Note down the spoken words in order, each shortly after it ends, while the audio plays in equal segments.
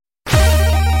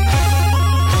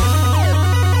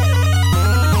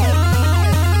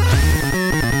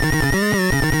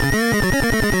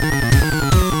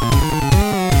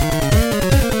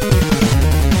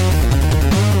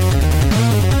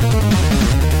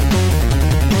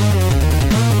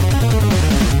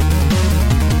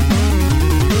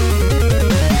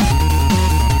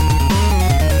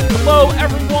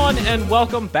and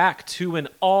welcome back to an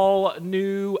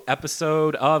all-new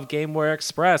episode of Gameware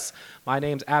Express. My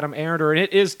name's Adam Arender, and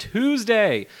it is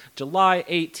Tuesday, July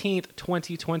 18th,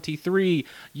 2023.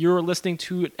 You're listening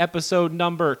to episode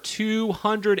number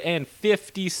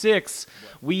 256.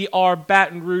 We are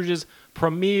Baton Rouge's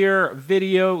premier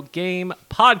video game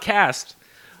podcast.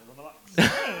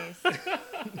 Nice.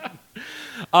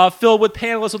 Filled with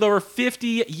panelists with over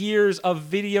 50 years of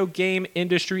video game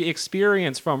industry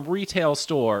experience, from retail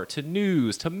store to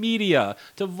news to media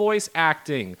to voice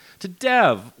acting to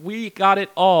dev. We got it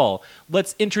all.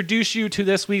 Let's introduce you to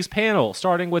this week's panel,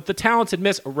 starting with the talented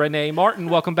Miss Renee Martin.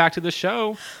 Welcome back to the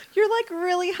show. You're like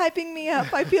really hyping me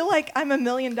up. I feel like I'm $1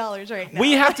 million right now.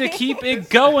 We have to keep it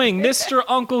going. Mr.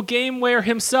 Uncle Gameware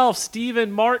himself,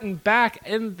 Stephen Martin, back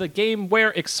in the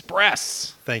Gameware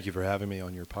Express. Thank you for having me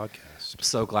on your podcast.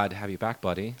 So glad to have you back,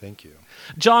 buddy. Thank you.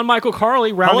 John Michael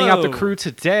Carley, rounding out the Hello. crew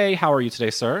today. How are you today,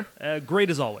 sir? Great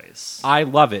as always. I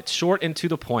love it. Short and to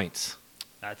the point.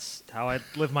 That's how I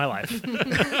live my life.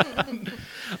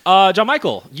 John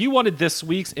Michael, you wanted this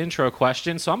week's intro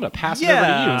question, so I'm going to pass it over to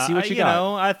you and see what you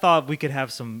got. I thought we could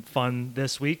have some fun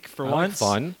this week for I like once.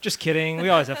 fun. Just kidding. We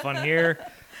always have fun here.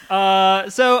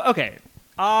 Okay.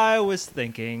 I was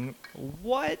thinking,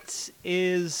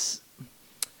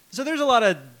 So there's a lot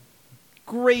of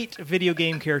great video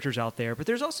game characters out there, but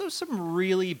there's also some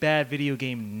really bad video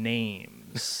game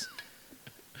names.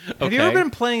 Have you ever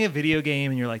been playing a video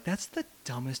game and you're like, that's the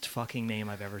dumbest fucking name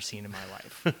I've ever seen in my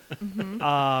life?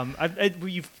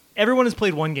 Everyone has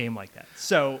played one game like that.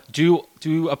 So Do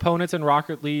opponents in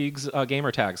Rocket League's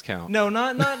gamer tags count? no,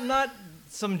 not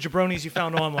some jabronis you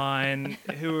found online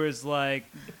who is like,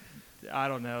 I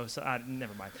don't know. So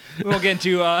never mind. We won't get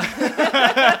into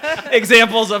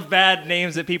examples of bad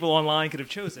names that people online could have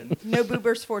chosen. No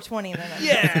Boobers 420 then.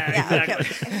 Yeah,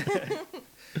 exactly. Okay.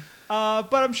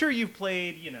 But I'm sure you've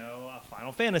played, a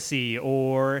Final Fantasy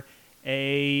or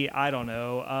a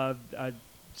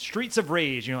Streets of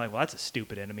Rage. And you're like, well, that's a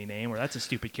stupid enemy name, or that's a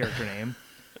stupid character name.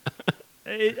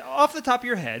 Off the top of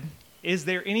your head, is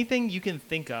there anything you can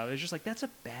think of? It's just like, that's a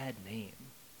bad name.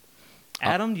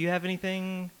 Adam, do you have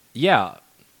anything? Yeah.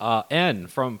 N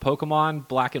from Pokemon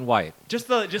Black and White. Just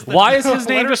the Why is his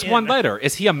name letter just N. one letter?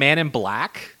 Is he a man in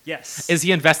black? Yes. Is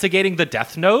he investigating the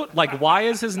Death Note? Like, why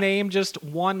is his name just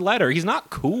one letter? He's not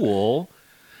cool.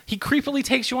 He creepily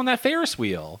takes you on that Ferris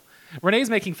wheel. Renee's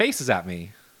making faces at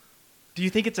me. Do you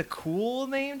think it's a cool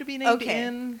name to be named Okay.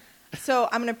 in? So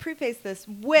I'm going to preface this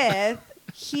with,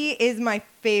 he is my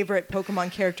favorite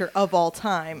Pokemon character of all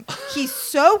time. He's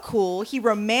so cool. He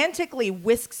romantically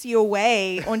whisks you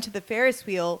away onto the Ferris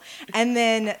wheel and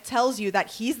then tells you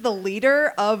that he's the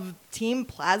leader of Team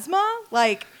Plasma.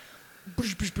 Like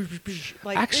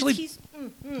Actually, he's,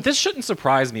 This shouldn't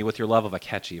surprise me with your love of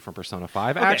Akechi from Persona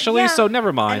 5, Okay. actually, Yeah. so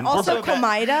never mind. And also Also bad.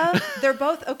 Komida. They're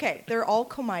both, okay, they're all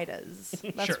Komidas.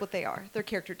 That's Sure. what they are. Their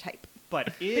character type. But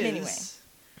anyway.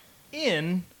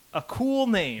 in a cool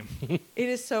name. It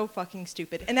is so fucking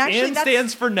stupid. And actually, N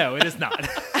stands for no. It is not.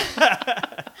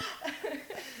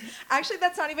 actually,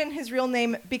 that's not even his real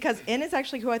name, because N is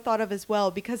actually who I thought of as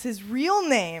well, because his real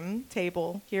name,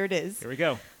 table, here it is, Here we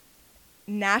go.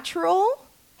 Natural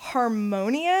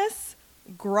Harmonious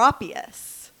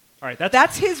Gropius. All right,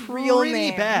 That's his real pretty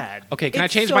name. bad. Okay, can I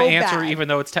It's change so my answer bad. even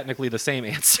though it's technically the same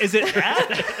answer? Is it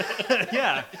bad?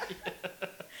 Yeah.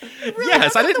 It really Yes,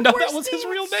 has, I like, didn't the know that worst was his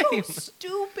name. real It's name. so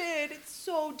stupid. It's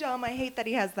so dumb. I hate that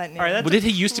he has that name. All right, that's Well, did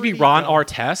he used to be pretty Ron dumb.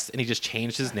 Artest, and he just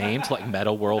changed his name to like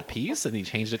Metal World Peace, and he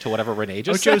changed it to whatever Renee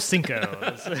just Ocho said?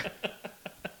 Cincos.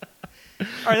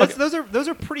 All right, those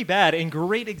are pretty bad and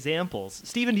great examples.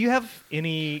 Steven, do you have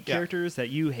any characters that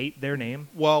you hate their name?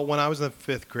 Well, when I was in the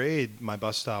 5th grade, my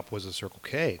bus stop was a Circle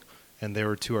K, and there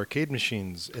were 2 arcade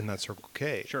machines in that Circle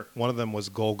K. Sure. One of them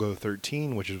was Golgo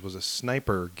 13, which was a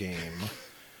sniper game.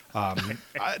 I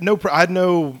had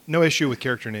no issue with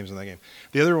character names in that game.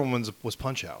 The other one was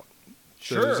Punch Out.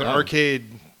 So it was an Sure. arcade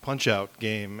Punch Out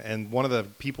game, and one of the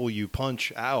people you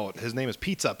punch out, his name is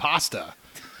Pizza Pasta,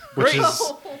 which Great.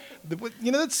 is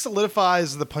that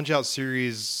solidifies the Punch Out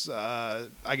series. I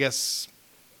guess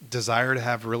desire to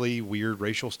have really weird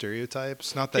racial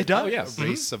stereotypes. Not that It does. Oh, yes. a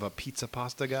race of a pizza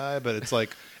pasta guy, but it's like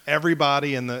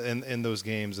everybody in those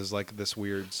games is like this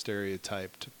weird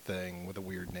stereotyped thing with a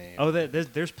weird name. Oh,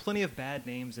 there's plenty of bad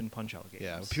names in Punch-Out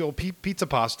games. Yeah, pizza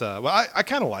pasta. Well, I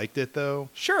kind of liked it though.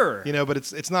 Sure. But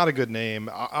it's not a good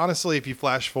name. Honestly, if you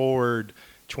flash forward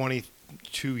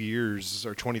 22 years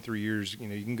or 23 years,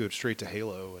 you can go straight to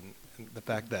Halo, and the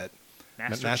fact that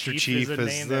Master Chief is a is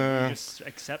name that you just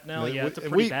accept now. Yeah, it's a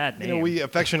pretty bad name. We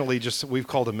affectionately we've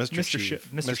called him Mr. Mr. Chief,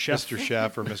 Mr. Chef. Mr.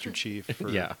 Chef or Mr. Chief.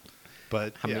 Yeah.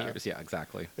 But How many years? Yeah,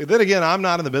 exactly. Then again, I'm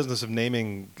not in the business of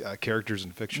naming characters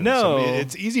in fiction. No. So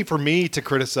it's easy for me to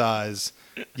criticize,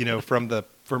 from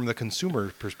the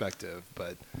consumer perspective.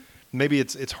 But maybe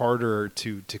it's harder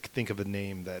to think of a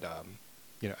name that,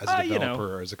 as a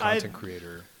developer or as a content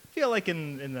creator. I feel like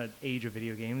in the age of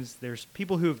video games, there's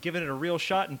people who have given it a real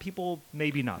shot and people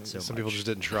maybe not so much. Some people just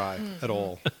didn't try at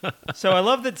all. So I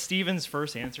love that Steven's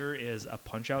first answer is a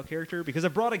Punch-Out character because I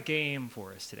brought a game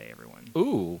for us today, everyone.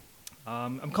 Ooh.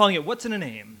 I'm calling it What's in a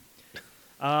Name?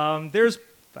 There's,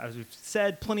 as we've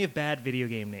said, plenty of bad video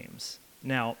game names.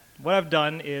 Now, what I've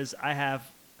done is I have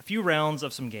a few rounds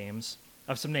of some names,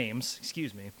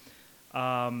 excuse me.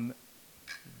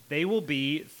 They will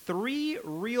be 3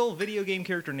 real video game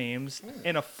character names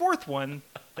and a 4th one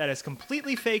that is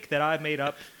completely fake that I made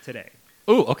up today.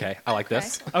 Ooh, okay. I like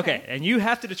this. Okay, and you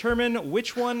have to determine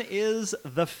which one is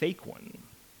the fake one.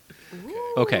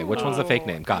 Okay, which one's the fake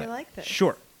name? Got I it. like this.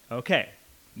 Sure. Okay.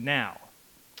 Now,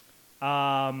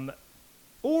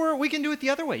 or we can do it the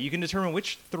other way. You can determine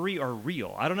which 3 are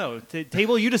real. I don't know.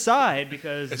 Table, you decide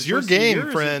because It's your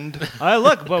game, friend.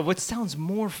 Look, but what sounds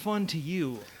more fun to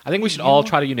you? I think we should all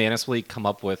try to unanimously come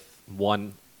up with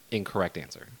one incorrect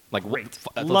answer. Like, Great.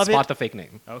 let's Love spot it. the fake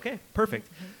name. Okay, perfect.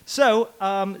 So,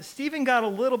 Steven got a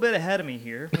little bit ahead of me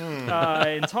here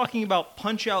in talking about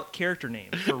Punch-Out character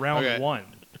names for round 1.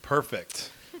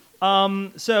 Perfect.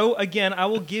 So, again, I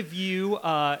will give you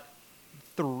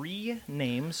 3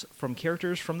 names from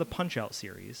characters from the Punch-Out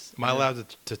series. Am I allowed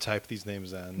to type these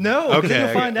names in? No, Okay.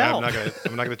 you'll find out.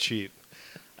 I'm not gonna cheat.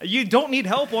 You don't need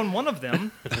help on one of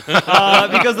them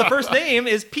because the first name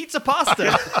is Pizza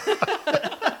Pasta.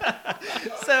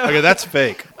 So, Okay, that's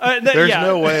fake. There's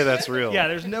no way that's real. Yeah,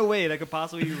 there's no way that could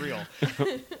possibly be real.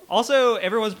 Also,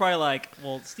 everyone's probably like,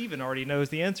 well, Steven already knows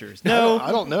the answers. No,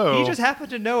 I don't know. He just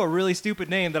happened to know a really stupid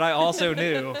name that I also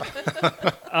knew.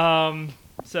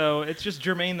 So it's just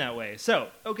germane that way. So,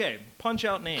 okay,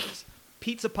 Punch-Out names.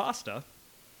 Pizza Pasta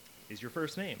is your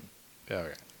first name. Yeah,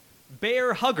 okay.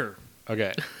 Bear Hugger.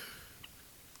 Okay.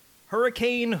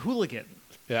 Hurricane Hooligan.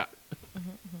 Yeah.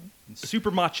 And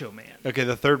Super Macho Man. Okay,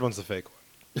 the third one's the fake one.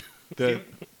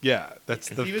 That's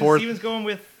the Steven, fourth. Steven's going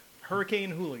with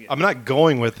Hurricane Hooligan. I'm not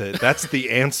going with it. That's the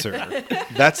answer.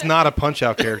 That's not a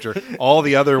Punch-Out character. All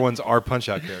the other ones are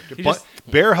Punch-Out characters.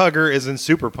 Bear Hugger is in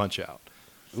Super Punch-Out.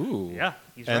 Ooh. Yeah,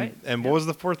 he's And right. and what was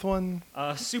the fourth one?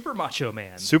 Super Macho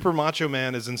Man. Super Macho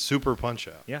Man is in Super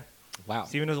Punch-Out. Yeah. Wow.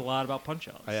 Steven knows a lot about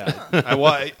Punch-Outs. Yeah.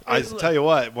 I tell you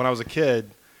what, when I was a kid,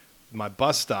 my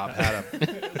bus stop had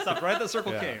a... Stop right at the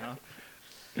Circle Yeah. K,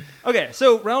 huh? Okay,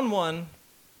 so round 1,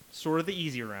 sort of the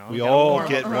easy round. We Got all one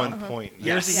get more. 1 point.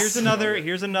 Here's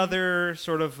another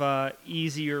sort of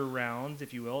easier round,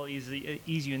 if you will, ease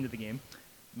you into the game.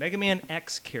 Mega Man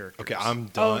X characters. Okay, I'm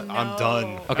done. Oh, no. I'm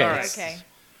done. Okay. All right. Okay.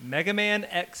 Mega Man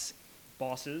X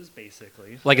bosses,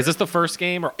 basically. Like, is this the first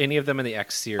game or any of them in the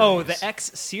X series? Oh, the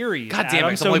X series. God damn it, Adam.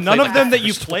 I've So only none played, of like, them the that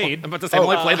you first played. I'm about to say, I've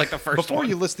only played like the first Before one.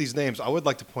 you list these names, I would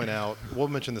like to point out, we'll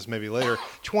mention this maybe later,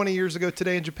 20 years ago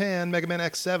today in Japan, Mega Man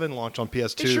X7 launched on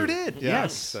PS2. It sure did. Yeah,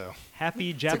 Yes. So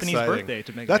Happy it's Japanese exciting. birthday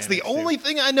to Mega That's Man the X2. only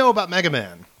thing I know about Mega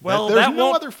Man. Well, There's that no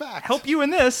won't other fact. help you in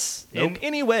this in Nope.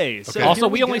 any way. So Okay. Also, here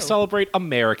we only go. celebrate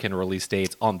American release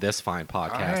dates on this fine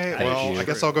podcast. All right, Thank well, you. I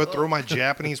guess I'll go throw my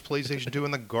Japanese PlayStation 2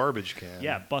 in the garbage can.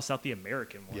 Yeah, bust out the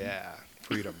American one. Yeah,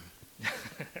 freedom.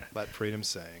 Let freedom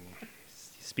sing.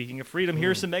 Speaking of freedom,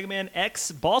 here's some Mega Man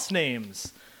X boss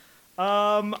names.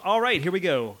 All right, here we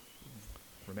go.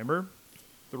 Remember,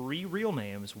 3 real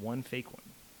names, 1 fake one.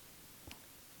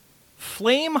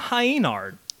 Flame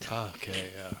Hyenard. Okay,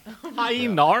 yeah.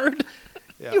 Hyenard?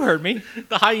 Yeah. You heard me.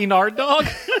 The Hyenard dog?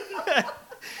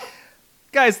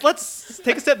 Guys, let's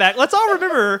take a step back. Let's all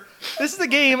remember, this is a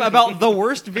game about the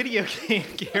worst video game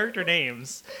character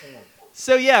names.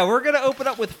 So yeah, we're going to open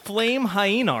up with Flame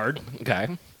Hyenard,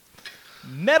 Okay.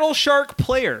 Metal Shark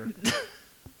Player,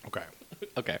 Okay.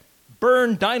 Okay.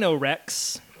 Burn Dino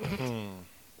Rex,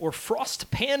 or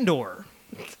Frost Pandor.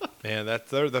 Man,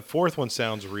 the fourth one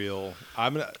sounds real. I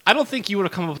don't think you would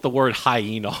have come up with the word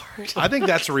Hyenard. I think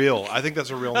that's real. I think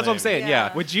that's a real That's name. what I'm saying, yeah.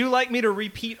 Yeah. Would you like me to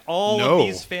repeat all No. of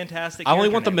these fantastic I only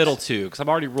character want the names? middle 2, because I've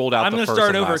already ruled out I'm the going first to start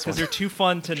and over last because one. they're too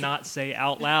fun to not say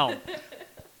out loud.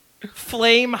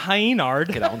 Flame Hyenard,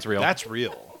 Okay, that one's real. That's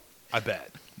real. I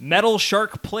bet. Metal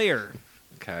Shark Player,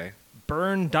 Okay.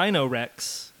 Burn Dino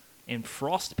Rex, and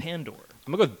Frost Pandor.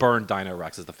 I'm going to go with Burn Dino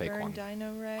Rex as the fake Burn one.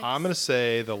 Dino Rex. I'm going to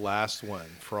say the last one,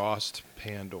 Frost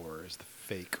Pandor, is the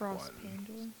fake Cross one.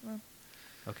 Pandora. Well,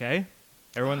 Okay?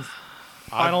 Everyone's I've-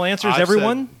 final answers, I've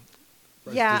everyone?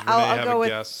 said- Yeah, Does Renee I'll have go a with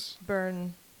guess?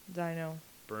 Burn Dino.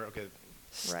 Okay. I'm going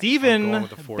Steven, with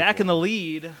the fourth back in one. the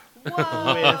lead.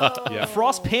 Whoa. Yeah.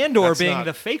 Frost Pandor That's being not-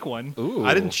 the fake one. Ooh.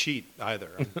 I didn't cheat either.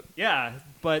 I Yeah,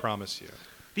 but promise you.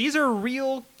 these are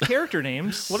real character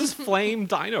names. What is Flame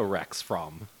Dino Rex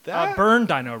from? Burn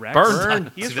Dino Rex.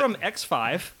 Burn. He's from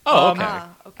X5. Oh, okay. Okay.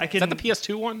 I Is can. that the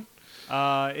PS2 one?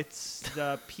 It's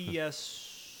the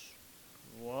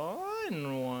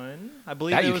PS1 one. I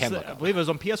believe That it you was. can look I up. believe it was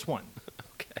on PS1.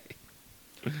 Okay.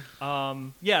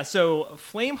 Yeah. So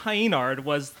Flame Hyenard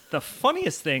was the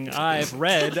funniest thing I've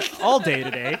read all day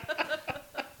today,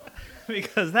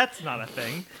 because that's not a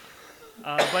thing.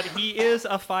 But he is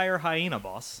a fire hyena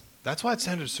boss. That's why it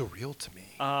sounded so real to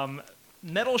me.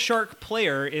 Metal Shark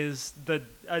Player is the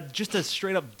just a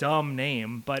straight up dumb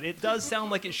name, but it does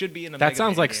sound like it should be in a. That Mega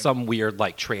sounds Man like game. some weird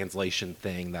like translation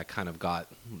thing that kind of got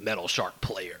Metal Shark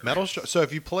Player. So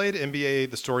if you played NBA,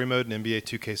 the story mode in NBA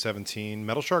 2K17,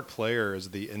 Metal Shark Player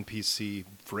is the NPC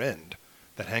friend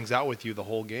that hangs out with you the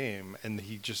whole game, and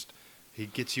he gets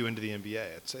you into the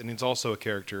NBA. It's also a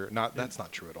character. That's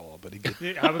not true at all, but he gets,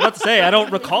 I was about to say I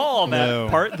don't recall that No.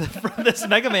 part. From this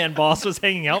Mega Man boss was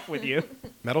hanging out with you.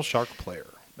 Metal Shark Player.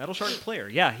 Metal Shark Player,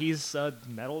 yeah, he's a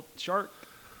Metal Shark.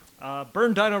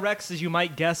 Burn Dino Rex, as you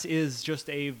might guess, is just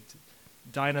a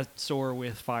dinosaur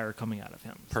with fire coming out of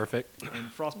him. Perfect.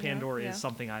 And Frost Yeah, Pandor yeah. is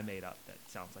something I made up that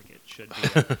sounds like it should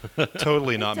be.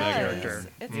 Totally It not does. Mega character.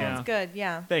 It sounds Yeah. good.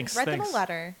 Yeah. Thanks, Write them thanks. a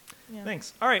letter. Yeah.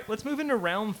 Thanks. All right, let's move into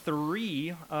round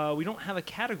 3. We don't have a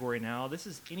category now. This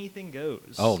is anything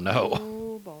goes. Oh no.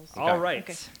 Oh, balls. All right.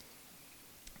 Okay.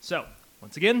 So,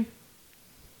 once again,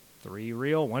 3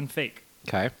 real, 1 fake.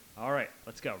 Okay. All right,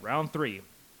 let's go. Round 3.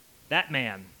 That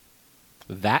man.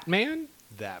 That man?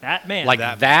 That man. Like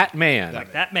That that man.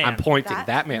 Like that man. I'm pointing.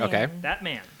 That man. Okay. That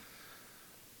man.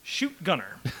 Shoot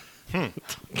Gunner.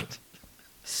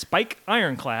 Spike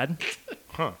Ironclad.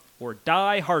 Huh. Or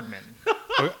Die Hardman.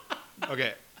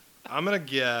 Okay, I'm gonna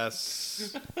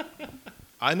guess.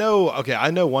 I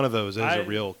know one of those is a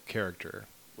real character.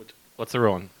 What's the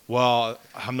real one? Well,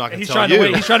 I'm not gonna He's tell trying you. to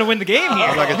win. He's trying to win the game I'm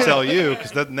here. not gonna tell you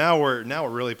because now we're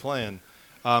really playing.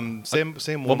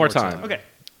 Same one more time. Okay.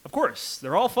 Of course,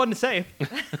 they're all fun to say.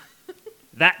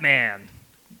 That man.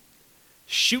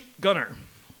 Shoot Gunner.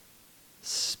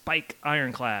 Spike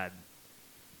Ironclad.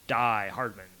 Die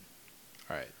Hardman.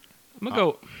 All right. I'm gonna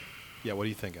go. Yeah. What do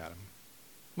you think, Adam?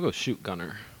 I'm gonna go shoot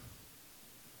Gunner.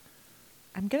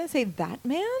 I'm gonna say that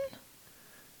man.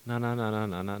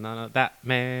 No. That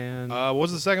man. What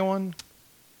was the second one?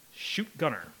 Shoot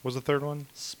Gunner. What was the third one?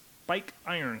 Spike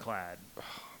Ironclad.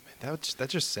 That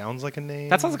just sounds like a name.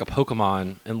 That sounds like a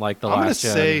Pokemon in like the I'm gonna last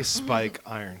gen. say Spike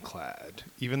Ironclad,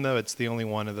 even though it's the only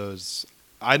one of those.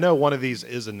 I know one of these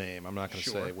is a name. I'm not gonna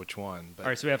Sure. say which one. But All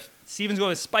right, so we have Steven's going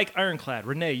with Spike Ironclad.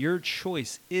 Renee, your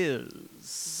choice is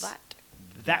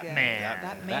that Yeah, man.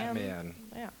 That man. That man.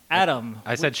 Yeah. Adam,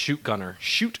 I said shoot Gunner.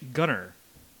 Shoot Gunner.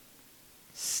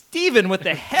 Steven with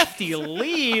the hefty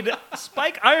lead.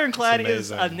 Spike Ironclad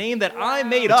is a amazing. name that I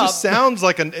made it up. just sounds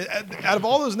like an. Out of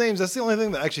all those names, that's the only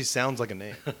thing that actually sounds like a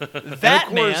name. that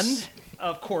of man, course-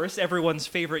 of course, everyone's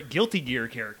favorite Guilty Gear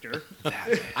character.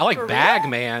 I like For Bag real?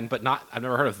 Man, but not. I've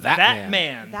never heard of that,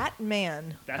 man. That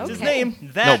man. That's his Okay. name.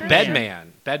 No, That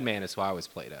Bedman. Bedman is who I always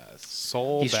played as.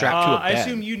 Soul. He's Bad. strapped to a I bed.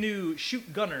 assume you knew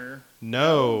Shoot Gunner.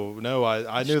 No,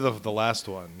 I knew the last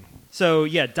one. So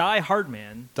yeah, Die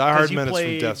Hardman. Die 'cause you Hardman is from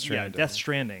played- Death Stranding. Yeah, Death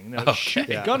Stranding. No, Okay. Shoot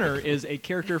Yeah. Gunner is a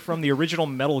character from the original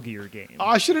Metal Gear game, Oh,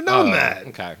 I should have known that.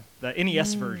 Okay. the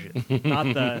NES version, not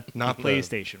the Not the-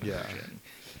 PlayStation yeah. version.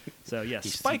 So yeah,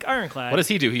 He's- Spike Ironclad. What does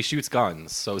he do? He shoots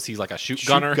guns. So is he like a shoot Shoot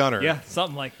gunner? Gunner. Yeah,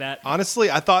 something like that.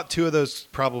 Honestly, I thought 2 of those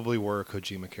probably were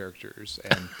Kojima characters,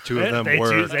 and 2 of them they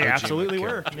were. they Kojima absolutely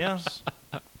were. characters.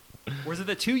 Yeah. Was it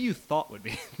the 2 you thought would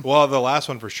be? Well, the last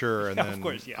one for sure, and Yeah, of then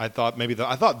course, yeah. I thought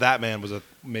that man was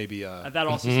maybe a That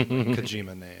also.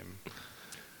 Kojima name.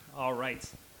 All right.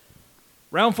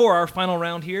 Round 4, our final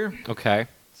round here. Okay.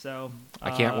 So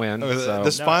I can't win. Okay, So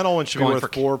this No. final one should be Going worth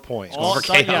for 4 points. all for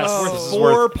side, chaos. yes, Oh. worth This is 4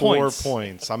 worth points. 4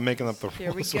 points. I'm making up the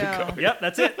Here we rules. go. Yep,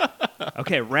 that's it.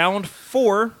 Okay, round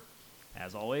 4.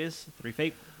 As always, 3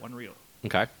 fake, 1 real.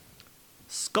 Okay.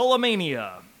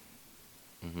 Skullomania.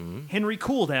 Mm-hmm. Henry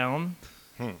Cooldown.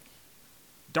 Hmm.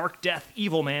 Dark Death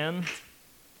Evil Man.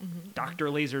 Dr.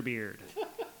 Laserbeard.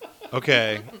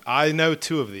 Okay, I know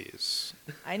 2 of these.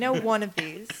 I know one of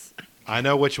these. I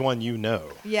know which one you know.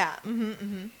 Yeah.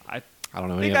 I I don't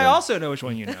know think any of I them. also know which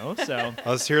one you know. So,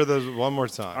 Let's hear those one more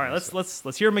time. all right,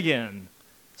 let's hear them again.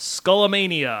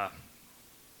 Skullomania.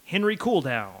 Henry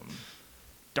Cooldown.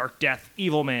 Dark Death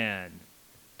Evil Man.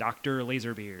 Dr.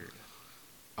 Laserbeard.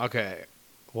 Okay,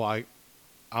 well,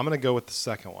 I'm gonna go with the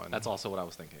second one. That's also what I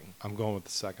was thinking. I'm going with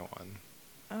the second one.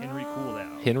 Henry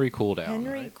Cooldown. Henry Cooldown.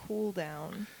 Henry right?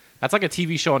 Cooldown. That's like a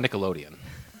TV show on Nickelodeon.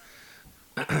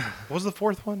 What was the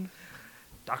fourth one?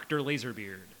 Dr.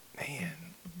 Laserbeard. Man.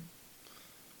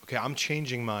 Okay, I'm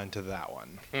changing mine to that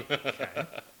one. Okay.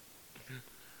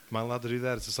 Am I allowed to do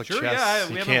that? Is this like Sure, chess? yeah.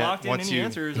 You We haven't can't- locked in once any you-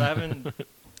 answers. I haven't.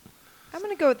 I'm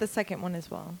going to go with the second one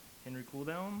as well. Henry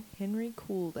Cooldown? Henry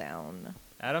Cooldown.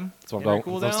 Adam? That's what Henry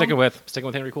I'm sticking with. Sticking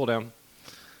with Henry Cooldown.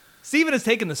 Steven has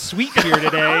taken the sweet here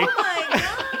today. Oh my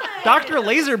God. Dr.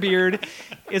 Laserbeard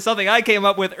is something I came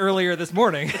up with earlier this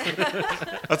morning.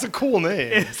 That's a cool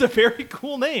name. It's a very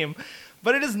cool name,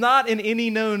 but it is not in any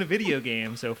known video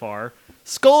game so far.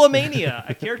 Skullomania,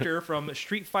 a character from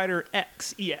Street Fighter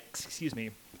EX, excuse me.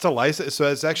 It's a license,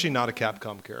 so it's actually not a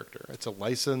Capcom character. It's a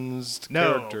licensed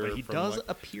character. But he from, does like-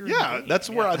 appear in Yeah, the game. that's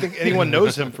where I think anyone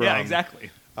knows him from. Yeah, exactly.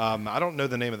 I don't know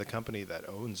the name of the company that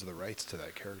owns the rights to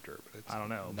that character, but it's I don't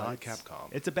know. but not it's- Capcom.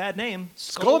 It's a bad name.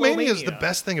 Skullomania is the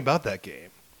best thing about that game.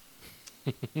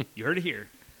 You heard it here.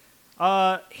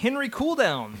 Henry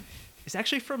Cooldown is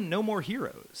actually from No More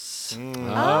Heroes.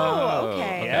 Oh,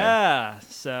 okay. Yeah,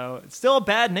 so it's still a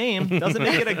bad name. Doesn't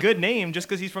make it a good name just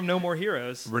because he's from No More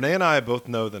Heroes. Renee and I both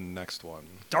know the next one.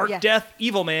 Dark Yes. Death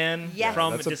Evil Man Yes.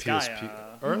 from That's a Disgaea.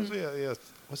 PSP. Or yeah.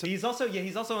 What's it? He's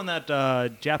also in that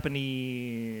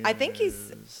Japanese. I think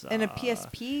he's in a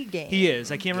PSP game. He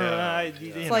is. I can't remember.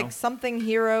 Yeah. It's like Something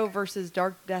Hero versus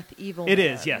Dark Death Evil It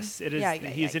Man. is. Yes, it is. Yeah,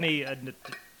 He's in a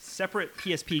separate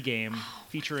PSP game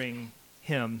featuring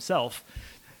himself.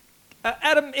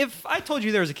 Adam, if I told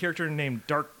you there was a character named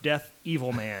Dark Death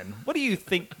Evil Man, what do you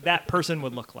think that person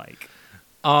would look like?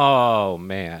 Oh,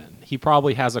 man. He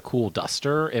probably has a cool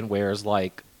duster and wears,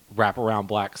 like, wraparound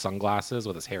black sunglasses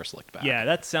with his hair slicked back. Yeah,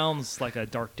 that sounds like a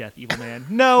Dark Death Evil Man.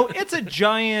 No, it's a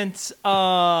giant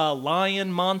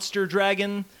lion monster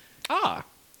dragon.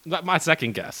 My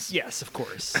second guess. Yes, of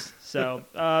course. So,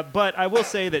 but I will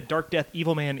say that Dark Death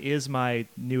Evil Man is my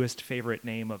newest favorite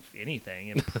name of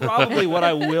anything, and probably what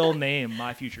I will name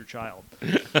my future child.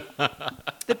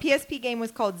 The PSP game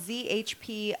was called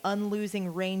ZHP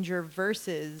Unlosing Ranger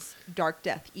versus Dark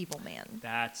Death Evil Man.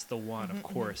 That's the one, of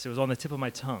course. It was on the tip of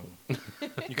my tongue.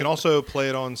 You can also play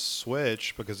it on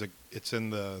Switch because it's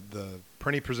in the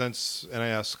Prinny Presents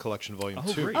NIS Collection Volume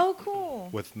Oh, 2 great. Oh, cool.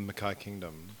 with Makai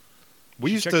Kingdom.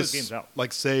 We used check to those games out.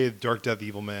 say Dark Death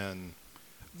Evil Man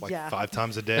Yeah. 5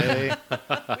 times a day.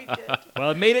 We did.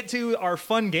 Well, it made it to our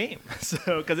fun game,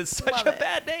 because it's such Love a it.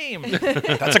 bad name.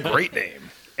 That's a great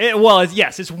name.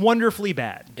 It's wonderfully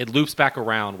bad. It loops back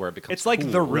around where it becomes It's like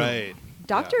cool. The Room. Right.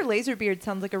 Dr. Yeah. Laserbeard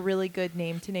sounds like a really good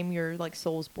name to name your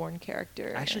Soulsborne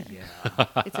character. Actually, yeah.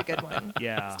 It's a good one.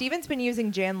 Yeah. Steven's been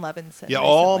using Jan Levinson. Yeah,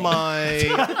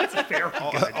 recently.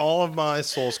 all of my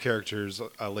Souls characters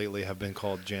lately have been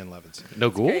called Jan Levinson. No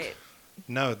Ghoul? Great.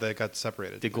 No, they got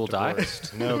separated. Did Ghoul die?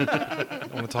 Divorced. No, I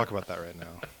don't want to talk about that right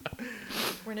now.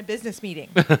 We're in a business meeting.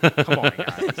 Come on,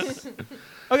 guys.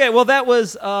 Okay, well, that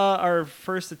was our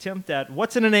first attempt at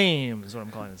What's in a Name, is what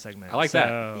I'm calling the segment. I like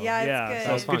that. Yeah, it's good.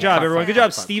 That was fun. Good job, everyone. Good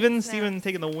job, Snaps. Steven. Snaps. Steven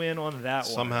taking the win on that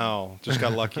one. Somehow, just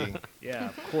got lucky. Yeah,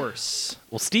 of course.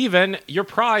 Well, Steven, your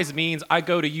prize means I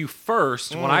go to you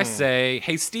first when I say,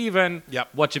 hey, Steven, Yep.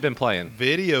 what you been playing?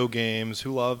 Video games,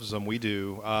 who loves them? We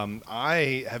do.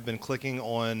 I have been clicking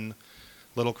on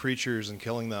little creatures and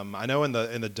killing them. I know in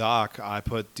the doc I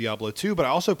put Diablo 2, but I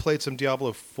also played some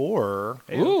Diablo 4.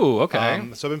 Ooh, okay.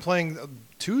 So I've been playing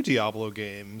 2 Diablo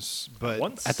games, but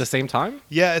Once. At the same time?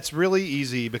 yeah, it's really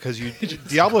easy because you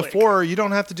Diablo 4 you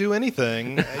don't have to do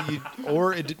anything, you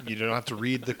don't have to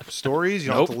read the stories, you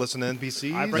don't have Nope. to listen to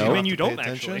NPCs. I don't recommend have you to pay don't,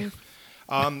 attention. actually.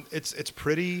 It's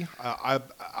pretty. I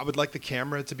would like the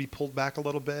camera to be pulled back a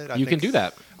little bit. You can do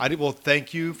that. Well,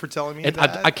 thank you for telling me It,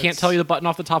 that. I can't tell you the button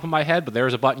off the top of my head, but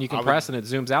there's a button you can I would- press and it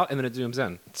zooms out and then it zooms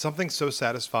in. Something so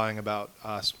satisfying about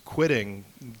quitting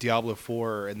Diablo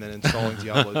 4 and then installing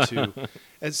Diablo 2.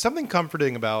 It's something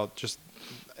comforting about just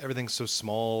everything's so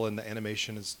small and the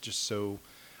animation is just so,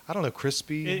 I don't know,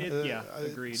 crispy.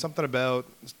 Agreed. Something about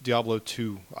Diablo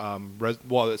 2,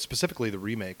 specifically the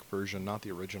remake version, not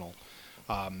the original.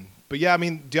 But yeah, I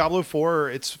mean, Diablo 4,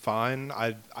 it's fine.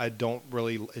 I don't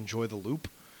really enjoy the loop.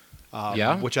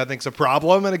 Which I think's a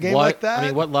problem in a game like that. I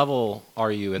mean, what level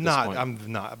are you at this point?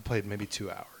 I've played maybe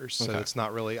 2 hours, so Okay. it's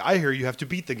not really. I hear you have to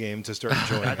beat the game to start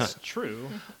enjoying That's it. true.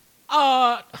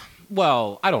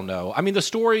 Well, I don't know. I mean, the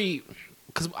story,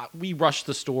 because we rushed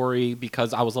the story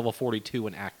because I was level 42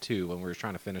 in Act 2 when we were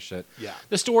trying to finish it. Yeah.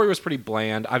 The story was pretty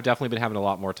bland. I've definitely been having a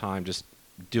lot more time just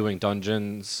doing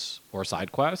dungeons or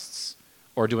side quests.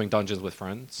 or doing dungeons with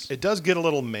friends. It does get a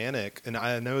little manic, and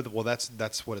I know that. Well,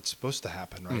 that's what it's supposed to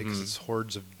happen, right? Because it's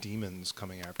hordes of demons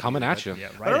coming at you. Yeah,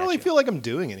 I don't really feel like I'm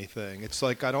doing anything. It's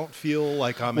like I don't feel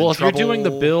like I'm. Well, in if trouble. you're doing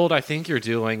the build, I think you're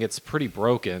doing, it's pretty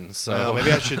broken. So well,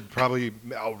 maybe I should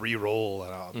I'll re-roll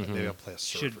and maybe I'll play a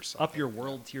serve or something. Up your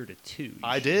world tier to 2.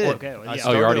 I did. Okay, well, I yeah.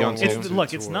 Oh, you're already on started 2.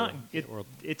 Look,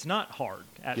 it's not hard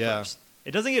at first. It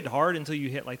doesn't get hard until you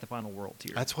hit like the final world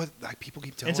tier. That's what people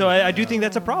keep telling and so me. I do think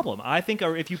that's a problem. I think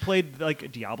if you played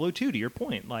like Diablo 2, to your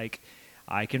point, like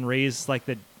I can raise like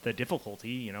the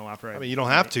difficulty, after I mean, you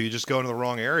don't have to. You just go into the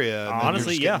wrong area and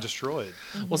honestly, you're just getting destroyed.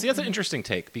 Well, see, that's an interesting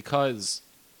take because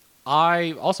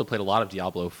I also played a lot of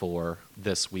Diablo 4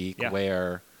 this week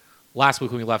where last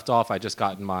week when we left off, I just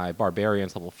gotten my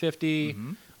Barbarians level 50.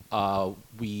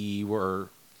 We were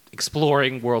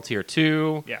exploring World Tier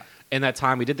 2. Yeah. In that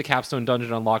time, we did the Capstone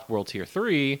Dungeon, unlocked World Tier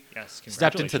 3. Yes,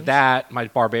 stepped into that. My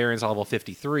Barbarians are level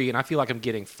 53, and I feel like I'm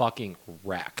getting fucking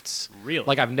wrecked. Really?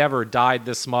 Like, I've never died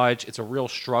this much. It's a real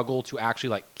struggle to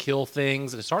actually, like, kill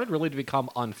things. And it started really to become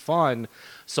unfun,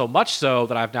 so much so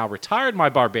that I've now retired my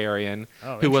Barbarian,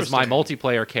 who was my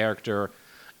multiplayer character,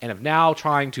 and am now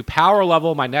trying to power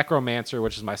level my Necromancer,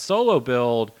 which is my solo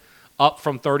build, up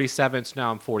from 37 to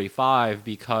now I'm 45,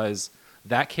 because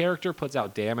that character puts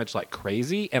out damage like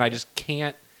crazy, and I just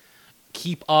can't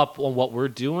keep up on what we're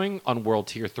doing on World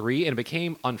Tier 3, and it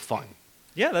became unfun.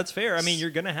 Yeah, that's fair. I mean,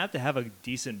 you're going to have a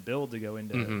decent build to go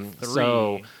into 3.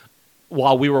 So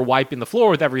while we were wiping the floor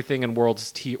with everything in World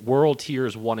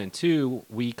Tiers 1 and 2,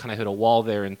 we kind of hit a wall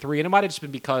there in 3, and it might have just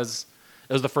been because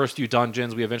it was the first few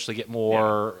dungeons. We eventually get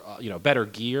more, better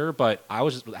gear, but I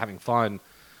was just having fun.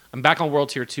 I'm back on World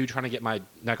Tier 2 trying to get my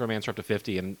Necromancer up to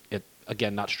 50, and it,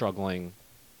 again, not struggling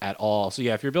at all. So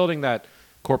yeah, if you're building that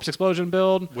Corpse Explosion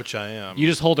build, which I am, you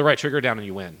just hold the right trigger down and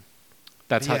you win.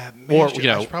 That's how. Or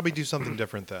I should probably do something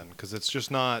different then, because it's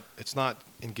just not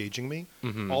engaging me.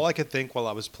 All I could think while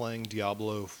I was playing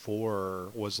Diablo 4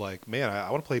 was like, man,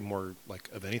 I want to play more like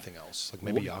of anything else, like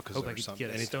maybe Yakuza hope I or could something.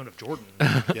 get a Stone of Jordan.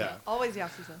 Yeah, Always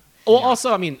Yakuza. Well,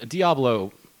 also, I mean,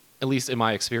 Diablo, at least in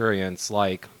my experience,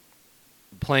 like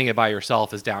playing it by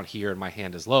yourself is down here and my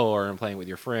hand is lower, and playing with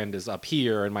your friend is up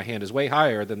here and my hand is way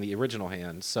higher than the original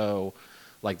hand. So,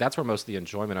 like, that's where most of the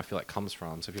enjoyment I feel like comes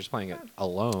from. So if you're just playing it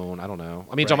alone, I don't know.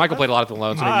 I mean, John Michael played a lot of it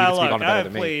alone, so maybe you can speak on it better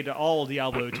than me. I played all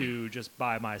Diablo 2 just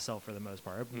by myself for the most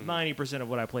part. 90% of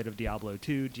what I played of Diablo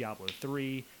 2, Diablo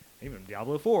 3, even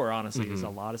Diablo 4, honestly, is a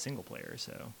lot of single player.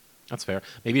 So that's fair.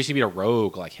 Maybe you should be a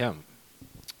rogue like him.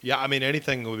 Yeah, I mean,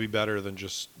 anything would be better than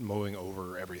just mowing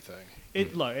over everything.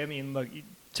 Look,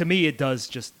 to me, it does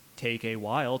just take a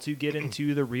while to get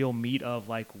into the real meat of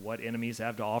like what enemies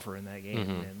have to offer in that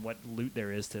game and what loot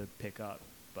there is to pick up.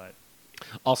 But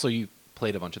also, you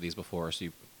played a bunch of these before, so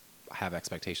you have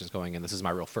expectations going in. This is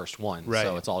my real first one, right?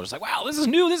 So it's all just like, wow, this is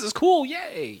new, this is cool,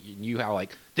 yay! You have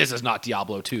like, this is not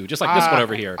Diablo 2, just like this one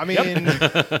over here. I mean,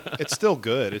 it's still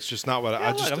good. It's just not what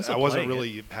I wasn't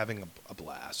really having a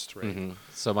blast, right?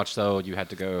 So much so you had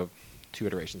to go 2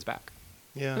 iterations back.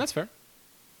 Yeah, and that's fair.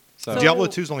 So Diablo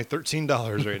 2 is only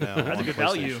 $13 right now. That's a good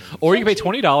value. Or you can pay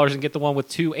 $20 and get the one with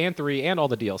 2 and 3 and all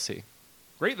the DLC.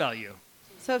 Great value.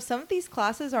 So if some of these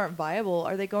classes aren't viable,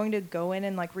 are they going to go in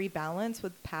and like rebalance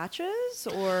with patches,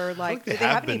 or like do they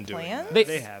have any plans?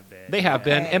 They have been. They have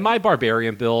been. And my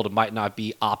Barbarian build might not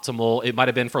be optimal. It might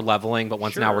have been for leveling, but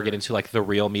once now we're getting to like the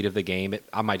real meat of the game,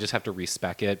 I might just have to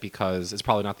respec it because it's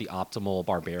probably not the optimal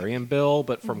Barbarian build.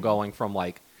 But from going from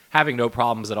like having no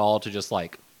problems at all to just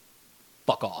like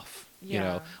fuck off, you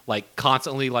know, like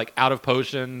constantly like out of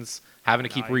potions, having to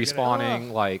keep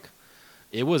respawning, like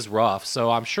it was rough.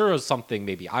 So I'm sure it was something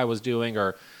maybe I was doing,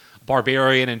 or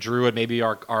Barbarian and Druid, maybe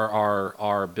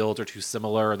our builds are too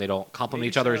similar and they don't complement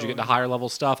each other as you get into higher level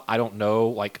stuff. I don't know,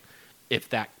 like if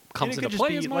that comes into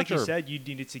play as much. Like you said, you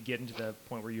needed to get into the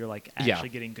point where you're like actually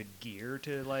getting good gear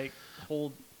to like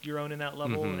hold your own in that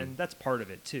level, and that's part of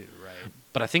it too, right?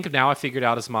 But I think now I figured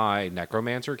out as my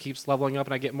Necromancer keeps leveling up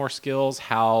and I get more skills,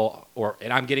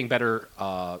 and I'm getting better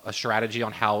a strategy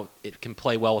on how it can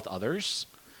play well with others.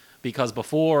 Because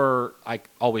before I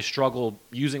always struggled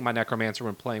using my Necromancer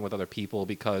when playing with other people,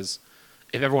 because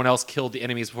if everyone else killed the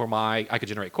enemies before I could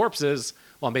generate corpses,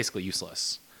 well, I'm basically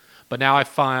useless. But now I've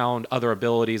found other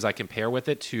abilities I can pair with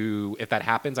it to, if that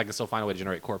happens, I can still find a way to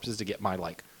generate corpses to get my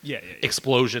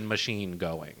explosion machine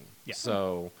going. Yeah.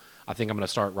 So I think I'm going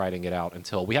to start writing it out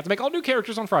until we have to make all new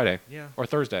characters on Friday or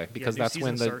Thursday, because that's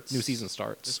when the new season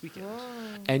starts. This weekend.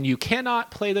 And you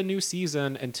cannot play the new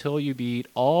season until you beat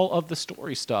all of the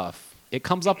story stuff. It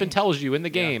comes up and tells you in the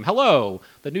game, hello,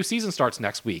 the new season starts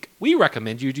next week. We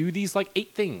recommend you do these like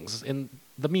 8 things in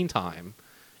the meantime.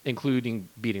 including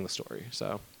beating the story.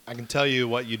 So I can tell you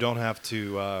what you don't have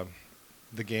to.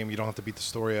 The game you don't have to beat the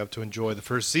story of to enjoy the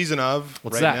first season of.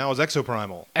 What's right that? now is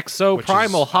Exoprimal.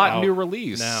 Exoprimal, hot out new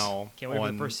release. Now, can't wait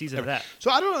for the first season of that.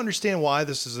 So I don't understand why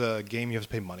this is a game you have to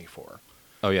pay money for.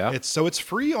 Oh yeah, It's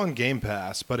free on Game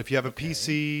Pass, but if you have a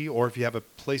PC or if you have a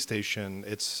PlayStation,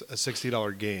 it's a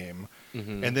 $60 game.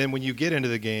 Mm-hmm. And then when you get into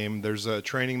the game, there's a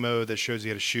training mode that shows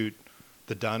you how to shoot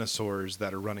the dinosaurs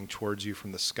that are running towards you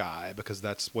from the sky, because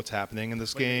that's what's happening in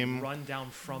this game. Run down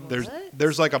from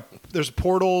There's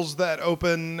portals that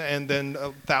open, and then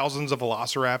thousands of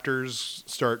velociraptors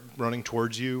start running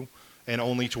towards you, and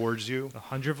only towards you.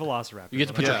 100 velociraptors. you get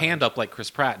to put your hand up like Chris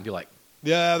Pratt and be like,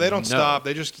 Yeah, they don't No. stop.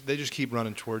 They just keep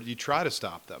running toward you. Try to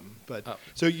stop them, but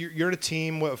so you're in a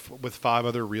team with 5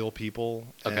 other real people.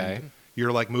 And Okay.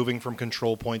 you're like moving from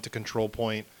control point to control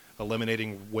point,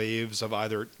 eliminating waves of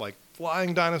either like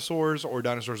flying dinosaurs or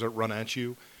dinosaurs that run at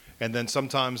you, and then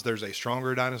sometimes there's a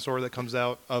stronger dinosaur that comes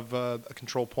out of a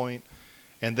control point,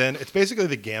 and then it's basically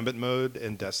the Gambit mode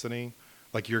in Destiny.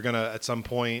 Like you're gonna at some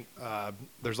point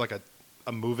there's like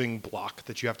a moving block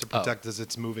that you have to protect as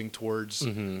it's moving towards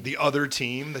the other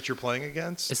team that you're playing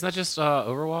against. "It's not just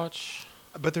Overwatch."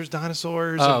 But there's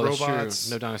dinosaurs Oh, and that's true.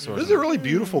 robots. No dinosaurs. This is a really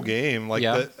beautiful game. Like,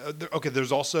 Yeah.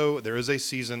 there is a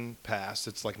season pass.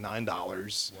 It's like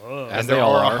 $9, Whoa. As and they there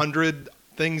all are are. 100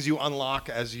 things you unlock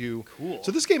as you. Cool.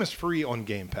 So this game is free on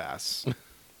Game Pass,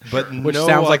 but Which no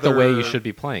sounds like the way you other- should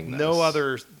be playing this. No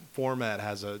other format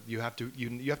has a. You have to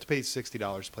pay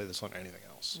 $60 to play this on anything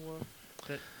else.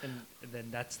 And then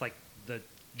that's like the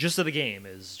gist of the game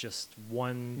is just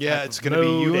one. Yeah, type it's of going to be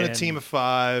you mode and a team of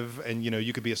 5, and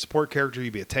you could be a support character, you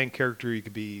could be a tank character, you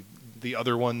could be the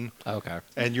other one, Okay.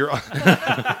 and you're,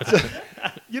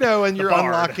 and you're bard.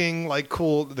 unlocking like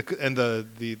cool,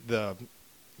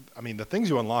 I mean, the things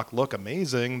you unlock look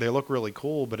amazing. They look really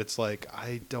cool, but it's like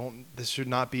this should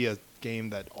not be a game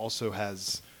that also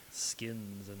has.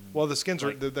 skins and. Well, the skins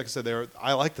like- are, like I said,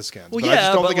 I like the skins, Well, but I yeah,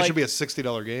 just don't but think it like- should be a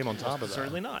 $60 game on top of that.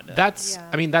 Certainly not. no. That's. Yeah.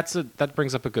 I mean, that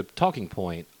brings up a good talking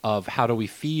point of how do we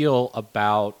feel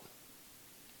about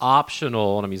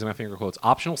optional, and I'm using my finger quotes,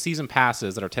 optional season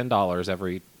passes that are $10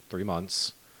 every 3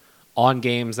 months on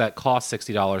games that cost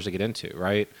 $60 to get into,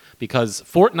 right? Because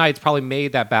Fortnite's probably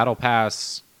made that battle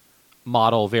pass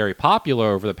model very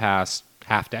popular over the past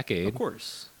half decade. Of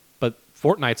course. But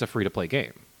Fortnite's a free-to-play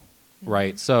game,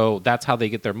 right? So that's how they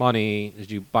get their money,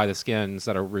 is you buy the skins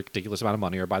that are a ridiculous amount of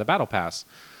money or buy the battle pass.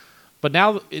 But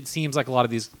now it seems like a lot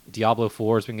of these Diablo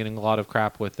 4 has been getting a lot of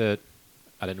crap with it.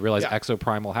 I didn't realize Yeah.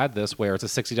 Exoprimal had this, where it's a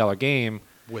 $60 game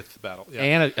With battle,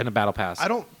 yeah. and a battle pass. I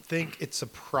don't think it's a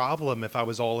problem if I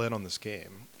was all in on this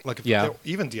game. Like, Yeah.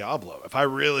 even Diablo. If I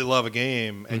really love a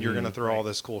game and you're Mhm. going to throw all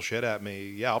this cool shit at me,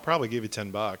 yeah, I'll probably give you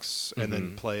 $10 and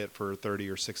then Mhm. play it for 30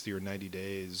 or 60 or 90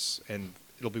 days, and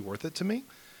it'll be worth it to me.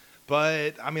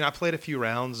 But I mean, I played a few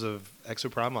rounds of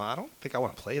Exoprimal. I don't think I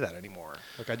want to play that anymore.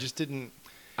 Like, I just didn't.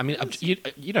 I mean,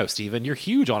 you know, Steven, you're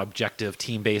huge on objective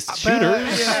team-based But,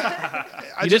 shooters. yeah,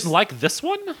 I You just, didn't like this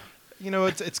one?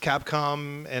 it's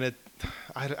Capcom, and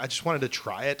I just wanted to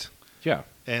try it. Yeah.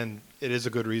 And it is a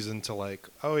good reason to like,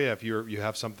 oh yeah, if you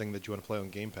have something that you want to play on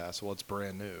Game Pass, well, it's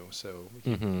brand new, so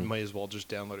you might as well just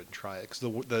download it and try it. Because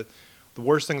the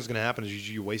worst thing that's going to happen is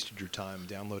you wasted your time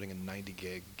downloading a 90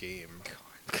 gig game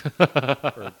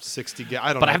or 60 gig.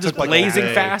 I don't know. But I have It this took like a blazing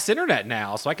day. fast internet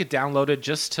now, so I could download it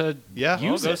just to Yeah. Well,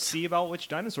 use go it. see about which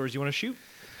dinosaurs you want to shoot.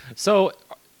 So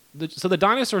the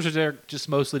dinosaurs are there just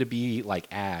mostly to be like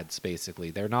ads,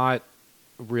 basically. They're not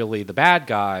really the bad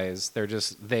guys. They're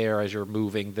just there as you're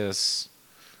moving this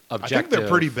I objective. think they're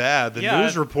pretty bad. The Yeah.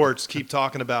 news reports keep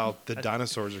talking about the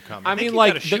dinosaurs are coming. I think mean, you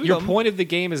like, gotta shoot your them. point of the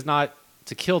game is not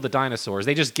to kill the dinosaurs.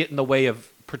 They just get in the way of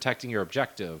protecting your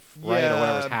objective, right? Or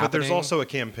whatever's happening. but there's also a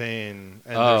campaign,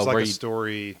 and Oh, there's like where a you-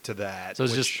 story to that. So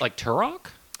it's which- just like Turok?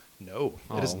 no,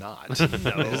 it is Oh. not. No, It is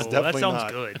that definitely sounds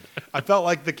not. good. I felt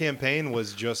like the campaign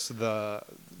was just the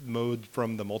mode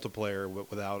from the multiplayer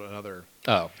without another.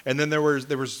 Oh. And then there was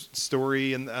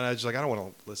story, and I was just like, I don't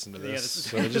want to listen to Yeah, this. this is-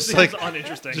 So it this just seems like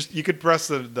uninteresting. just you could press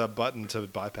the button to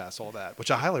bypass all that, which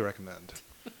I highly recommend.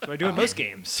 So I do in most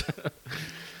games.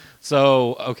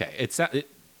 So, okay.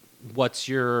 What's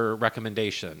your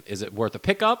recommendation? Is it worth a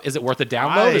pickup? Is it worth a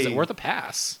download? Is it worth a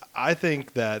pass? I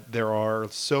think that there are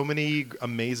so many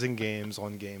amazing games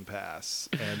on Game Pass,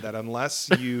 and that unless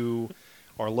you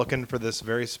are looking for this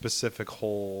very specific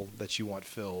hole that you want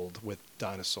filled with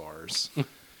dinosaurs,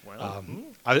 Well,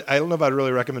 I don't know if I'd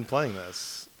really recommend playing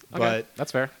this. Okay, But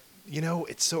that's fair.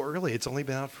 it's so early. It's only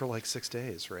been out for like 6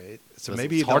 days, right? So Listen,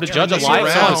 maybe it's hard to they'll judge a turn this live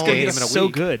around. service game in a so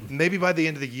week. good. Maybe by the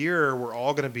end of the year, we're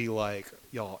all going to be like,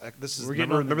 y'all. This is We're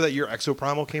getting remember that year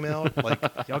Exoprimal came out. Like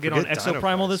Y'all get on forget Exoprimal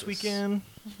Dino this Crisis. weekend.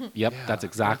 Yep, Yeah. that's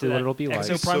exactly what it'll be like.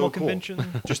 Exoprimal So cool.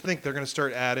 convention. Just think they're going to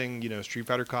start adding, Street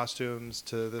Fighter costumes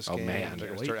to this Oh, game. man. They're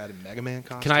going to start adding Mega Man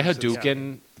costumes. Can I to this Hadouken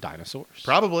game. dinosaurs?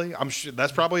 Probably. I'm sure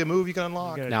that's probably a move you can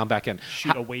unlock. You Now I'm back in.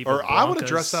 Shoot a wave Or of I want to Broncos.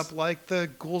 dress up like the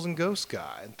Ghouls and Ghosts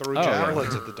guy and throw Oh, yeah.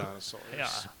 javelins at the dinosaurs. Yeah.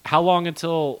 How long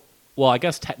until? Well, I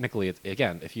guess technically,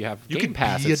 again, if you have You Game can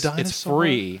Pass, be a it's dinosaur?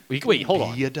 free. Wait, hold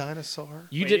on. Be a dinosaur?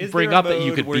 You Wait, didn't is bring there a up that you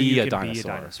mode could where be you a can be a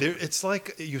dinosaur, dinosaur? It's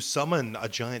like you summon a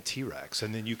giant T-Rex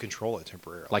and then you control it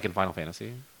temporarily. like in Final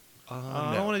Fantasy.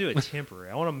 I don't want to do it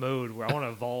temporary. I want a mode where I want to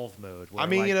evolve mode. Where, I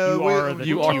mean, like, you know, you are the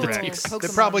T-Rex. T-Rex. They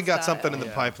Pokemon probably got style. something in the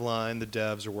Yeah. pipeline. The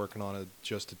devs are working on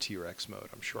just a T-Rex mode,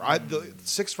 I'm sure.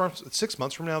 6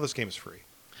 months from now, this game is free.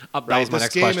 That Right, was my this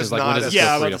next game question. is Is like, not when is as- this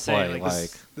Yeah, I was free about to to say, play? like,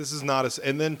 Like, This is not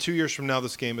and then 2 years from now,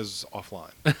 this game is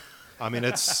offline. I mean,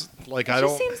 it's like It I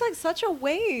just don't. seems like such a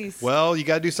waste. Well, you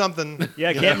got to do something.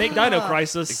 Yeah, can't make Dino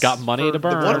Crisis. got money for to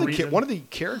burn. One of, reason. one of the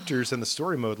characters in the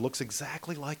story mode looks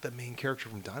exactly like the main character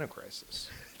from Dino Crisis.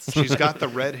 She's got the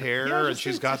red hair Yeah, and just-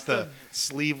 she's it's got just the a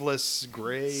sleeveless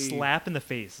gray. slap in the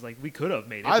face. Like we could have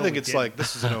made it. I but think we it's didn't. like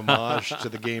this is an homage to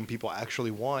the game people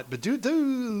actually want. But do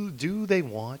they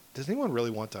want? Does anyone really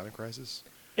want Dino Crisis?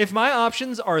 If my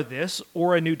options are this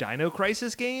or a new Dino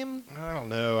Crisis game, I don't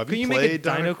know. Have can you played make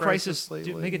a Dino Crisis?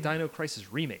 lately? Make a Dino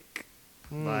Crisis remake,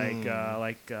 like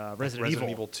Resident Resident Evil.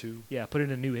 Evil 2. Yeah, put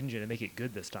in a new engine and make it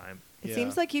good this time. It Yeah.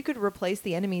 seems like you could replace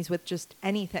the enemies with just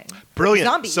anything. Brilliant.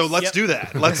 Zombies. So let's Yep. do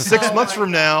that. Let's 6 months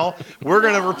from now, we're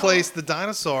gonna replace the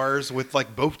dinosaurs with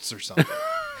like boats or something.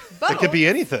 It could be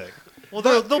anything. Well,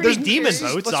 they'll be There's demon let's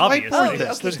boats, whiteboard obviously. Oh, this.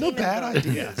 okay, There's no demon bad boats.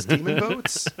 ideas. Demon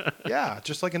boats. Yeah,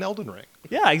 just like an Elden Ring.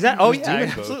 Yeah, exactly. Oh There's yeah,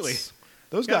 demon absolutely. boats.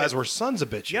 Those gotta- guys were sons of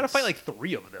bitches. You got to fight like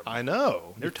 3 of them. I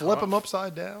know. They're You flip tough. them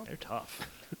upside down. They're tough.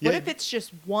 What Yeah, if it's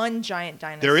just one giant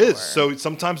dinosaur? there is. So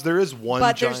sometimes there is one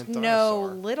but giant there's no dinosaur.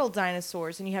 little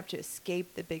dinosaurs, and you have to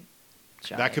escape the big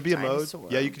giant That could be a mode. dinosaur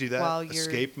Yeah, you could do that. while you're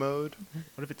Escape mode.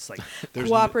 What if it's like There's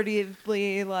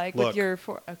cooperatively, like Look, with your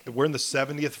okay. We're in the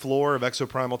 70th floor of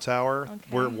Exoprimal Tower. Okay.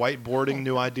 We're whiteboarding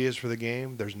new ideas for the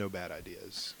game. There's no bad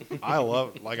ideas. I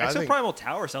love it. Like I think Exoprimal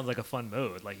Tower sounds like a fun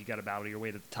mode. Like you got to battle your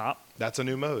way to the top. that's a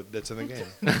new mode that's in the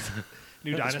game.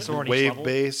 New dinosaur in each Wave level.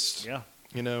 based. Yeah.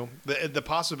 You know, the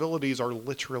possibilities are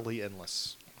literally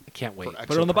endless. I can't wait. for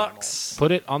Put it on the Exoprimal. box.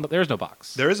 Put it on the. There's no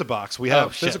box. There is a box. We Oh,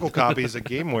 have shit. physical copies at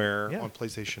GameWare Yeah. on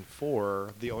PlayStation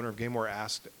 4. The owner of GameWare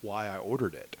asked why I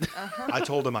ordered it. I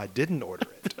told him I didn't order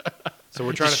it. So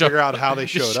we're trying to show- figure out how they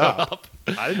showed show up.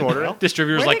 I didn't order it.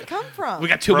 Distributor's Where like, did it come from? we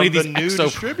got too From many of the these new exo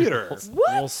distributor.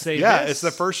 what? We'll say Yeah, this. it's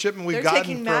the first shipment we've They're gotten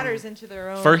taking from. matters into their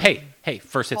own.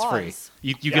 First it's free. Pause.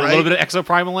 You Yeah, get a right? little bit of exo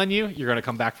primal in you, you're gonna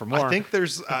come back for more. I think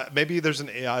there's maybe there's an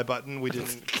AI button we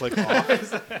didn't click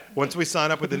off. Once we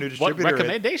sign up with the new distributor,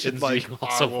 recommendations it's like do you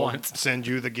also I will want? send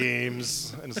you the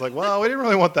games, and it's like, well, we didn't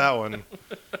really want that one.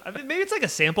 I mean, maybe it's like a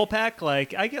sample pack.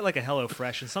 Like I get like a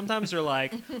HelloFresh, and sometimes they're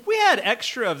like, "We had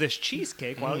extra of this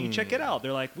cheesecake. Why don't you check it out?"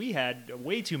 They're like, "We had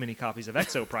way too many copies of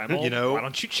Exoprimal. You know- why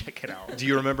don't you check it out?" Do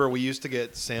you remember we used to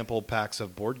get sample packs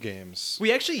of board games?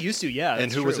 We actually used to, yeah. And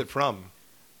that's who was true. it from?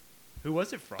 Who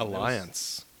was it from?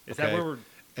 Alliance. Is that where we're?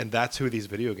 And that's who these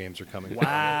video games are coming from.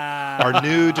 Wow. Our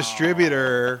new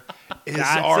distributor is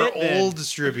That's our it, then. old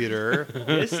distributor.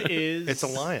 This is. It's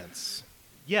Alliance.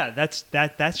 Yeah, that's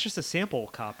just a sample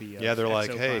copy. Of Yeah, they're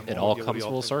like, hey, Exoprimal. It all what do comes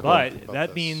y'all full think circle. But about that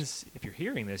this? means if you're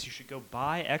hearing this, you should go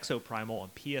buy Exoprimal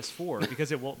on PS4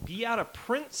 because it will be out of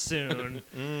print soon,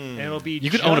 and it'll be. You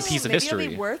could own a just- piece of Maybe history.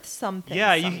 It'll be worth something.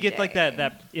 Yeah, you can get like someday.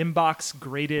 that inbox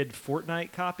graded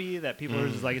Fortnite copy that people are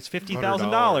just like it's $50,000.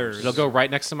 $100. It'll go right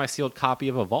next to my sealed copy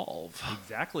of Evolve.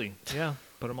 Exactly. Yeah.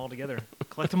 Put them all together.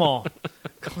 Collect them all.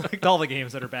 Collect all the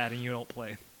games that are bad and you don't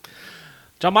play.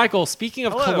 John Michael, speaking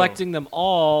of Hello. collecting them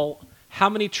all, how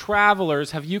many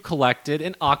travelers have you collected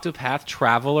in Octopath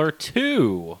Traveler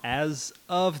 2? As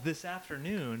of this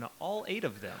afternoon, all 8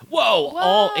 of them. Whoa,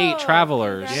 all 8 Whoa,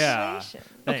 travelers. Yeah. congratulations.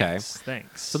 Okay.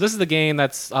 Thanks. So this is the game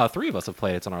that's 3 of us have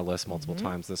played. It's on our list multiple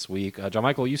times this week. John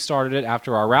Michael, you started it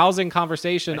after our rousing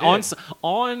conversation I did.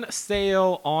 on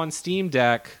sale on Steam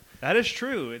Deck. That is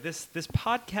true. This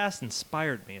podcast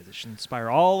inspired me. It should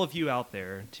inspire all of you out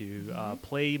there to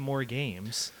play more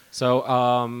games. So,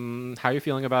 how are you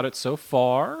feeling about it so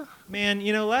far? Man,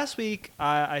 you know, last week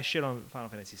I shit on Final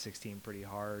Fantasy 16 pretty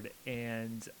hard,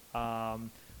 and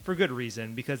for good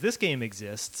reason, because this game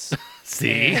exists.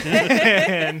 See?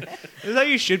 And this is how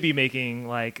you should be making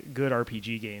like good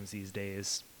RPG games these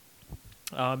days,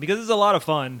 because it's a lot of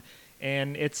fun,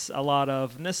 and it's a lot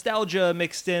of nostalgia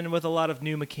mixed in with a lot of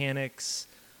new mechanics.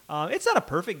 It's not a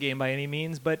perfect game by any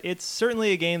means, but it's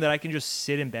certainly a game that I can just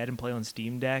sit in bed and play on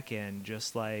Steam Deck and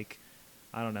just like,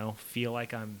 I don't know, feel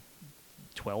like I'm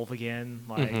 12 again,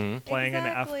 like playing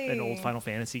an old Final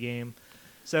Fantasy game.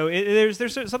 So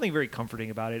there's something very comforting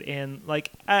about it, and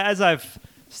like as I've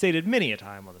stated many a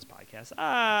time on this podcast,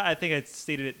 I think I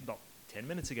stated it about 10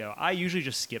 minutes ago. I usually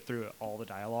just skip through all the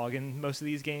dialogue in most of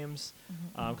these games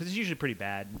because it's usually pretty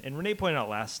bad. And Renee pointed out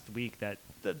last week that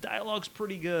the dialogue's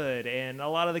pretty good, and a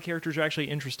lot of the characters are actually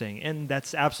interesting, and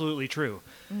that's absolutely true.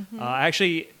 I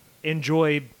actually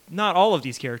enjoy not all of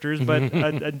these characters, but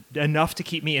enough to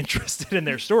keep me interested in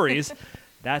their stories.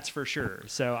 That's for sure.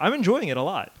 So I'm enjoying it a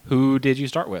lot. Who did you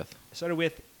start with? I started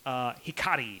with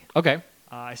Hikari. Okay.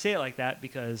 I say it like that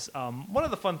because one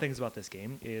of the fun things about this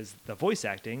game is the voice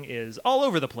acting is all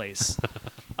over the place.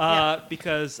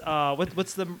 Because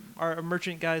what's our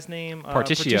merchant guy's name?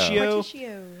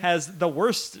 Particio has the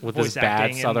worst with voice his bad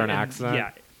acting Southern accent.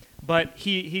 Yeah, but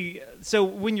he so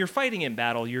when you're fighting in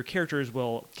battle, your characters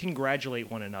will congratulate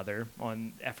one another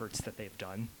on efforts that they've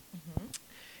done,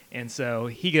 and so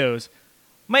he goes,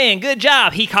 "Man, good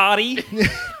job, Hikari."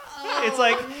 It's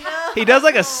like he does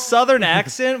like a Southern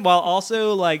accent while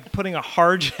also like putting a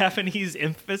hard Japanese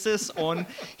emphasis on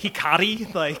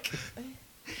Hikari. Like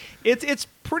it's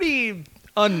pretty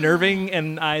unnerving,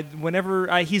 and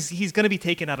he's going to be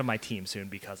taken out of my team soon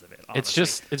because of it. Honestly.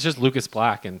 It's just Lucas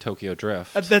Black in Tokyo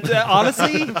Drift.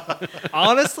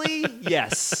 Honestly,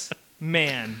 yes.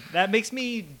 Man, that makes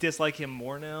me dislike him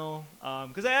more now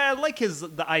because I like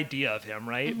the idea of him,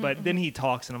 right? But then he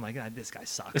talks, and I'm like, God, this guy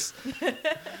sucks.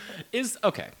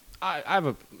 Okay. I have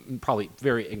a probably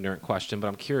very ignorant question, but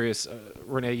I'm curious.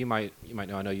 Renee, you might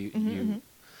know. I know you.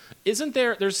 Isn't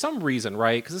there's some reason,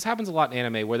 right? Because this happens a lot in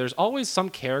anime where there's always some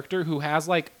character who has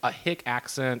like a hick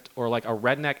accent or like a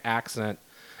redneck accent,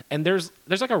 and there's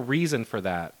like a reason for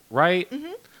that, right?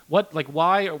 What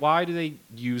why do they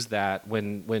use that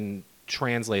when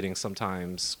translating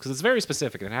sometimes? Because it's very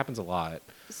specific and it happens a lot.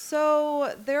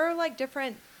 So there are like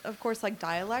different, of course, like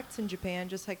dialects in Japan,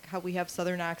 just like how we have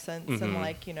Southern accents and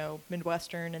like,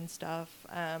 Midwestern and stuff.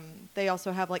 They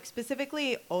also have like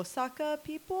specifically Osaka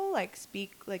people like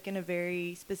speak like in a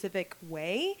very specific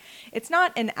way. It's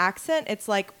not an accent. It's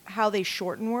like how they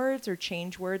shorten words or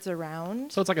change words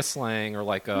around. So it's like a slang or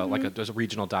like there's a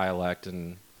regional dialect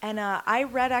and. And I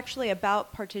read actually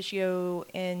about Particio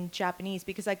in Japanese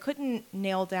because I couldn't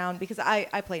nail down, because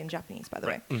I play in Japanese, by the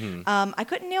way. I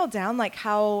couldn't nail down like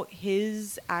how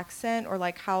his accent or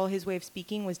like how his way of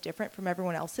speaking was different from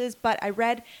everyone else's. But I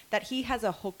read that he has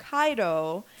a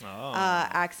Hokkaido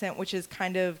accent, which is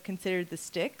kind of considered the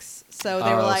sticks. So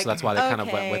they were like, so that's why they kind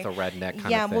of went with a redneck kind of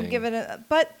thing. Yeah, we'll give it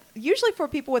but usually for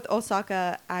people with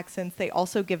Osaka accents, they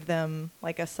also give them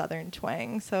like a Southern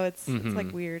twang. So it's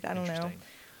like weird. I don't know.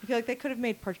 I feel like they could have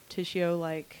made Particio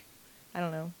like, I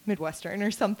don't know, Midwestern or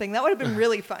something. That would have been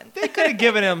really fun. They could have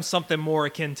given him something more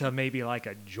akin to maybe like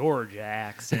a Georgia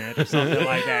accent or something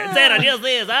like that. Instead of just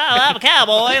this, I'm a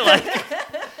cowboy. Like,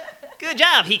 good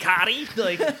job, Hikari.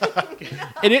 Like,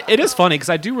 it is funny because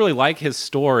I do really like his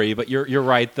story, but you're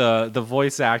right. The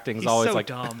voice acting is always so like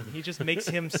dumb. He just makes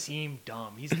him seem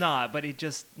dumb. He's not, but it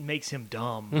just makes him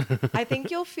dumb. I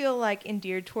think you'll feel like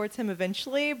endeared towards him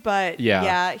eventually, but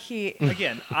he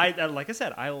again. Like I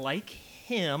said, I like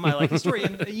him. I like his story,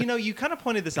 and you kind of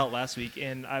pointed this out last week,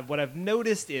 and what I've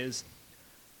noticed is.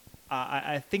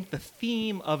 I think the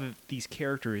theme of these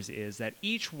characters is that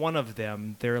each one of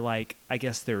them, they're like, I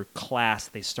guess their class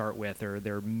they start with or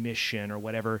their mission or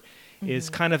whatever is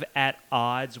kind of at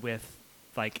odds with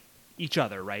like each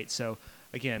other, right? So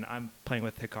again, I'm playing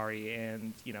with Hikari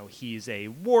and, he's a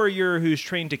warrior who's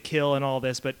trained to kill and all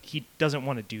this, but he doesn't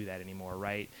want to do that anymore,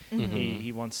 right?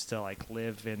 He wants to like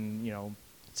live in,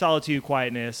 solitude,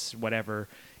 quietness, whatever.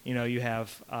 You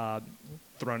have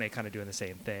Throne kind of doing the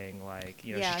same thing, like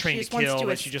she's trained to kill,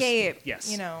 but she escape,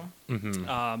 yes,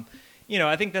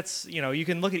 I think that's you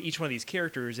can look at each one of these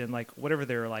characters and like whatever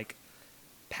their like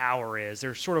power is,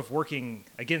 they're sort of working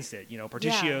against it.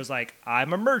 Particio's like,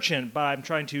 I'm a merchant, but I'm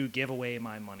trying to give away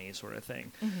my money, sort of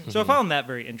thing. So I found that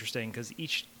very interesting because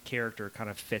each character kind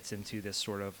of fits into this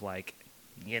sort of like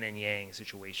yin and yang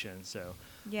situation. So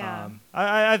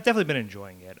I've definitely been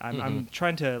enjoying it. I'm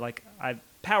trying to like I've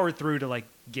powered through to like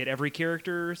get every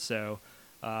character, so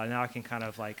now I can kind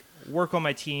of like work on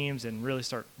my teams and really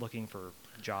start looking for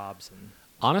jobs. And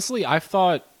honestly, I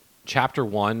thought chapter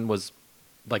 1 was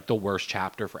like the worst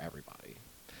chapter for everybody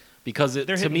because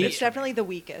to me it's definitely the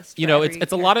weakest.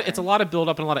 It's a lot of build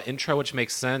up and a lot of intro, which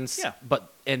makes sense. Yeah.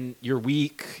 And you're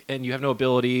weak and you have no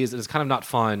abilities and it's kind of not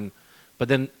fun. But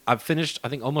then I've finished, I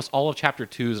think, almost all of chapter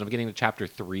 2s, and I'm getting to chapter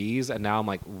 3s, and now I'm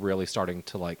like really starting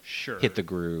to like hit the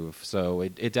groove. So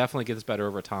it definitely gets better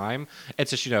over time.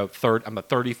 It's just, I'm at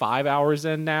 35 hours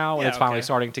in now, and it's finally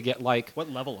starting to get like...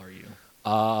 What level are you?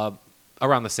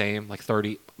 Around the same, like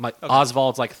 30.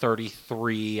 Oswald's like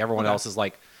 33. Everyone else is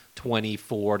like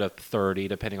 24 to 30,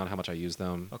 depending on how much I use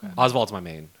them. Okay. Oswald's my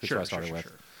main, who I started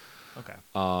with. Okay.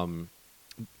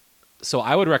 So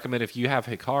I would recommend if you have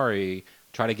Hikari...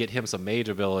 try to get him some mage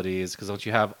abilities, because once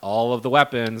you have all of the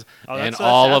weapons and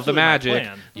all of the magic,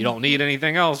 you don't need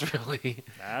anything else, really.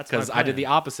 Because I did the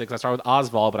opposite, because I started with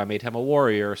Oswald, but I made him a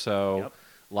warrior, so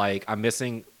like I'm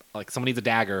missing, like someone needs a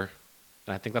dagger,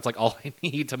 and I think that's like all I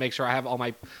need to make sure I have all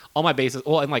my bases,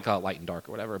 well, and like light and dark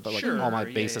or whatever, but like all my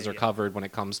bases are covered when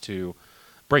it comes to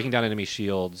breaking down enemy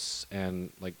shields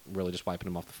and like really just wiping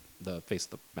them off the face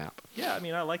of the map. Yeah, I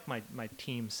mean, I like my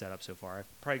team setup so far. I'm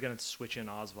probably going to switch in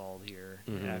Oswald here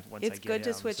once I get him. It's good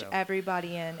to switch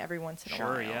everybody in every once in a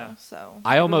while. Yeah. So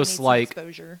I almost like,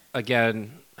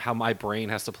 again, how my brain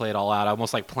has to play it all out. I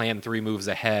almost like plan 3 moves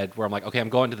ahead where I'm like, okay, I'm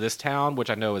going to this town, which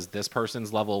I know is this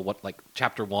person's level, like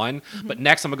chapter 1. But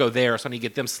next I'm going to go there, so I need to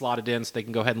get them slotted in so they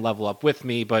can go ahead and level up with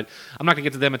me. But I'm not going to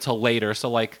get to them until later. So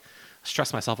like...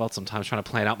 stress myself out sometimes trying to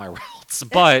plan out my routes,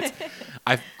 but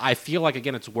I feel like,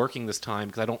 again, it's working this time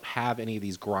because I don't have any of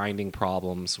these grinding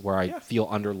problems where I feel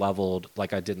under-leveled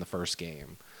like I did in the first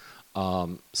game.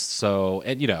 So,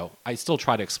 and I still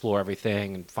try to explore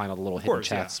everything and find all the little hidden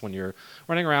chests when you're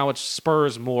running around, which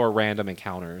spurs more random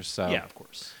encounters. So yeah, of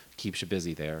course, keeps you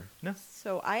busy there. No.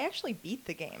 So I actually beat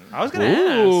the game. I was going to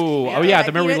ask. Oh yeah,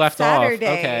 remember we left Saturday.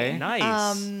 off. Okay,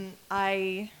 nice.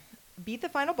 I beat the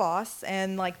final boss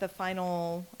and like the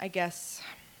final, I guess,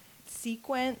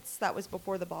 sequence that was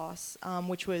before the boss,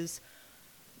 which was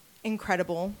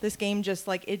incredible. This game just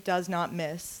like it does not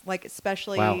miss. Like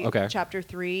especially chapter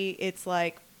 3, it's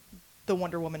like the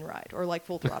Wonder Woman ride or like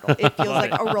Full Throttle. It feels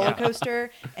like a roller coaster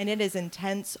and it is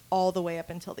intense all the way up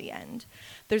until the end.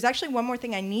 There's actually one more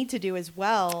thing I need to do as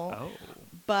well.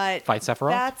 But fight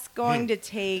Sephiroth? That's going to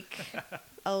take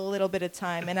a little bit of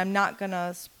time, and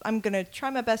I'm gonna try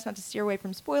my best not to steer away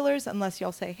from spoilers unless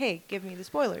y'all say, hey, give me the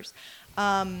spoilers.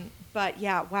 But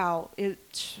yeah, wow,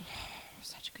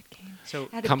 such a good game. So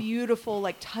it had a beautiful,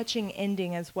 like, touching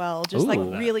ending as well, just like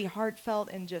really heartfelt,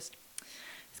 and just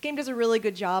this game does a really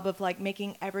good job of like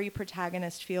making every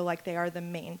protagonist feel like they are the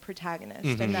main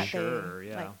protagonist, and that it's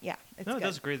good.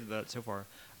 That's great so far.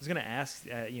 I was going to ask,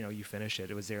 you finished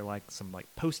it. Was there like some like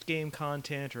post-game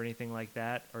content or anything like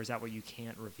that? Or is that what you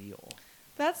can't reveal?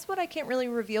 That's what I can't really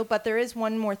reveal, but there is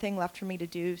one more thing left for me to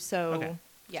do. So,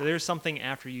 So there's something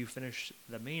after you finish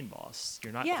the main boss.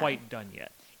 You're not quite done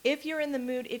yet. If you're in the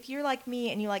mood, if you're like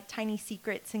me and you like tiny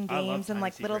secrets in games and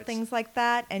like little things like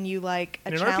that, and you like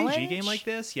a challenge. In an RPG game like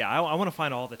this, I want to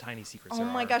find all the tiny secrets. Oh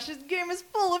my gosh, this game is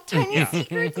full of tiny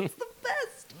secrets. It's the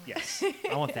best. Yes,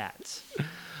 I want that.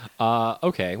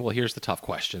 Okay, well, here's the tough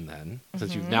question then.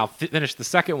 Since you've now finished the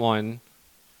second one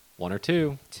or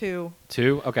two? Two.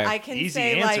 Okay. I can Easy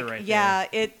say answer like,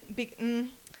 right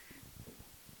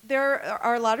there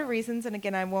are a lot of reasons, and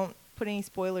again, I won't put any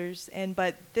spoilers in,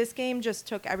 but this game just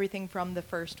took everything from the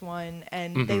first one,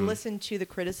 and they listened to the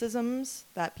criticisms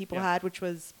that people had, which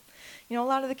was, a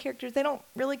lot of the characters, they don't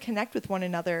really connect with one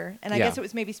another. And I guess it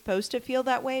was maybe supposed to feel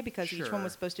that way because each one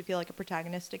was supposed to feel like a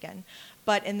protagonist again.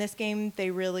 But in this game, they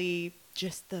really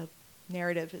just, the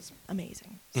narrative is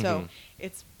amazing. So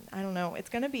it's, I don't know, it's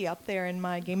going to be up there in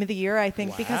my game of the year, I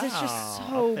think, because it's just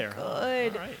so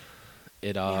good.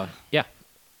 All right.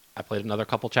 I played another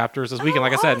couple chapters this weekend.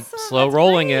 Like I said, slow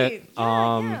rolling it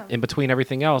in between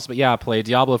everything else. But I played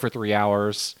Diablo for 3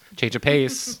 hours, change of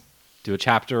pace. Do a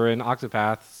chapter in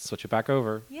Octopath, switch it back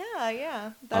over.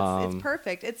 Yeah. It's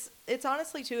perfect. It's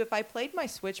honestly, too, if I played my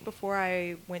Switch before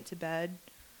I went to bed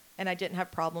and I didn't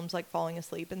have problems like falling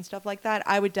asleep and stuff like that,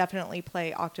 I would definitely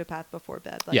play Octopath before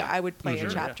bed. Like I would play a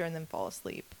chapter and then fall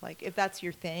asleep. Like if that's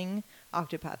your thing,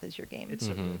 Octopath is your game. It's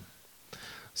so good.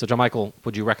 So, John Michael,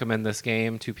 would you recommend this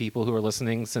game to people who are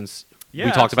listening since we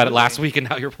talked absolutely. about it last week and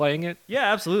now you're playing it?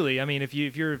 Yeah, absolutely. I mean, if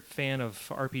you're a fan of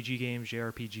RPG games,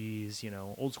 JRPGs,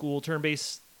 old school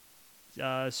turn-based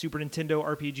Super Nintendo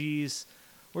RPGs,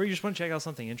 or you just want to check out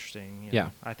something interesting,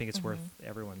 I think it's worth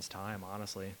everyone's time,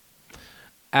 honestly.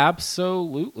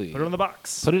 Absolutely. Put it on the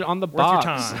box. Put it on the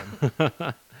box. Worth your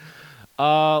time.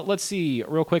 Let's see,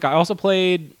 real quick. I also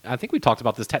played, I think we talked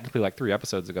about this technically like 3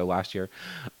 episodes ago last year.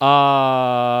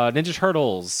 Ninja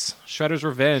Turtles, Shredder's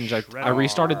Revenge. I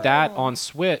restarted that on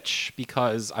Switch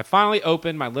because I finally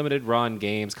opened my limited run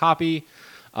games copy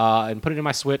and put it in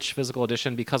my Switch physical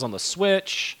edition because on the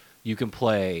Switch, you can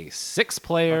play 6 Let's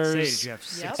players. say, did you have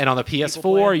six Yep. And on the people PS4,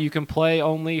 play? you can play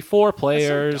only 4 That's so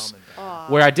players. dumb and bad.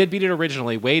 Where I did beat it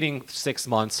originally, waiting 6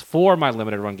 months for my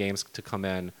limited run games to come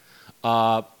in.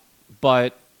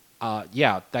 But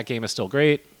yeah, that game is still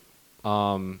great.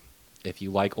 If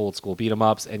you like old school beat 'em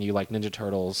ups and you like Ninja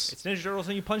Turtles, It's Ninja Turtles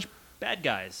and you punch bad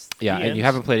guys. yeah, The and end. you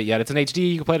haven't played it yet, it's in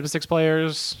HD. You can play it up to 6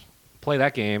 players. Play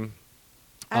that game.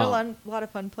 I had a lot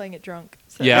of fun playing it drunk.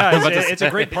 So. Yeah. Yeah, But it's a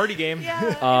great party game. Yeah,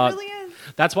 it really is.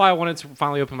 That's why I wanted to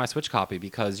finally open my Switch copy,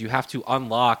 because you have to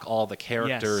unlock all the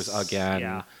characters Yes, again.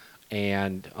 yeah.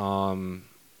 And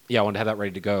yeah, I wanted to have that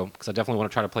ready to go because I definitely want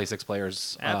to try to play 6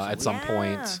 players at some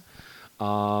Absolutely.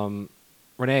 point.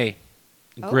 Renee,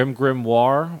 Oh. Grim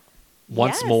Grimoire,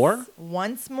 once Yes, more.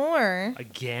 Once more.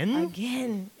 Again?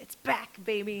 Again. It's back,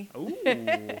 baby. Ooh.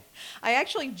 I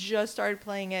actually just started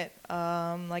playing it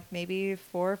like maybe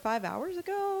 4 or 5 hours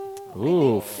ago. I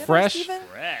Ooh, think. Did I, fresh. Steven?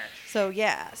 Fresh. So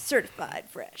yeah, certified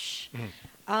fresh.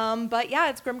 But yeah,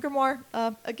 it's Grim Grimoire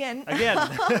again. Again.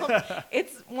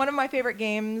 It's one of my favorite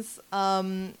games.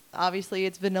 Obviously,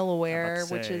 it's Vanillaware,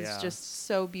 say, which is yeah. just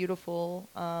so beautiful.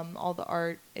 All the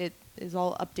art, it is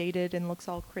all updated and looks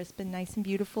all crisp and nice and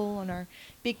beautiful on our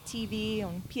big TV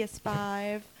on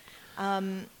PS5.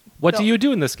 What So- do you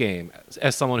do in this game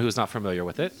as someone who's not familiar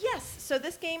with it? Yes, so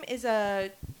this game is a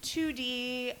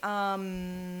 2D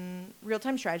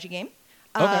real-time strategy game.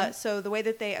 Okay. So the way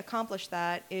that they accomplish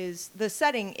that is the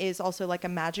setting is also like a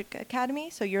magic academy.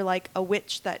 So you're like a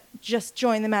witch that just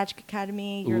joined the magic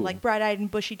academy. You're Ooh. like bright-eyed and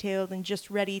bushy-tailed and just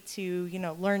ready to,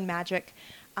 learn magic.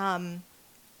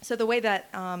 So the way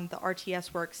that the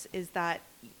RTS works is that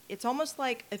it's almost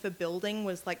like if a building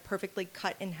was like perfectly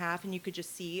cut in half and you could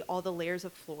just see all the layers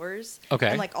of floors Okay.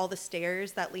 and like all the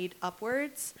stairs that lead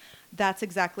upwards. That's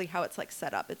exactly how it's like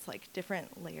set up. It's like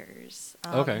different layers.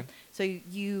 Okay. So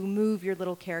you move your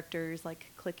little characters like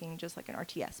clicking just like an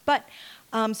RTS. But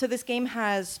so this game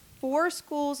has 4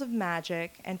 schools of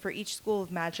magic, and for each school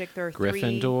of magic there are 3.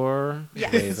 Gryffindor,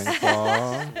 Yes.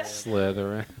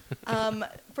 Ravenclaw, Slytherin.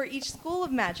 For each school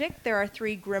of magic, there are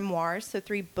 3 grimoires, so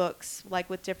 3 books,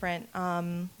 like with different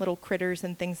little critters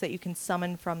and things that you can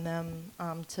summon from them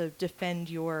to defend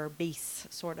your base,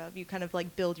 sort of. You kind of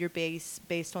like build your base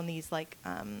based on these like,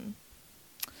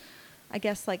 I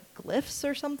guess like glyphs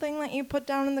or something that you put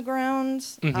down in the ground.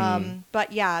 Mhm.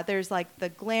 But yeah, there's like the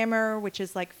glamour, which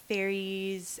is like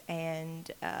fairies and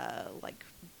like,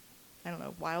 I don't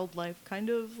know, wildlife kind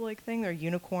of like thing. They're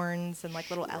unicorns and like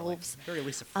little elves. Very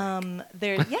Lisa Frank.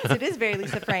 Yes, it is very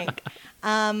Lisa Frank.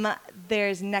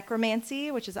 There's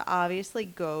necromancy, which is obviously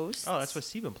ghosts. Oh, that's what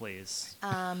Steven plays.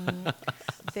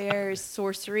 There's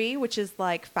sorcery, which is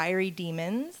like fiery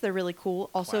demons. They're really cool.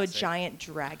 Also Classic. a giant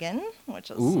dragon, which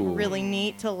is Ooh. really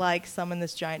neat to like summon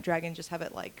this giant dragon, just have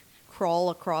it like crawl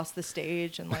across the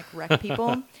stage and like wreck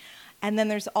people. And then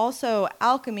there's also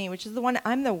alchemy, which is the one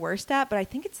I'm the worst at, but I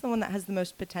think it's the one that has the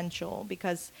most potential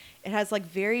because it has like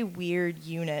very weird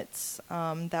units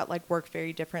that like work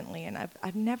very differently. And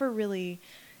I've never really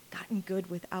gotten good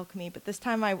with alchemy, but this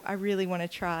time I really want to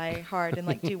try hard and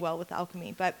like do well with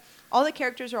alchemy. But all the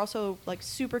characters are also like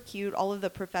super cute. All of the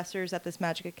professors at this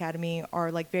Magic Academy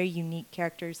are like very unique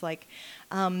characters. Like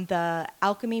the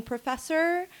alchemy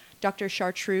professor, Dr.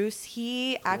 Chartreuse,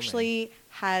 he actually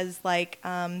has like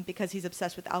because he's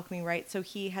obsessed with alchemy, right? So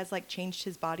he has like changed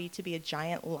his body to be a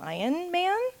giant lion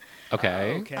man.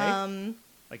 Okay. Okay.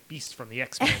 Like Beast from the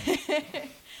X-Men.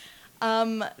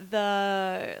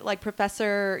 The like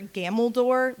Professor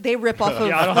Gameldor, they rip off of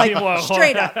Yeah, I don't like even wanna-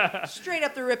 straight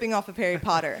up they're ripping off of Harry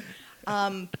Potter.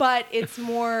 But it's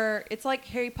like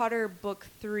Harry Potter book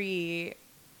 3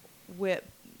 with,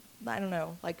 I don't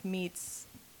know, like meets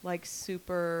like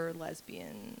super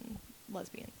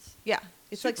lesbians. Yeah.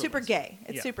 It's like Super super gay.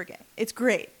 It's Yeah. super gay. It's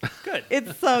great. Good.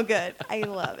 It's so good. I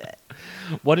love it.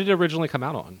 What did it originally come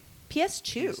out on?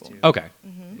 PS2. PS2. Okay.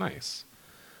 Mhm. Nice.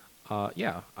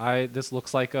 Yeah, this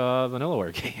looks like a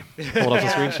Vanillaware game. Pulled up Yeah.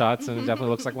 some screenshots, and it definitely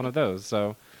looks like one of those.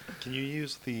 So, Can you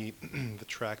use the the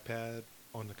trackpad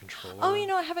on the controller? Oh,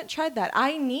 I haven't tried that.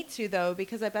 I need to though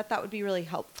because I bet that would be really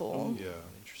helpful. Yeah,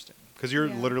 Interesting. because you're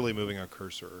Yeah. literally moving a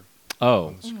cursor oh,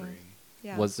 on the screen.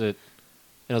 Yeah. was it?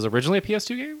 It was originally a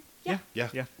PS2 game Yeah. Yeah.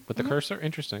 Yeah. with the cursor.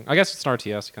 Interesting. I guess it's an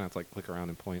RTS. You kind of have to like click around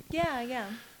and point. Yeah.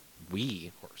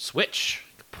 Wii or Switch.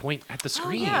 Point at the Oh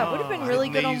screen. yeah, it would have been Why really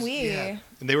didn't good on they Wii. use- yeah.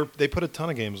 And they put a ton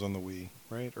of games on the Wii,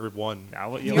 right? Or one.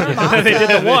 Now, Muramasa. they did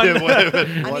the one. I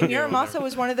One mean, game on Muramasa there.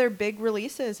 was one of their big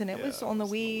releases, and it Yeah, was it on the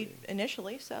was on the Wii Wii.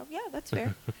 initially. So yeah, that's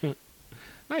fair.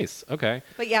 Nice. Okay.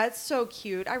 But yeah, it's so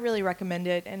cute. I really recommend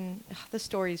it, and the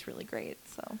story's really great.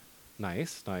 So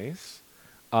Nice.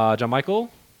 John Michael,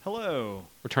 Hello.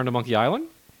 Return to Monkey Island.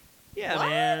 Yeah, What?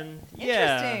 man.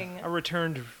 Interesting. Yeah, I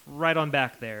returned right on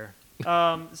back there.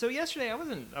 So yesterday I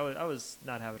was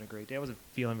not having a great day. I wasn't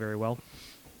feeling very well.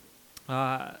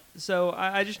 So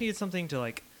I just needed something to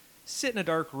like sit in a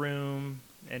dark room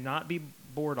and not be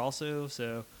bored also.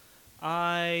 So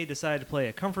I decided to play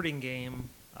a comforting game.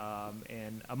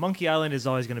 And a Monkey Island is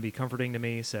always going to be comforting to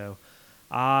me. So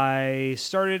I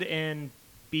started and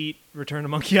beat Return to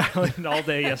Monkey Island all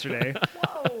day yesterday.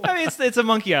 Whoa. I mean, it's a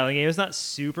Monkey Island game. It's not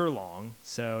super long,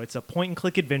 so it's a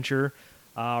point-and-click adventure.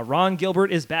 Ron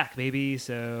Gilbert is back, baby.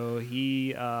 So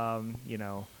he,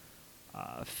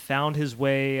 found his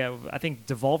way. I think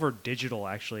Devolver Digital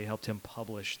actually helped him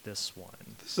publish this one.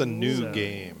 This is a new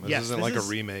game. This isn't like a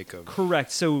remake of.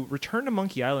 Correct. So Return to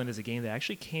Monkey Island is a game that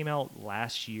actually came out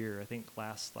last year. I think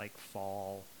last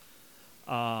fall.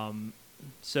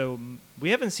 So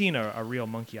we haven't seen a real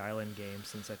Monkey Island game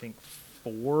since I think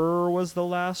 4 was the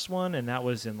last one, and that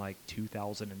was in like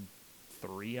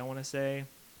 2003, I want to say.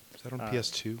 Is that on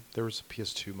PS2? There was a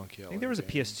PS2 Monkey Island. I think there was a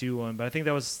game. PS2 one, but I think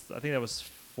that was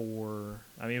 4.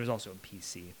 I mean, it was also on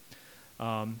PC.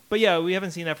 But yeah, we haven't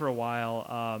seen that for a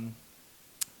while.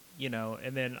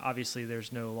 And then obviously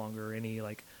there's no longer any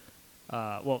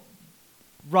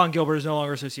Ron Gilbert is no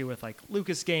longer associated with like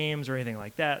Lucas Games or anything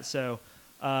like that. So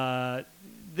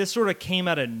this sort of came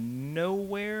out of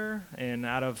nowhere and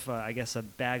out of, I guess, a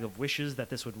bag of wishes that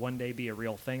this would one day be a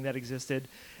real thing that existed.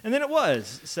 And then it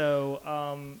was. So,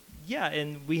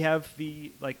 and we have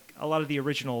a lot of the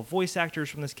original voice actors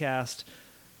from this cast.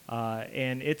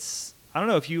 And it's, I don't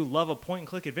know, if you love a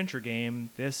point-and-click adventure game,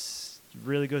 this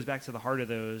really goes back to the heart of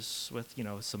those with,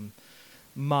 some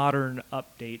modern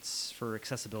updates for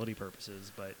accessibility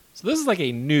purposes. But So this is like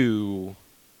a new,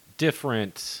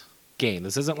 different game.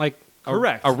 This isn't like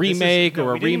correct. a remake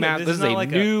or a remaster. This is a like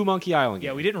new Monkey Island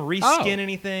game. Yeah, we didn't reskin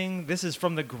anything. This is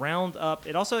from the ground up.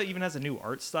 It also even has a new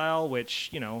art style,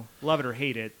 which, love it or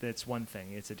hate it, that's one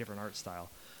thing. It's a different art style.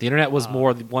 The internet was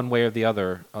more one way or the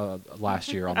other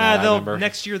last year on that, I remember.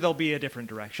 Next year, there'll be a different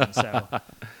direction. So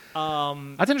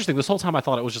that's interesting. This whole time I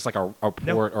thought it was just like a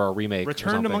port or a remake.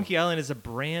 Return to Monkey Island is a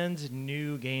brand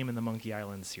new game in the Monkey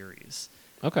Island series.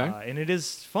 Okay. And it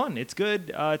is fun. It's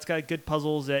good. It's got good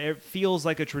puzzles. It feels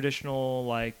like a traditional,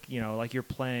 like you're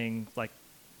playing like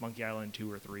Monkey Island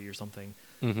 2 or 3 or something.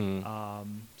 Mm-hmm.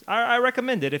 I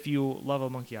recommend it if you love a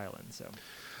Monkey Island. So,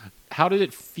 how did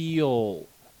it feel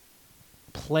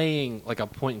playing like a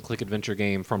point-and-click adventure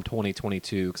game from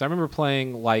 2022? Because I remember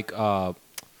playing like, what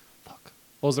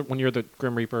was it when you're the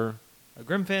Grim Reaper?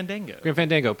 Grim Fandango. Grim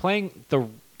Fandango. Playing the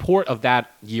port of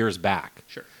that years back.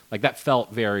 Sure. Like that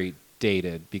felt very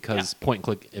dated because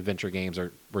point-and-click adventure games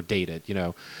were dated.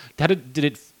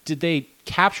 Did they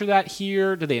capture that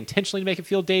here? Did they intentionally make it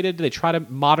feel dated? Did they try to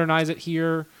modernize it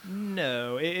here?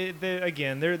 No.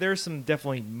 There's some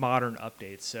definitely modern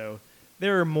updates. So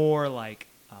there are more like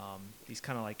these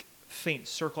kind of like faint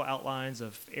circle outlines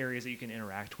of areas that you can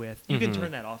interact with. You can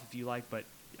turn that off if you like, but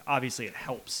obviously it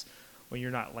helps when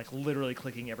you're not like literally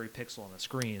clicking every pixel on the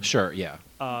screen. Sure, yeah.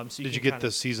 So Did you get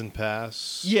the season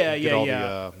pass? Yeah.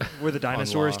 The, where the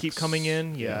dinosaurs keep unlocks. coming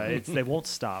in. Yeah, they won't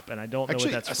stop, and I don't know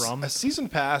what that's from. A season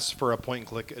pass for a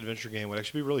point-and-click adventure game would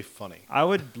actually be really funny. I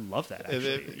would love that,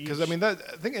 actually. Because, I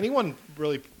think anyone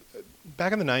really...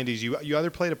 Back in the 90s, you either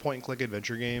played a point-and-click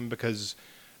adventure game because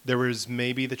there was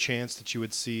maybe the chance that you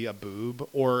would see a boob,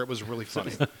 or it was really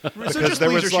funny. Because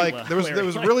there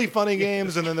was really funny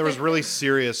games, and then there was really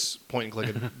serious point-and-click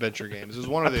adventure games. It was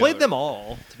one of the I played them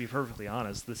all, to be perfectly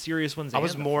honest. The serious ones. I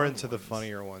was more into the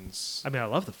funnier ones. I mean, I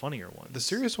love the funnier ones. The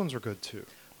serious ones were good too.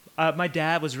 My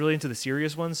dad was really into the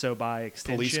serious ones, so by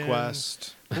extension, Police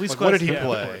Quest. Police Quest. What did he yeah,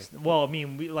 play? Well, I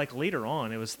mean, later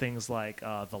on, it was things like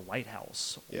The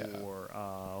Lighthouse, Yeah. or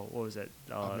what was it?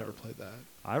 I've never played that.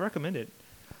 I recommend it.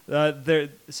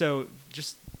 So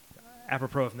just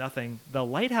apropos of nothing, The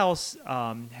Lighthouse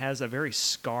has a very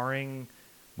scarring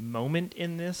moment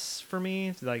in this for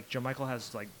me. Like Joe Michael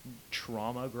has like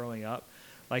trauma growing up.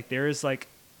 Like there is like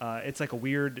it's like a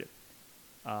weird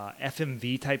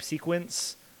FMV type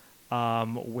sequence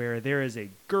where there is a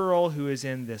girl who is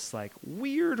in this like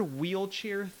weird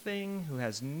wheelchair thing who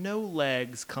has no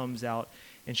legs, comes out,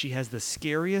 and she has the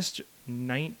scariest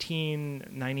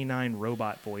 1999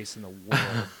 robot voice in the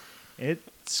world. It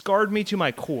scarred me to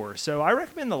my core. So I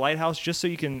recommend The Lighthouse just so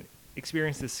you can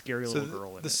experience this scary little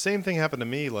girl in the it. same thing happened to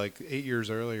me like 8 years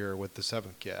earlier with The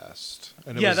Seventh Guest.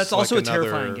 And it Yeah, was that's like also a another,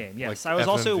 terrifying game. Yes, like, I was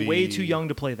also FMV, way too young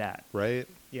to play that. Right?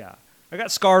 Yeah. I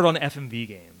got scarred on FMV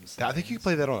games. I think you can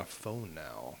play that on a phone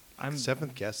now. I'm-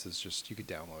 Seventh Guest is just, you could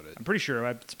download it. I'm pretty sure.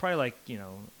 It's probably like,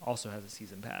 also has a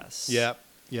season pass. Yeah.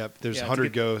 Yep, there's Yeah,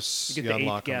 100 ghosts. you You get the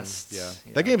unlock 8 them. guests. Yeah.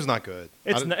 Yeah. That game's not good.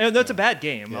 That's a bad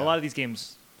game. Yeah. A lot of these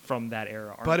games from that era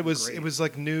aren't But it was great.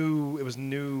 like new. It was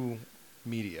new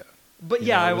media. But You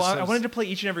yeah, know, I wanted to play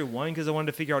each and every one because I wanted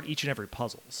to figure out each and every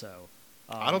puzzle. So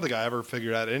I don't think I ever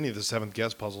figured out any of the seventh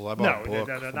guest puzzles. I bought no, a book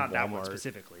no, from not that one Walmart.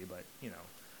 specifically, but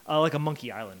like a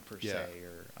Monkey Island per Yeah. se,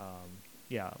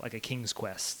 or like a King's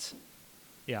Quest.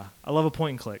 Yeah, I love a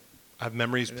point and click. I have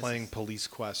memories This playing is- Police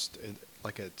Quest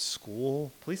like at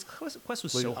school. Police Quest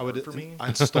was Like, so I would- hard for me. I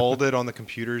installed it on the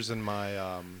computers in my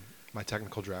my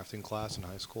technical drafting class in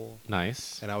high school,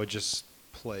 Nice. and I would just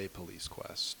play Police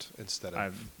Quest instead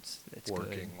of It's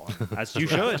working good. on As you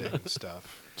should. drafting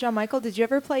stuff. John Michael, did you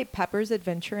ever play Pepper's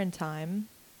Adventure in Time?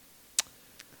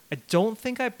 I don't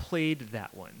think I played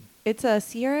that one. It's a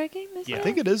Sierra game, is Yeah. I it?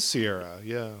 think it is Sierra.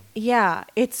 Yeah. Yeah,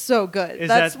 it's so good. Is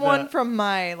That's that one the- from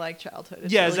my childhood.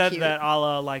 It's yeah, really is that cute. that a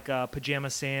la like Pajama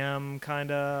Sam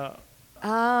kind of?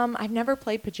 I've never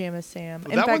played Pajama Sam.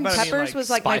 Well, In that fact, one- Pepper's like was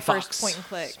like Spy my Fox. first point and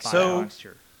click. So-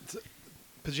 Sure.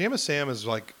 Pajama Sam is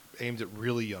like aimed at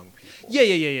really young people. Yeah.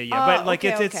 Oh, But like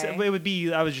okay, it's okay. it would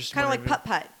be. I was just Kind of like wondering- Putt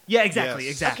Putt. Yeah, exactly,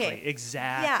 Yes. exactly, Okay.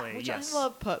 exactly. Yeah, which yes. I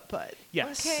love Putt Putt.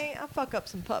 Yes. Okay, I'll fuck up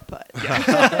some Putt Putt.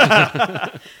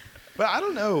 But I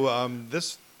don't know.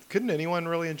 This couldn't anyone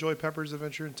really enjoy Pepper's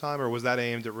Adventure in Time, or was that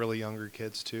aimed at really younger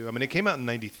kids too? I mean, it came out in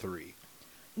 '93.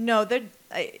 No,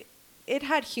 it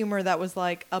had humor that was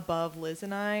like above Liz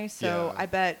and I. So Yeah. I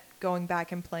bet going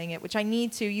back and playing it, which I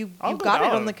need to. You've I'll got go it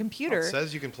down. on the computer. It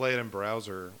says you can play it in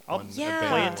browser. I'll on Yeah.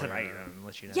 play it Abandonware. tonight and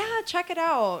let you know. Yeah, check it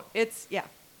out. It's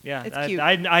Yeah, it's I, cute.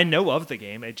 I know of the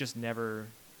game. It just never.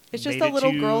 It's just made a it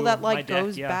little to girl that my like deck,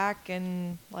 goes yeah. back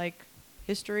in like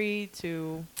history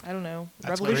to I don't know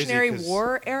That's Revolutionary crazy 'cause-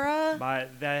 War era.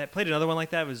 I played another one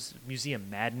like that. It was Museum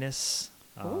Madness.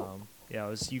 Ooh. Yeah, it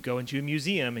was you go into a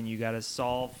museum and you got to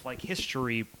solve like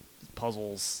history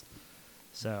puzzles.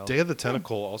 So Day of the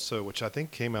Tentacle also, which I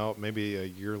think came out maybe a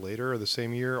year later or the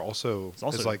same year, also, It's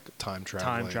also is like time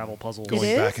traveling. time travel puzzles. Going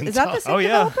it is. back in Is that time. the same Oh, yeah.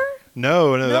 developer?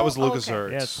 No, No? that was Oh, okay.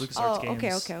 LucasArts. Yeah, it's LucasArts Oh,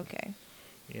 games. okay.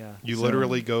 Yeah. You So-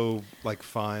 literally go like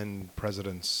find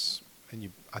presidents, and do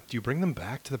you bring them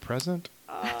back to the present?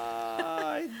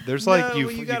 There's like no, you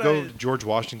you you gotta- go George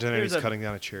Washington and there's he's a cutting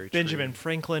down a cherry Benjamin tree.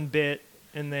 Franklin bit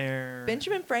in there.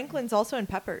 Benjamin Franklin's also in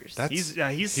Peppers. That's-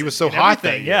 He's he was so in hot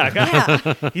that everything. year. Yeah,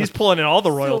 yeah, he's pulling in all the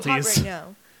so hot royalties. right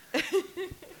now.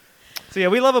 So yeah,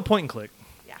 we love a point and click.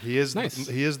 He is Nice.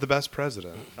 he is the best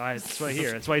president. That's right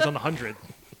here. That's why he's on the 100.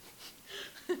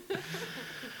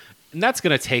 And that's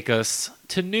going to take us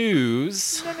to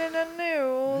news.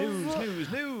 No.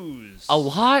 News. A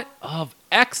lot of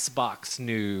Xbox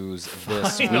news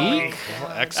this Finally. week.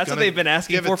 X That's what gonna they've been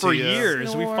asking give it for to you.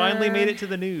 years. We finally Snore. made it to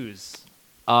the news.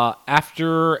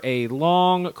 After a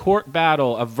long court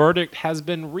battle, a verdict has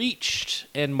been reached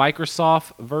in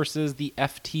Microsoft versus the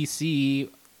FTC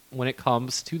when it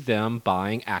comes to them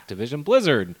buying Activision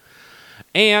Blizzard.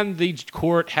 And the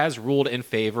court has ruled in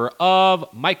favor of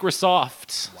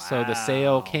Microsoft. So the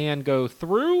sale Wow. can go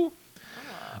through.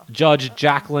 Judge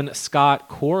Jacqueline Scott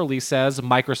Corley says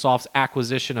Microsoft's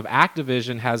acquisition of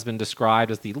Activision has been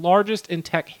described as the largest in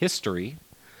tech history.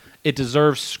 It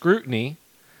deserves scrutiny.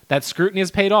 That scrutiny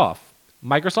has paid off.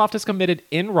 Microsoft has committed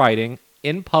in writing,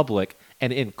 in public,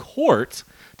 and in court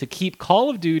to keep Call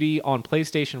of Duty on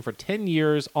PlayStation for 10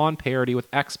 years on parity with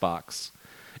Xbox.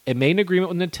 It made an agreement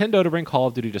with Nintendo to bring Call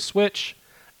of Duty to Switch,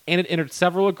 and it entered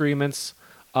several agreements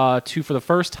to, for the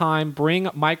first time, bring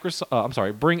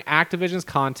Activision's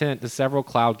content to several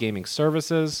cloud gaming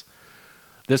services.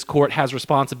 This court has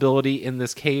responsibility in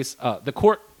this case.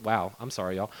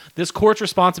 This court's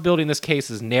responsibility in this case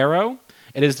is narrow.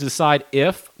 It is to decide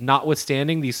if,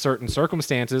 notwithstanding these certain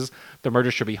circumstances, the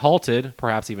merger should be halted,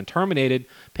 perhaps even terminated,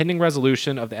 pending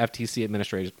resolution of the FTC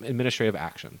administrative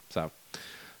action. So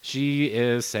she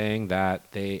is saying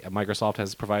that Microsoft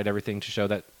has provided everything to show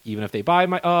that even if they buy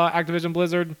Activision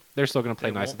Blizzard, they're still going to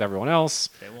play They nice won't- with everyone else.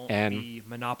 They won't And be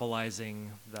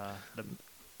monopolizing the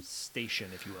station,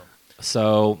 if you will.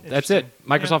 so that's it. Interesting.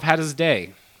 Microsoft had his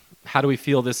day. How do we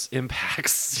feel this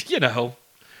impacts,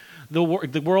 the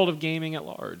world of gaming at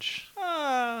large?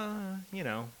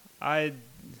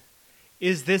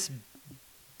 Is this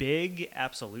big?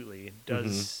 Absolutely.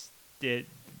 Does it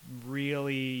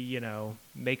really,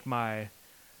 make my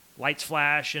lights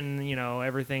flash and,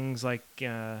 everything's like,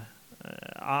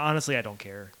 honestly, I don't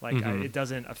care. Like, it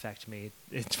doesn't affect me.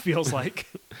 It feels like.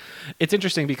 It's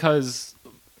interesting because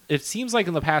it seems like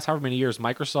in the past however many years,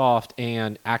 Microsoft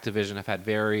and Activision have had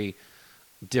very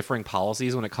differing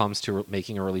policies when it comes to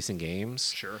making and releasing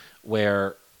games. Sure.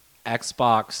 Where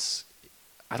Xbox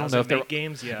I don't know if they're make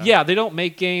games. Yeah, they don't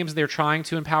make games. They're trying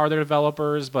to empower their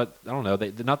developers, but I don't know.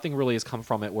 Nothing really has come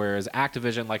from it. Whereas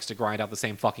Activision likes to grind out the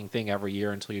same fucking thing every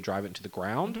year until you drive it into the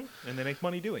ground, and they make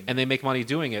money doing it. And they make money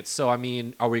doing it. So I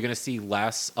mean, are we going to see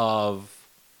less of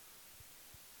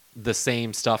the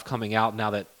same stuff coming out now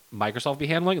that Microsoft be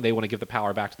handling? They want to give the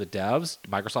power back to the devs.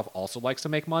 Microsoft also likes to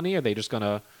make money. Are they just going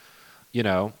to,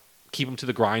 keep them to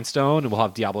the grindstone, and we'll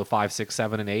have Diablo 5, 6,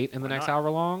 7, and 8 in the next however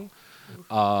long?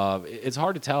 It's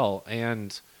hard to tell,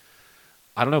 and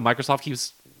I don't know. Microsoft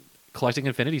keeps collecting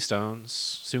Infinity Stones.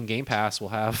 Soon Game Pass will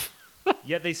have.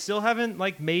 Yet they still haven't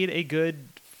made a good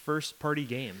first-party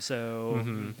game.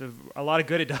 So a lot of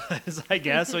good it does, I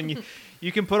guess, when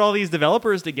you can put all these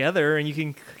developers together and you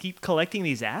can keep collecting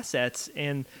these assets.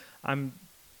 And I'm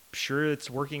sure it's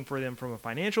working for them from a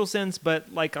financial sense, but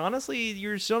honestly,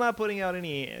 you're still not putting out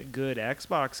any good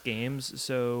Xbox games.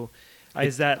 So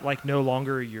is that no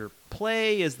longer your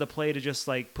play? Is the play to just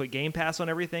put Game Pass on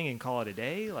everything and call it a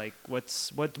day? What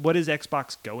is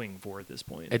Xbox going for at this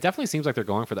point? It definitely seems like they're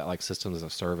going for that systems as a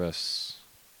service,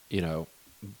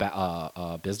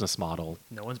 business model.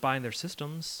 No one's buying their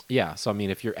systems. Yeah, so I mean,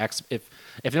 if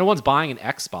no one's buying an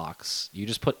Xbox, you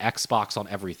just put Xbox on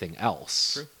everything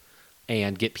else. True.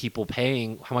 And get people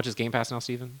paying. How much is Game Pass now,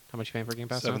 Steven? How much are you paying for Game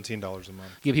Pass? $17 a month.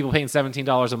 You get people paying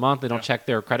 $17 a month. They don't check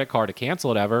their credit card to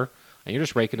cancel it ever, and you're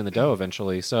just raking in the dough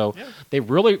eventually. So they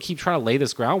really keep trying to lay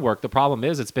this groundwork. The problem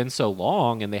is it's been so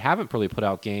long, and they haven't really put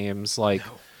out games I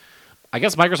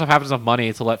guess Microsoft has enough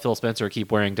money to let Phil Spencer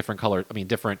keep wearing different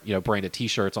branded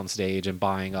T-shirts on stage and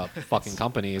buying up fucking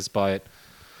companies. But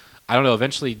I don't know.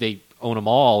 Eventually, they own them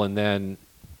all, and then.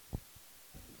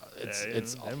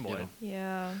 It's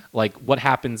yeah. What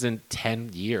happens in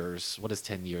 10 years? What is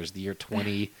 10 years? The year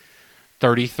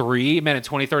 2033? Man, in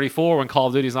 2034, when Call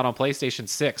of Duty's not on PlayStation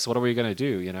 6, what are we going to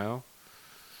do, The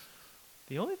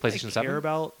only thing PlayStation I care 7?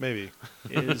 about maybe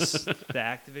is the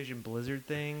Activision Blizzard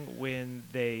thing when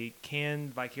they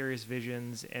canned Vicarious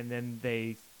Visions and then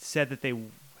they said that they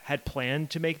had planned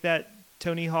to make that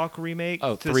Tony Hawk remake.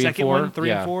 Oh, the 3 and second 4? one, 3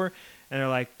 Yeah. and 4. And they're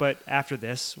like, but after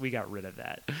this, we got rid of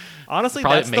that. Honestly,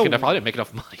 probably that's didn't make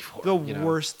enough money for the it,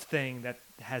 worst thing that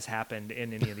has happened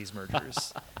in any of these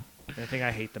mergers. The thing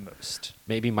I hate the most.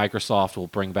 Maybe Microsoft will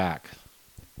bring back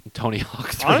Tony Hawk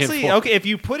 3 Honestly, and 4. okay, if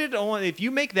you put it on, if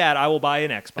you make that, I will buy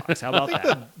an Xbox. How about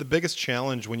that? the biggest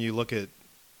challenge when you look at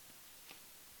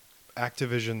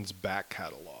Activision's back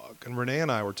catalog, and Renee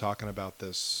and I were talking about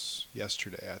this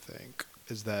yesterday, I think,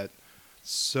 is that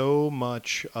so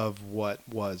much of what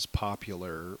was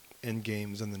popular in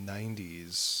games in the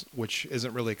 90s, which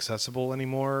isn't really accessible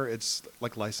anymore, it's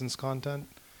licensed content.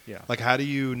 Yeah. How do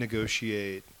you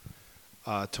negotiate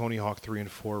Tony Hawk 3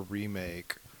 and 4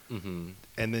 remake? Mm-hmm.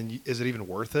 And then is it even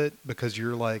worth it? Because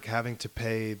you're having to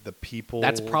pay the people.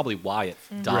 That's probably why it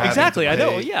died. Exactly. I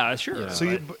know. pay- Yeah, sure.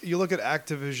 So you look at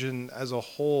Activision as a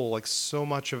whole, so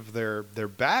much of their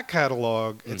back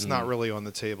catalog, it's not really on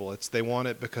the table. They want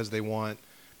it because they want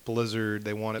Blizzard,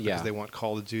 they want it because they want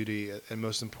Call of Duty, and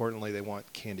most importantly, they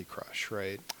want Candy Crush,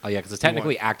 right? Oh yeah, because it's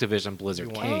technically Activision Blizzard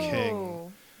you want King. King.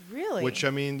 Oh, really? Which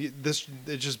I mean,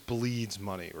 it just bleeds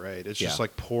money, right? It's just Yeah.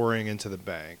 pouring into the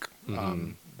bank.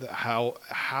 How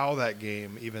that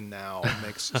game even now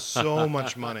makes so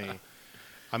much money.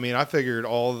 I mean, I figured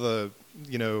all the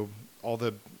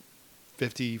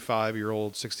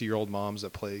 55-year-old, 60-year-old moms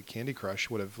that play Candy Crush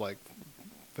would have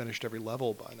finished every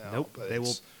level by now. Nope. But They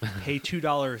will pay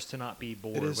 $2 to not be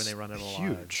bored when they run out of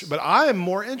huge. lives. But I am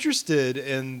more interested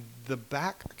in the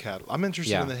back catalog. I'm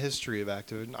interested Yeah. in the history of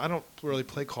Activision. I don't really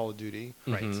play Call of Duty,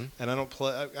 Right. and I don't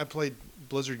play. I played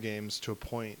Blizzard games to a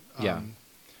point. Yeah.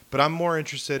 But I'm more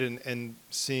interested in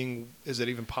seeing, is it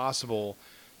even possible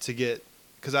to get,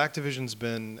 because Activision's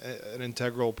been an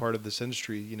integral part of this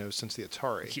industry, since the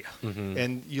Atari. Yeah. Mm-hmm.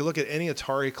 And you look at any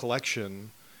Atari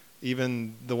collection,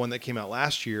 even the one that came out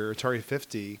last year, Atari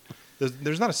 50,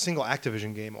 there's not a single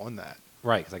Activision game on that.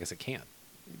 Right, because I guess it can't.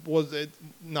 Was it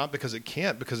not because it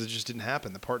can't, because it just didn't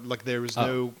happen. The part there was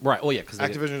no right. Well, yeah, because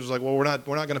Activision was like, well, we're not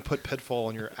going to put Pitfall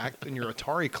in your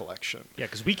Atari collection. Yeah,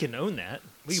 because we can own that.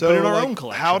 We can So, put it in our own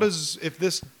collection. How does if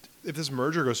this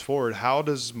merger goes forward, how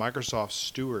does Microsoft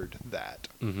steward that?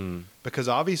 Mm-hmm. Because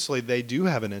obviously they do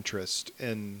have an interest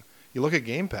in. You look at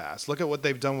Game Pass. Look at what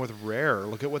they've done with Rare.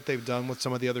 Look at what they've done with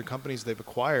some of the other companies they've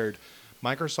acquired.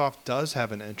 Microsoft does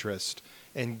have an interest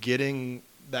in getting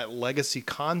that legacy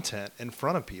content in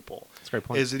front of people. That's a great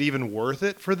point. Is it even worth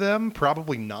it for them?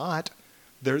 Probably not.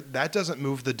 That doesn't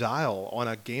move the dial on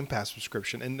a Game Pass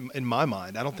subscription. In my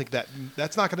mind, I don't think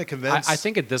that's not going to convince. I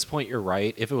think at this point you're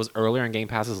right. If it was earlier in Game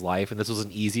Pass's life and this was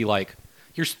an easy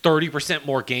here's 30%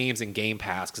 more games in Game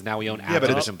Pass because now we own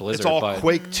Activision Blizzard. It's all but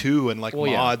Quake 2 and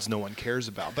mods no one cares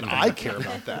about. But I care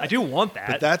about that. I do want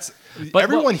that. But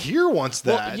everyone here wants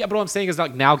that. Well, yeah, but what I'm saying is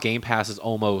like now Game Pass is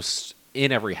almost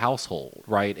in every household,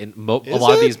 right? And a lot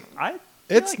it? of these... I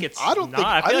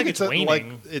feel like it's waning. Like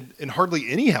in hardly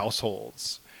any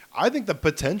households. I think the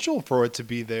potential for it to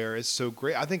be there is so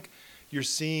great. I think you're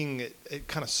seeing it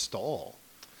kind of stall,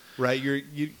 right?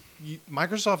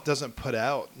 Microsoft doesn't put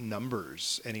out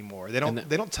numbers anymore. They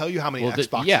don't tell you how many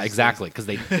Xboxes. Yeah, exactly, because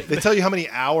they tell you how many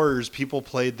hours people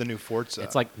played the new Forza.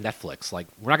 It's like Netflix. Like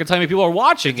we're not going to tell you how many people are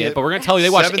watching it, but we're going to tell you they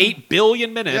watched 8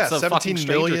 billion minutes of fucking 17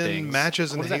 Stranger million Things.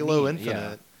 matches in Halo Infinite.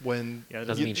 Yeah. When it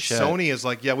doesn't mean shit. Sony is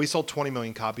like, we sold 20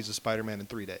 million copies of Spider-Man in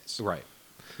 3 days. Right.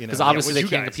 You know? Because obviously they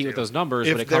can't compete with those numbers.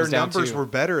 If but it comes their down to numbers were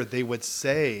better, they would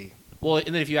say. Well, and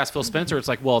then if you ask Phil Spencer, it's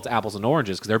like, well, it's apples and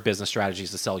oranges because their business strategy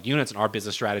is to sell units, and our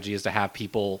business strategy is to have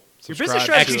people. Your business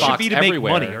strategy should be to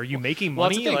everywhere. make money. Are you making Well,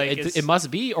 money? It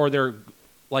must be, or they're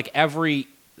like every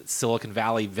Silicon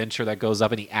Valley venture that goes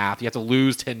up in the app, you have to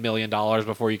lose $10 million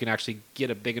before you can actually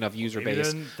get a big enough user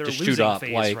base to shoot up,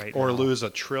 or lose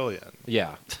 $1 trillion.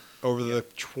 Yeah. Over the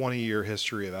 20-year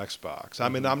history of Xbox. I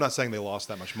mean, I'm not saying they lost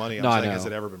that much money. I'm saying, has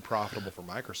it ever been profitable for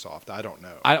Microsoft? I don't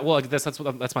know.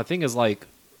 That's my thing is like,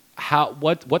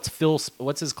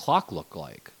 what's his clock look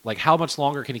like? Like, how much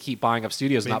longer can he keep buying up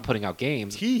studios and not putting out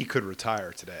games? He could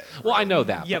retire today. Right? Well, I know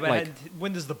that. Yeah, but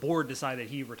when does the board decide that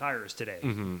he retires today?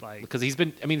 Mm-hmm. Like, because it's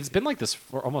been like this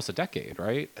for almost a decade,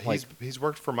 right? He's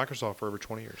worked for Microsoft for over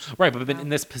 20 years. Right, but been in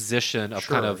this position of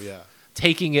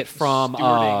taking it from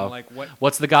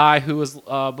what's the guy who was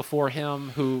before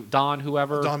him,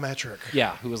 Don Matrick.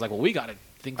 Yeah, who was like, well, we got a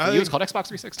thing for you. It's called Xbox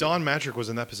 360. Don Matrick was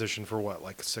in that position for what,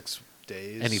 like 6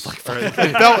 days? And he's like,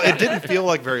 it didn't feel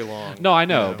like very long. No, I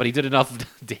know, but he did enough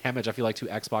damage, I feel like, to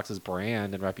Xbox's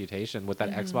brand and reputation with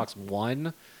that Xbox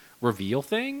One reveal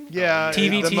thing. Yeah,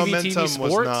 TV sports.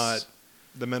 Was not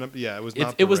it was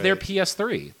not. It was their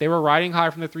PS3. They were riding high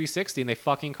from the 360, and they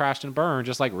fucking crashed and burned,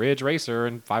 just like Ridge Racer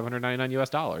and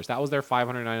 $599. That was their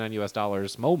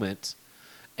 $599 moment,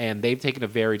 and they've taken a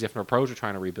very different approach to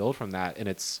trying to rebuild from that, and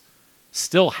it's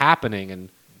still happening. And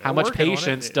how much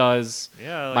patience does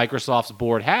Microsoft's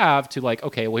board have to like,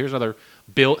 okay, well, here's another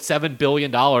 $7 billion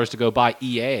to go buy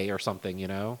EA or something, you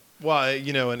know? Well,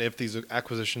 and if these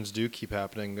acquisitions do keep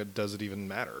happening, does it even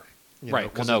matter?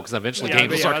 Right. Well, no, because eventually games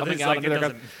will start coming out.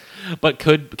 But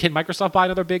can Microsoft buy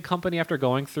another big company after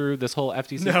going through this whole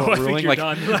FTC ruling? Think you're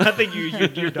done. I think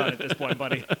you're done at this point,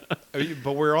 buddy.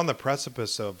 But we're on the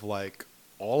precipice of like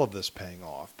all of this paying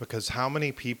off, because how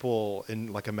many people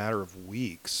in like a matter of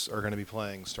weeks are going to be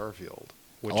playing Starfield,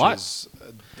 which is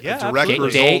a direct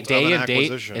result of an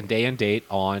acquisition. Day and date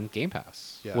on Game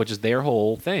Pass, which is their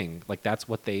whole thing. Like that's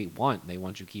what they want. They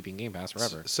want you keeping Game Pass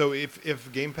forever. So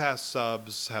if Game Pass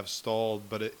subs have stalled,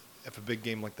 but if a big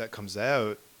game like that comes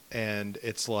out and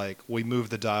it's like we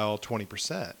move the dial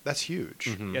 20%, that's huge.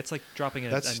 Mm-hmm. Yeah, it's like dropping a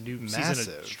new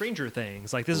season of Stranger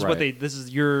Things. Like this is this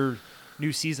is your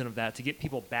new season of that to get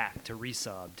people back to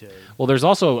resub. Well, there's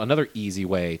also another easy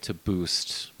way to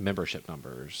boost membership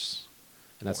numbers,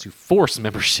 and that's to force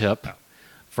membership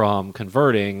from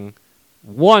converting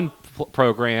one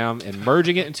program and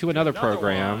merging it into another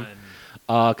program.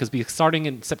 Because starting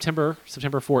in September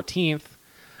 14th,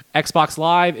 Xbox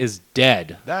Live is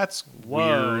dead. That's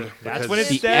weird. That's when it's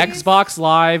the dead? Xbox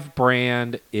Live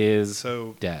brand is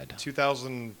dead.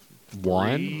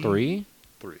 2001, 3.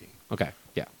 Okay.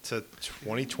 Yeah. To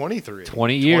 2023.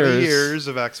 20 years. 20 years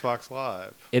of Xbox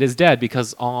Live. It is dead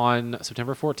because on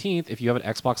September 14th, if you have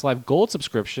an Xbox Live Gold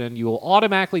subscription, you will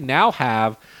automatically now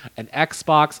have an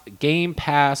Xbox Game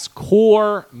Pass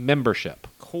Core membership.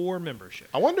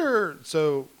 I wonder, it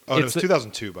was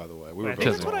 2002, by the way. I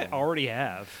think that's what I already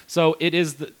have. So it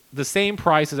is the same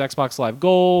price as Xbox Live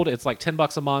Gold. It's like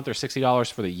 $10 a month or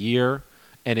 $60 for the year,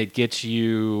 and it gets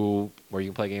you where you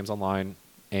can play games online.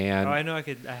 And I know I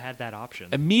had that option.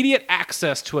 Immediate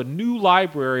access to a new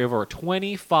library of over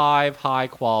 25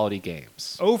 high-quality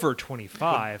games. Over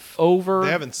 25?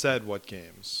 They haven't said what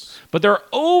games. But there are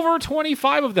over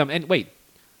 25 of them. And wait,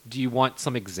 do you want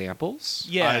some examples?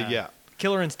 Yeah.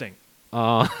 Killer Instinct.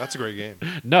 That's a great game.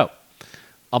 No.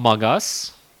 Among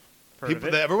Us.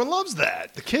 Everyone loves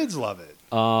that. The kids love it.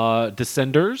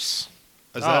 Descenders.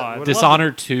 Is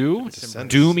Dishonored 2. Descenders.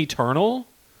 Doom Eternal.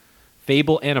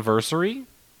 Fable Anniversary.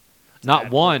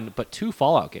 Not one, but 2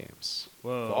 Fallout games.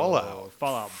 Whoa.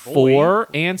 Fallout 4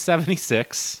 and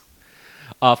 76.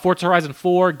 Forza Horizon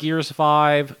 4, Gears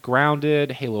 5,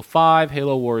 Grounded, Halo 5,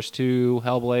 Halo Wars 2,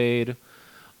 Hellblade,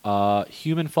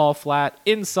 Human Fall Flat,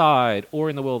 Inside, Ori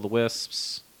and the Will of the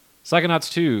Wisps,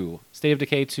 Psychonauts 2, State of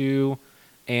Decay 2,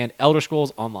 and Elder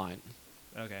Scrolls Online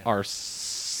are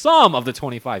some of the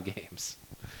 25 games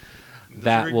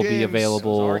that will be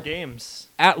available Those are games.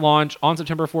 at launch on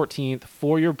September 14th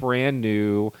for your brand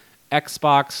new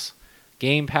Xbox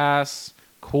Game Pass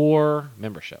Core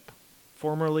membership.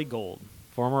 Formerly Gold.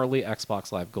 Formerly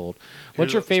Xbox Live Gold.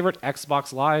 What's your favorite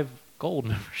Xbox Live Gold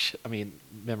membership?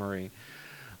 Memory.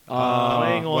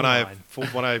 Playing when I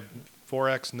online.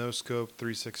 4X no scope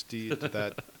 360 to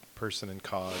that person in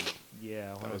COD.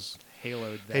 Yeah, That was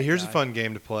haloed. That Hey, here's guy. a fun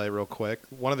game to play real quick.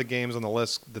 One of the games on the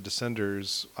list, The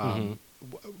Descenders.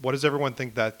 What does everyone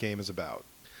think that game is about?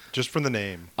 Just from the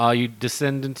name. You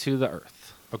descend into the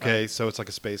earth. Okay, so it's like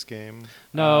a space game.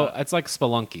 No, it's like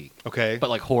Spelunky. Okay, But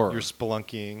like horror. You're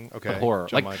spelunking. Okay, But horror.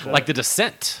 John Michael. Like The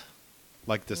Descent.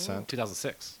 Like Descent.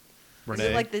 2006. Renee. Is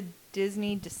it like the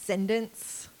Disney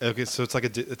Descendants? Okay, so it's like a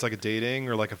dating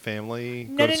or like a family.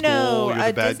 No, Go no, to school. no. You're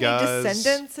the bad Disney guys.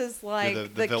 Descendants is like the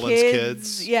the villain's kids.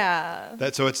 kids.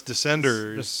 Yeah. So it's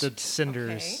Descenders. The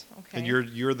Cinders. Okay. And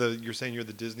you're saying you're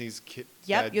the Disney's kid.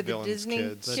 Yep, bad you're the villain's Disney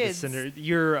kids. The Kids. Descender.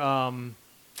 You're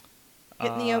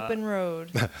Hitting the open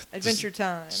road. Adventure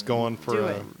time. Just going for Do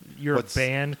a. it. you're a What's-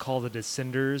 band called the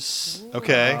Descenders.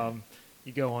 Okay.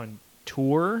 You go on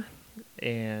tour,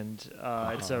 and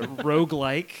it's a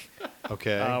roguelike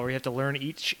Okay. where you have to learn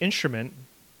each instrument.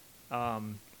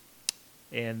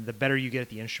 And the better you get at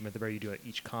the instrument, the better you do at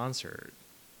each concert.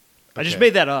 I just Okay.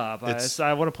 made that up. It's-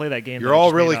 I want to play that game. You're that I all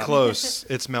just made really up. close.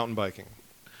 It's mountain biking.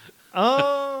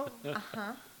 Oh,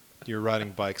 You're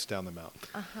riding bikes down the mountain.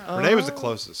 Uh-huh. Renee was the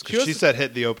closest because she said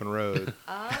hit the open road.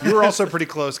 You were also pretty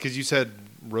close because you said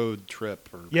road trip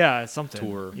or yeah, something.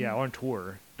 Tour. Yeah, on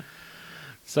tour.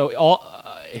 So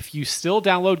if you still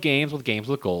download games with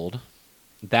Gold,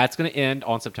 that's going to end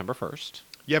on September 1st.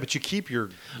 yeah, but you keep your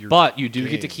But you do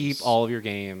get to games. keep all of your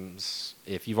games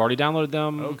if you've already downloaded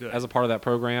them Oh, good. as a part of that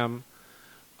program.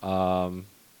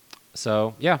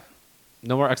 So, yeah.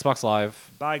 No more Xbox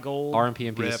Live. Buy gold. RMP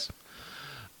and Rip. peace.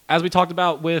 As we talked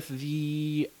about with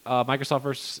the Microsoft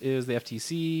versus the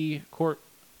FTC court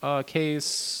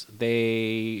case,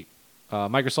 Microsoft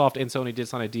and Sony did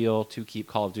sign a deal to keep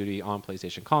Call of Duty on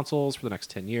PlayStation consoles for the next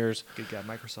 10 years. Good guy,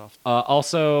 Microsoft.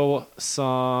 Also,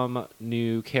 some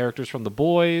new characters from The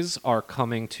Boys are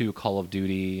coming to Call of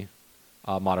Duty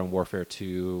Modern Warfare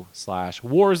 2 /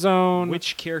 Warzone.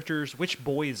 Which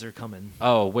boys are coming?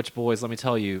 Oh, which boys? Let me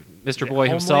tell you. Mr. Yeah, Boy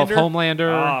himself,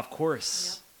 Homelander, Ah, of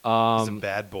course. He's a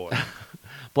bad boy.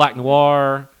 Black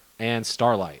Noir, and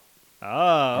Starlight. Oh,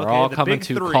 okay. Are all the coming big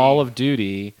to three. Call of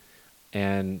Duty,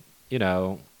 and where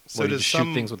you does just shoot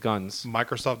some things with guns.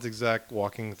 Microsoft exec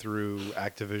walking through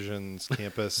Activision's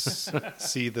campus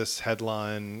see this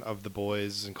headline of The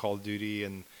Boys and Call of Duty,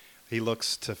 and he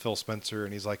looks to Phil Spencer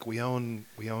and he's like, "We own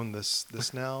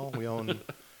this now. We own The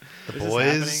Is this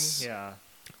Boys." happening? Yeah.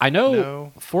 I know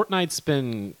No. Fortnite's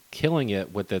been killing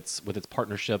it with its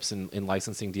partnerships and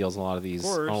licensing deals on a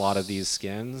lot of these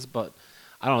skins, but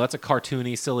I don't know. That's a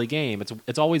cartoony, silly game.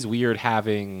 It's always weird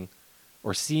having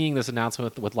or seeing this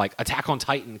announcement with like Attack on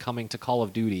Titan coming to Call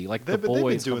of Duty, like They've the been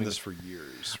Boys doing coming this to- for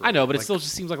years. I know, but it Like, still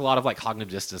just seems like a lot of like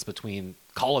cognitive distance between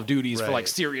Call of Duties for like Right.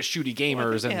 serious shooty gamers Well,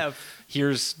 I think they and have-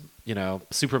 here's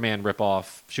Superman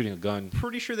ripoff shooting a gun.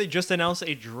 Pretty sure they just announced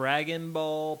a Dragon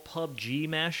Ball PUBG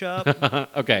mashup.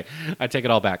 Okay, I take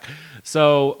it all back.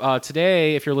 So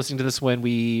today, if you're listening to this when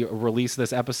we release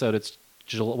this episode, it's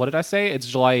what did I say? It's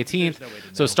July 18th. There's no way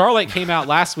to So know. Starlight came out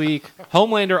last week.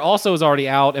 Homelander also is already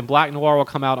out, and Black Noir will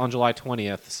come out on July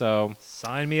 20th. So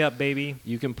Sign me up, baby.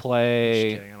 you can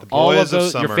play Just kidding, I don't all Boys of of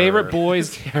those your Summer. favorite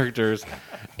boys characters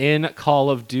in Call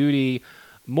of Duty.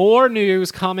 More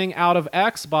news coming out of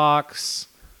Xbox.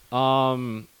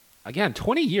 Again,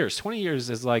 20 years. 20 years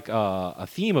is like a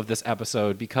theme of this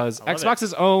episode because I love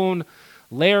Xbox's own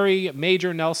Larry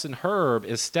Major Nelson Herb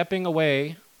is stepping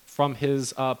away from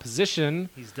his position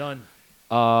He's done.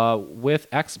 with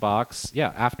Xbox.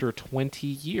 Yeah, after 20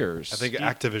 years. I think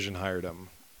Activision hired him.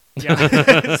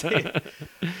 Yeah.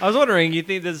 I was wondering. You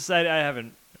think this? I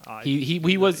haven't.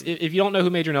 He was. If you don't know who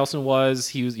Major Nelson was,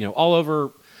 he was all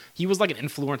over. He was like an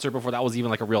influencer before that was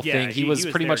even like a real Yeah, thing. He was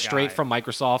pretty their much straight guy. from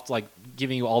Microsoft, like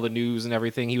giving you all the news and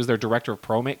everything. He was their director of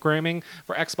programming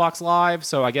for Xbox Live.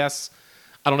 So I guess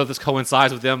I don't know if this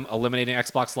coincides with them eliminating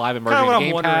Xbox Live and Kind merging of what Game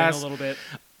I'm wondering Pass. a little bit.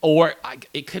 Or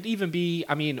it could even be,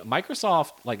 I mean,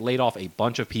 Microsoft like laid off a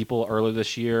bunch of people earlier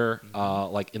this year.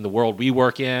 Like in the world we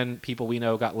work in, people we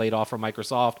know got laid off from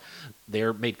Microsoft.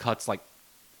 They're made cuts like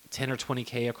 10 or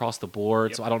 20K across the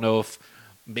board. Yep. So I don't know if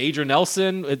Major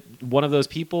Nelson, one of those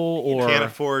people, or Can't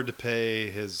afford to pay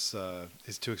his.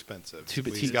 He's too expensive.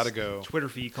 He's got to go. Twitter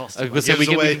fee costs. I too was much. gonna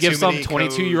say, Gives away we can give too some many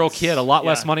 22-year-old kid a lot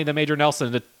less Yeah. money than Major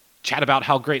Nelson to chat about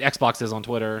how great Xbox is on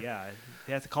Twitter. Yeah,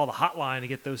 they have to call the hotline to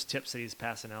get those tips that he's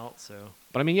passing out. So,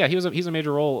 but I mean, yeah, he's a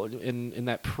major role in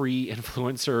that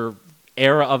pre-influencer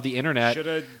era of the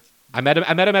internet. I met him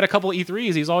at a couple of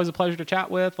E3s. He's always a pleasure to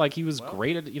chat with. Like, he was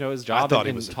great at his job. I thought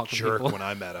he was a jerk when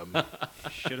I met him.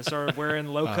 Should have started wearing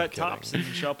low-cut tops and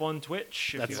show up on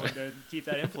Twitch if you wanted to keep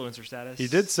that influencer status. He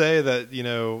did say that,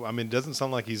 I mean, it doesn't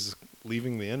sound like he's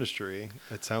leaving the industry.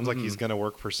 It sounds like he's going to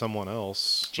work for someone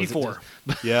else. G4.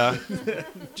 Yeah.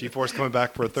 G4's coming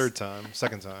back for a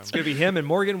second time. It's going to be him and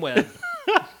Morgan Webb.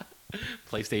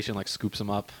 PlayStation like scoops him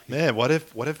up. Man, what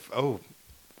if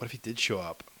he did show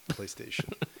up?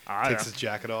 PlayStation takes his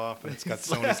jacket off and it's got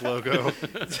Sony's logo.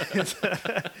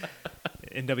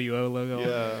 NWO logo.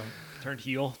 Yeah. Turned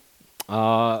heel.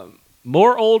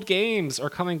 More old games are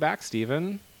coming back,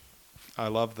 Steven. I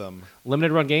love them.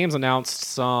 Limited Run Games announced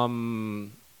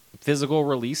some physical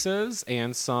releases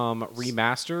and some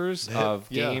remasters of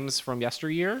games from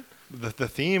yesteryear. The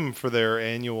theme for their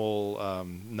annual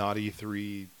Naughty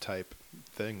 3 type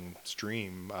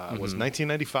stream was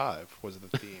 1995 was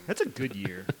the theme. That's a good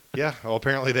year. Yeah, well,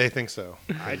 apparently they think so.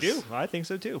 I do. I think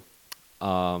so too.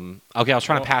 Okay, I was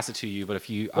trying to pass it to you, but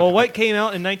if you... Well, what came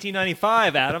out in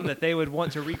 1995, Adam, that they would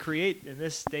want to recreate in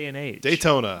this day and age?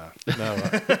 Daytona. No.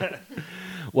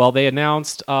 Well, they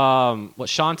announced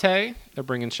Shantae. They're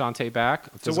bringing Shantae back.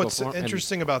 So what's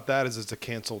interesting about that is it's a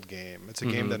canceled game. It's a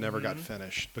game that never got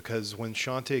finished because when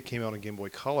Shantae came out on Game Boy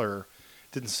Color,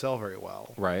 it didn't sell very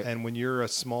well. Right. And when you're a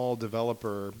small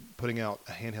developer putting out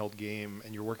a handheld game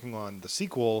and you're working on the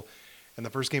sequel and the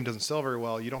first game doesn't sell very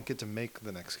well, you don't get to make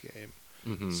the next game.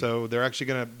 Mm-hmm. So they're actually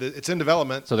going to... It's in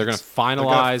development. So they're going to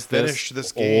finalize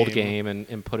this old game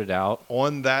and put it out.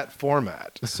 On that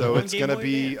format. So it's going to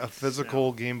be a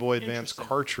physical Game Boy Advance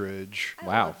cartridge. I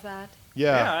love that.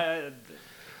 Yeah.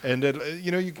 And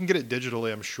you can get it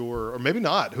digitally, I'm sure. Or maybe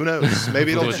not. Who knows?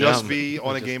 Maybe it'll just be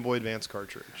on a Game Boy Advance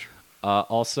cartridge.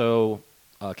 Also,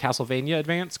 Castlevania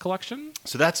Advance Collection.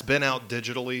 So that's been out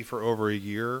digitally for over a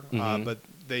year. But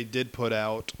they did put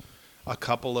out a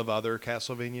couple of other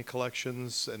Castlevania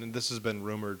collections, and this has been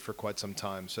rumored for quite some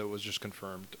time, so it was just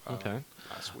confirmed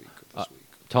last week or this week.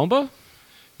 Tomba?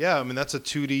 Yeah, I mean, that's a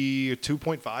 2D,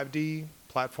 2.5D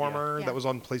platformer that was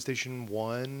on PlayStation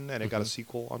 1, and it got a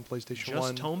sequel on PlayStation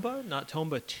 1. Just Tomba? Not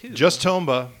Tomba 2? Just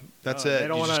Tomba. That's it. They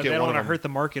don't want to hurt the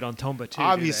market on Tomba 2.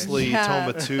 Obviously,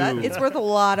 Tomba 2. It's worth a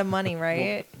lot of money,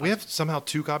 right? Well, we have somehow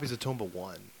 2 copies of Tomba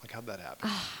 1. Like, how'd that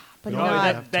happen?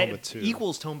 But that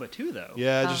equals Tomba 2, though.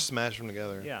 Yeah, just smash them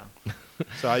together. Yeah.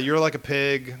 So you're like a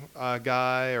pig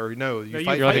guy, or you're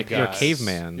a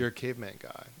caveman. You're a caveman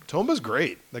guy. Tomba's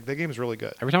great. Like, that game is really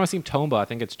good. Every time I see Tomba, I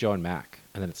think it's Joe and Mac,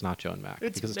 and then it's not Joe and Mac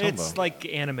because it's Tomba. It's like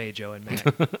anime Joe and Mac.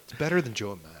 It's better than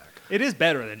Joe and Mac. It is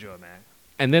better than Joe and Mac.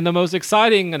 And then the most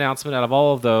exciting announcement out of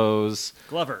all of those,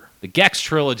 Glover. The Gex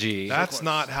trilogy. That's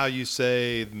not how you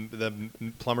say the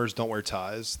plumbers don't wear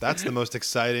ties. That's the most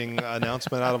exciting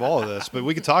announcement out of all of this. But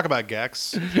we could talk about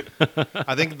Gex.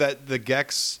 I think that the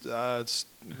Gex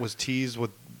was teased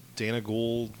with Dana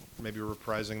Gould maybe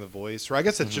reprising the voice. Or I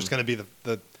guess it's just going to be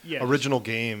the original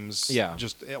games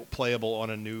just playable on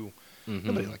a new...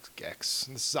 Nobody likes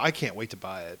Gex. I can't wait to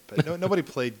buy it, but nobody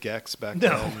played Gex back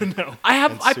then. No. I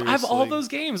have all those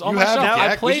games on my shelf.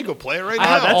 I played. We should go play it right I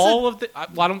now. have all of the.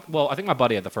 I think my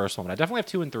buddy had the first one, but I definitely have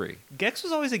 2 and 3. Gex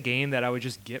was always a game that I would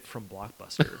just get from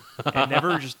Blockbuster, and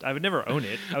I would never own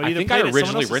it. I think I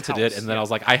originally rented it, and then I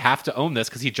was like, I have to own this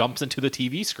because he jumps into the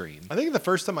TV screen. I think the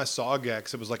first time I saw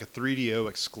Gex, it was like a 3DO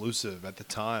exclusive at the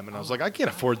time, and I was like, I can't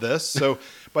afford this. So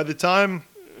by the time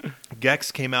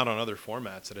Gex came out on other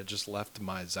formats, it had just left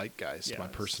my zeitgeist, my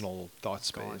personal thought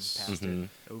space.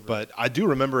 But I do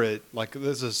remember it, like,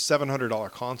 this is a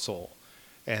 $700 console,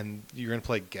 and you're going to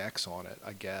play Gex on it,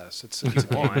 I guess. It's a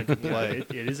game you can play.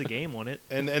 It is a game on it.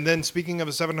 And then speaking of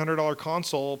a $700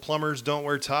 console, Plumbers Don't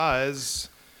Wear Ties,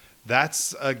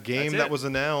 that's a game that was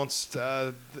announced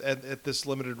at this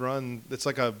limited run.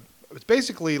 It's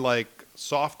basically like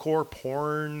softcore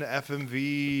porn,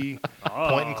 FMV,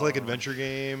 point-and-click adventure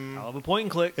game. I love a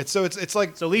point-and-click. It's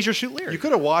like... So Leisure Suit Larry. You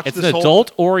could have watched this whole... It's an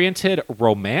adult-oriented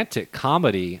romantic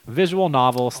comedy, visual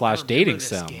novel / dating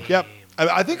sim. Yep.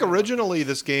 I think originally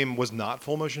this game was not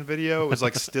full-motion video. It was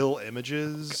like still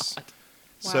images.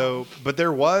 Wow. So, but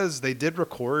they did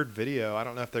record video. I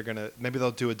don't know if they're going to... Maybe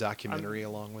they'll do a documentary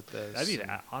along with this.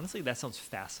 Honestly, that sounds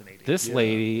fascinating. This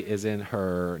lady is in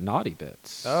her naughty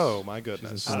bits. Oh, my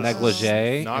goodness. She's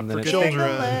negligee. Not for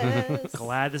children.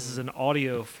 Glad this is an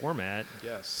audio format.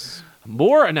 Yes.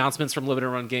 More announcements from Limited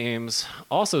Run Games.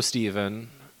 Also, Steven,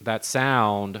 that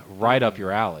sound right up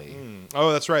your alley.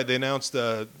 Oh, that's right. They announced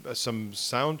some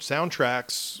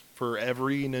soundtracks for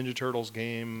every Ninja Turtles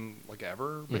game, like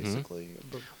ever, basically.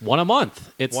 One a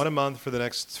month. It's one a month for the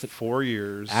next 4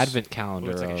 years. Advent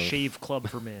calendar. It's like a shave club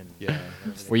for men. Yeah.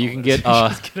 where you can get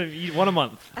Just gonna eat one a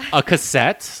month. a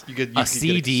cassette, You could a get a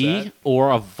CD, cassette or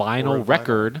a or vinyl a vinyl.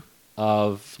 record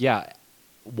of,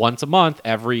 once a month,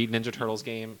 every Ninja Turtles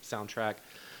game soundtrack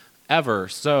ever.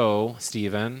 So,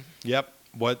 Steven, Yep.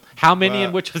 What? how many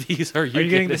and which of these are you getting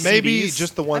getting? the Maybe CDs?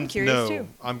 just the one. curious, No, too.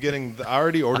 I'm getting. I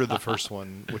already ordered the first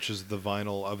one, which is the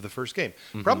vinyl of the first game.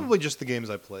 Probably just the games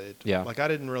I played. Yeah. Like I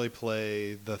didn't really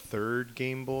play the third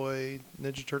Game Boy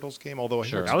Ninja Turtles game, although I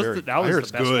hear Sure. it's That was very, that was I hear the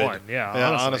it's best good. one. Yeah, Yeah,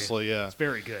 honestly, honestly, yeah. it's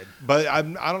very good. But I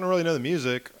don't really know the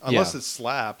music unless Yeah. it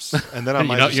slaps, and then I You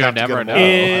might know- just you have to never get them know. all.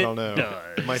 It I don't know.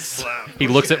 does. It might slap. He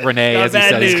looks at Renee Got as he bad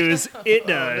says, news. It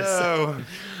does. No.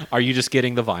 "Are you just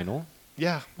getting the vinyl?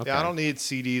 Yeah. Okay. Yeah. I don't need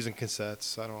CDs and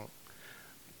cassettes. I don't.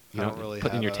 You I know, don't really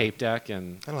put in have your a- tape deck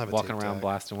and I don't have a walking tape around deck.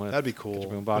 blasting with. That'd be Get cool.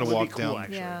 your I'm boombox. gonna Would be walk cool, down,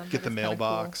 actually. Yeah, get the that is kinda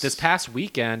mailbox. This past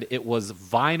weekend, it was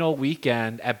vinyl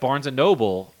weekend at Barnes and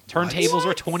Noble. Turntables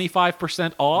were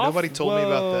 25% off. Nobody told me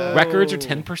about that. Records are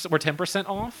 10%. Were 10%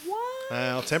 off. What?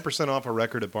 10% off a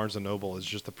record at Barnes and Noble is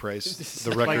just the price.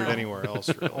 The record anywhere else.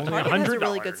 Really. Only Target has a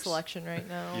really $100. good selection right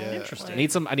now. Yeah. Interesting.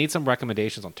 I need some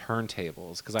recommendations on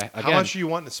turntables because How much are you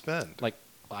wanting to spend? like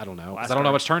I don't know 'cause Last I don't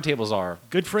know time. what turntables are.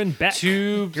 Good friend Beck.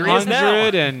 Here he is now.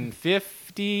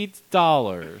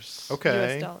 $250.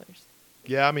 Okay. US dollars.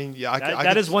 Yeah, I mean, yeah, That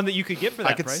could, is one that you could get for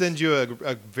that I could price. send you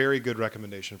a very good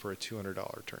recommendation for a $200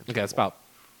 turntable. Okay, that's about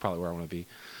probably where I want to be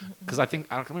because I think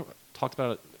I don't remember talked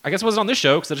about it. I guess it wasn't on this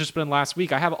show because it's just been last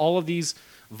week. I have all of these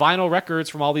vinyl records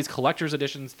from all these collector's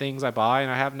editions things I buy,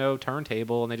 and I have no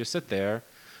turntable, and they just sit there.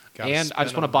 Gotta And I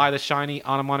just spin want to 'em. buy the shiny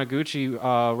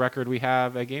Anamanaguchi record we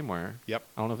have at GameWare. Yep.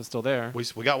 I don't know if it's still there. We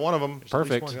got one of them.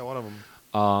 Perfect. We got one of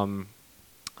them.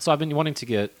 So I've been looking to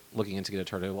get a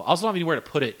turntable. I also don't have anywhere to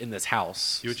put it in this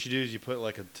house. What you do is you put a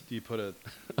Little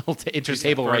interest piece of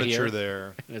table right furniture here.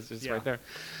 there. It's just Yeah. right there.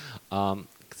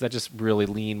 Because I just really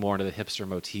lean more into the hipster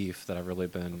motif that I've really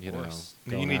been, course.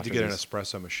 You going need to after get an these.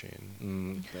 espresso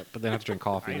machine. But then I have to drink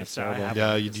coffee. I and it's understand. I terrible. have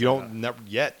Yeah, one. you don't. Never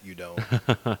yet. You don't.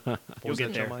 What You'll was get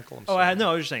that, there. Michael? I'm Oh, sorry. no,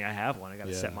 I was just saying I have one. I got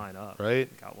to Yeah. set mine up. Right?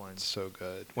 Got one It's so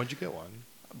good. When'd you get one?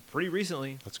 pretty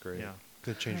recently. That's great. Yeah.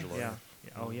 Could change your life. Yeah.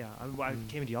 Oh yeah. I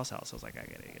came into y'all's house. I was like, I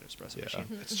gotta get an espresso Yeah, machine.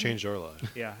 it's changed our life.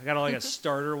 Yeah, I got like a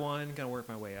starter one. Gonna work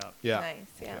my way up. Yeah, Nice,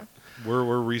 yeah. we're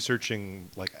researching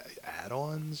like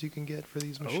add-ons you can get for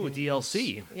these machines. Oh,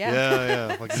 DLC. Yeah.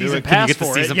 Yeah. Like Season new- pass Get the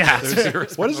for it. season Yeah. pass for your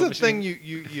What is the espresso thing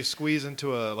machine. you squeeze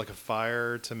into a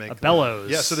fire to make A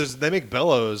bellows. Yeah, so they make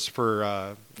bellows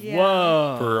for Yeah.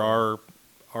 Whoa.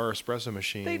 our espresso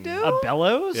machine. They do? A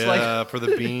bellows? Yeah, Like for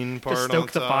the bean part. to on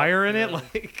stoke the top. fire in it? Yeah.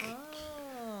 Like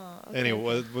Oh, okay.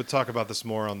 Anyway, we'll talk about this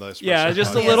more on the espresso. Yeah,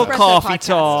 just a podcast. little Espresso coffee podcast,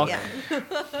 talk. Yeah.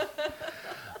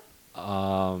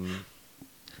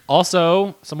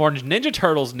 Also, some more Ninja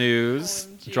Turtles news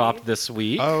OMG. dropped this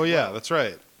week. Oh yeah, that's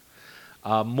right.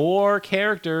 More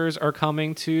characters are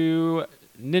coming to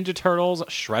Ninja Turtles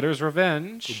Shredder's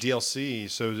Revenge. The DLC.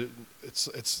 So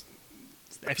it's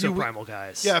Exo Primal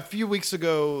guys. yeah. A few weeks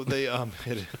ago, they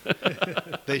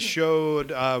they showed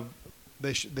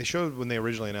they showed when they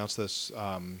originally announced this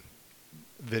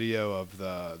video of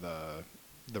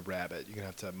the rabbit. You're gonna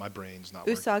have to. My brain's not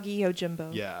working. Usagi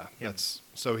Yojimbo. Yeah, Yeah. that's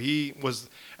so he was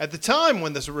at the time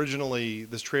when this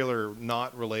trailer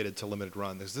not related to limited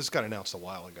run. This got announced a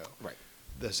while ago. Right.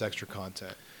 This extra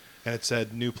content, and it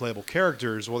said new playable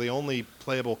characters. Well, the only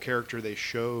playable character they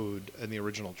showed in the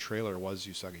original trailer was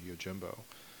Usagi Yojimbo.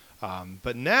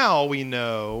 But now we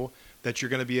know that you're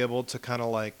going to be able to kind of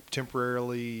like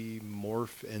temporarily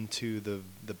morph into the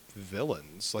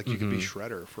villains. Like you could be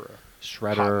Shredder for a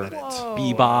Shredder, hot minute. Whoa.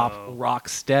 Bebop,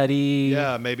 Rocksteady.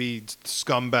 Yeah, maybe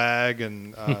Scumbag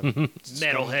and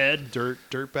Metalhead.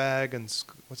 Dirtbag and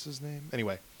what's his name?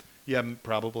 Anyway, yeah,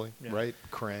 probably Yeah. right.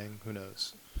 Krang, who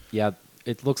knows? Yeah,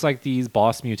 it looks like these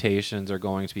boss mutations are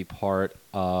going to be part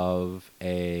of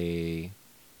a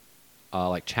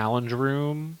like challenge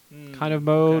room kind of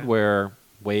mode okay. where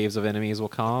waves of enemies will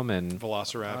come and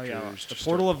Velociraptors. Oh, yeah. The just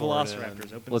portal start of pouring Velociraptors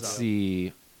in. opens let's up.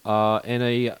 see. In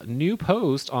a new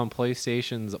post on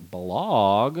PlayStation's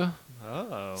blog,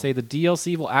 Oh. say the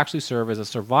DLC will actually serve as a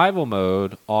survival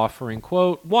mode, offering,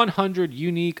 quote, 100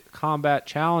 unique combat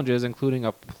challenges, including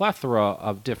a plethora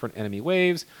of different enemy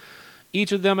waves,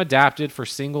 each of them adapted for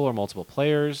single or multiple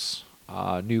players.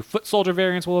 New foot soldier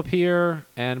variants will appear,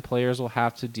 and players will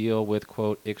have to deal with,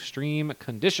 quote, extreme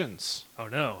conditions. Oh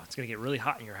no, it's gonna get really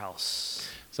hot in your house.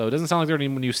 So it doesn't sound like there are any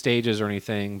new stages or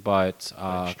anything, but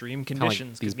extreme kinda like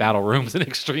conditions. these battle rooms in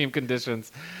extreme conditions.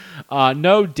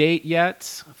 No date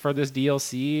yet for this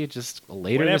DLC, just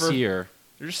later this year.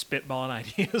 They're just spitballing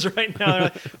ideas right now. They're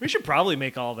like, we should probably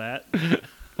make all that.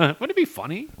 Wouldn't it be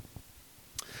funny?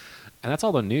 And that's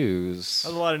all the news. That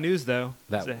was a lot of news, though.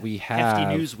 That we have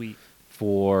hefty news week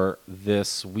for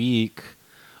this week.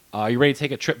 You ready to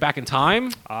take a trip back in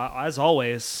time? As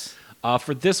always.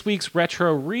 For this week's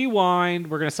Retro Rewind,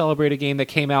 we're going to celebrate a game that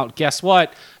came out, guess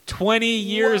what, 20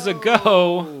 years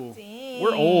ago. Dang.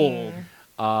 We're old.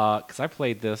 Because I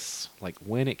played this like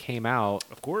when it came out.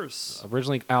 Of course.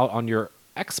 Originally out on your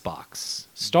Xbox.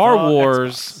 Star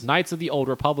Wars Knights of the Old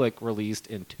Republic released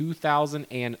in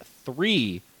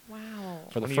 2003. Wow.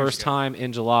 For the 20 years first ago. time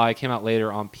in July. Came out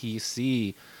later on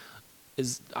PC.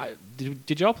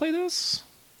 Did y'all play this?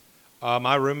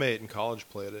 My roommate in college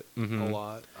played it a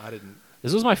lot. I didn't.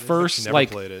 This was my first Never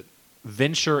played it.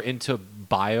 venture into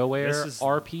BioWare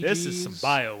RPGs. This is some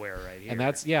BioWare right here. And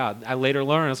that's I later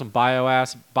learned some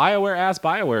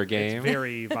BioWare game. It's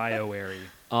very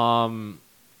BioWare-y.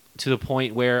 To the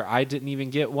point where I didn't even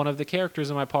get one of the characters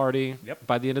in my party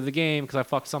by the end of the game because I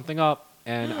fucked something up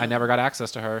and I never got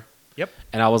access to her. Yep.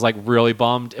 And I was like really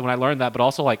bummed when I learned that, but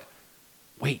also like,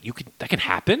 wait, that can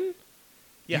happen?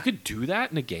 Yeah. You could do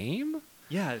that in a game?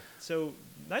 Yeah, so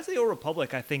Knights of the Old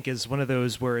Republic, I think, is one of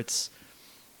those where it's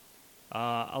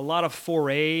a lot of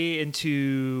foray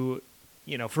into,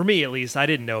 for me at least, I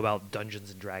didn't know about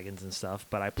Dungeons and Dragons and stuff,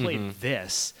 but I played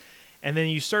this. And then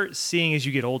you start seeing as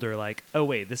you get older, like, oh,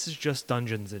 wait, this is just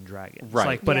Dungeons and Dragons.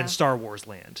 Right. But Yeah. in Star Wars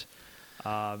land.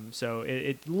 So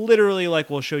it literally,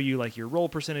 will show you, your roll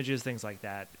percentages, things like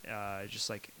that. Just,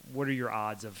 what are your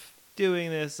odds of doing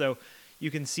this? So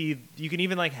you can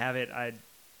even have it. I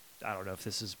don't know if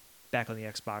this is back on the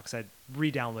Xbox. I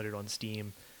re-downloaded it on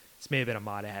Steam. This may have been a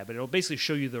mod I had, but it'll basically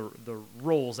show you the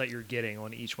rolls that you're getting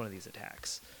on each one of these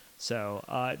attacks. So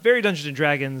very Dungeons and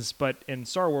Dragons, but in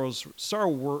Star Wars, I'm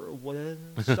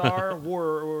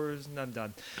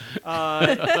done.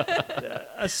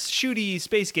 A shooty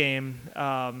space game,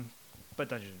 but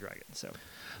Dungeons and Dragons. So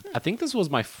I think this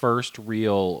was my first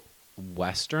real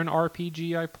Western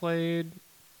RPG I played.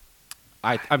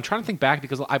 I'm trying to think back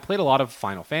because I played a lot of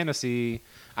Final Fantasy.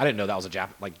 I didn't know that was a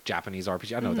Japanese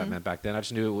RPG. I didn't know what that meant back then. I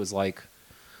just knew it was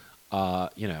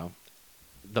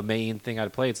the main thing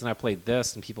I'd played. So then I played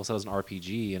this, and people said it was an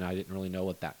RPG, and I didn't really know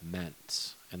what that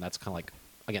meant. And that's kind of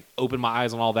again, opened my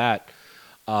eyes on all that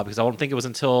because I don't think it was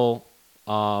until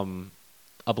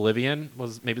Oblivion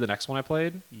was maybe the next one I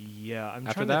played. yeah, I'm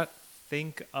After trying that? to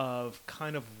think of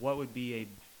kind of what would be a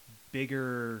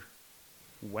bigger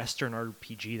Western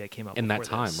RPG that came out In that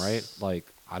before time, this. right?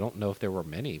 I don't know if there were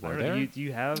many. I Were don't know, there? do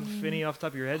you have any off the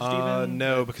top of your head, Steven?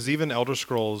 No, because even Elder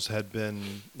Scrolls had been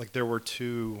there were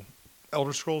 2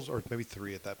 Elder Scrolls, or maybe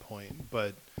 3 at that point.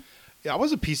 But yeah, I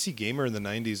was a PC gamer in the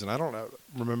 '90s, and I don't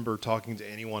remember talking to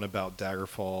anyone about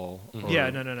Daggerfall. Yeah,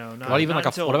 no. What even not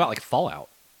until, what about Fallout?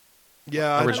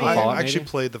 Yeah, Original I Fallout, actually maybe?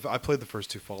 played the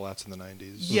first 2 Fallouts in the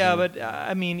 '90s. Yeah, but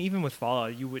even with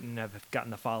Fallout, you wouldn't have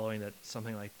gotten the following that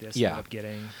something like this ended up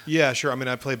getting. Yeah, sure. I mean,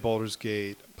 I played Baldur's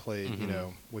Gate,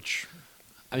 which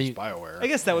I mean, BioWare. I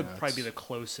guess that would Yeah, probably be the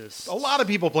closest. a lot of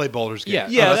people play Baldur's Gate. Yeah.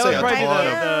 Yeah, I that would would say probably a be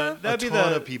ton that'd be a ton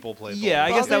the of people play. Yeah, I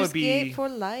Baldur's guess that Baldur's would be. Gate for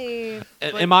life.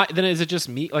 then is it just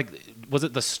me? Was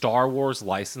it the Star Wars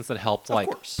license that helped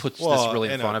course. put this Well, really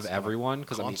in and front it's of on everyone?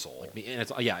 Because console. and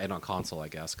it's and on console, I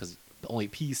guess, because only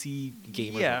PC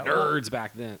gamers Yeah, were well, nerds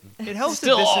back then. It helps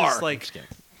Still that this are. is Just kidding.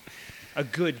 a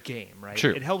good game, right?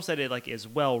 True. It helps that it is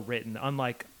well written.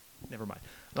 Unlike, never mind.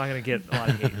 I'm not gonna get a lot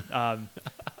of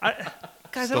hate.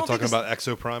 Guys, Still talking about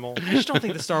Exoprimal. I just don't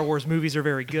think the Star Wars movies are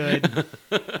very good,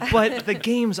 but the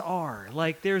games are.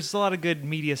 There's a lot of good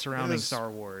media surrounding Yes. Star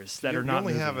Wars that you are not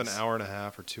only movies. have an hour and a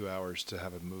half or 2 hours to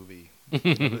have a movie.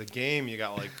 The game, you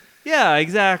got Yeah,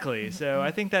 exactly. So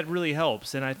I think that really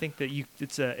helps, and I think that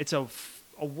it's a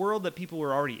world that people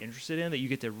were already interested in that you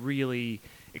get to really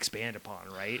expand upon,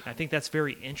 right? I think that's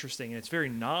very interesting, and it's very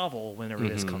novel whenever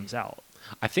this comes out.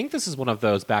 I think this is one of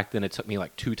those back then. It took me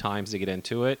 2 times to get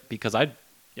into it because I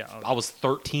was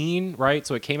 13, right?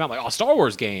 So it came out Star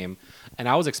Wars game, and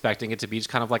I was expecting it to be just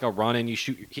kind of like a run and you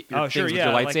shoot your things with your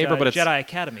lightsaber, like but it's Jedi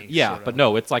Academy. yeah, sorta. but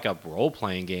no, it's like a role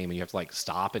playing game, and you have to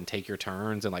stop and take your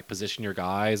turns and position your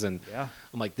guys, and Yeah.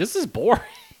 I'm like, this is boring.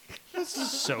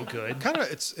 So good. kind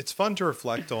of it's fun to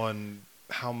reflect on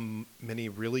how many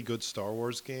really good Star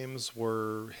Wars games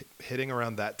were hitting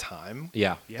around that time.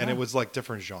 Yeah, And it was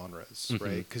different genres,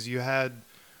 right? Because you had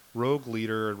Rogue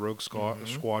Leader, Rogue Squadron,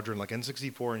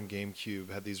 N64 and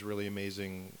GameCube had these really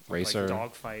amazing Racer.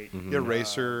 Dogfight.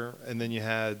 Racer, and then you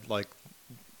had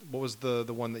what was the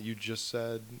one that you just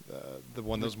said? The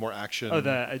one that was more action. Oh,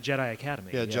 the Jedi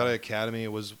Academy. Yeah, Jedi Academy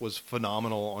was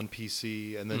phenomenal on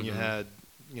PC, and then you had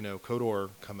KOTOR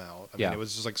come out. I mean, it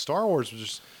was just like Star Wars was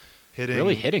just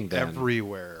hitting then.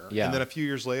 Everywhere. Yeah. And then a few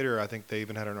years later, I think they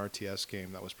even had an RTS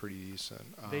game that was pretty decent.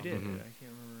 They did. I can't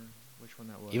remember which one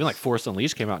that was. Even like Force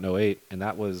Unleashed came out in 2008, and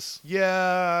that was...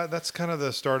 Yeah, that's kind of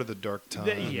the start of the dark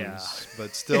times.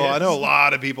 But still, Yes. I know a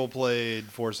lot of people played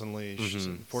Force Unleashed.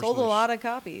 and Force Sold a Unleashed- lot of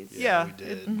copies. Yeah, we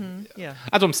did. Yeah.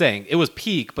 That's what I'm saying. It was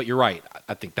peak, but you're right.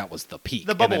 I think that was the peak.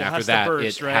 The bubble and then after has to that,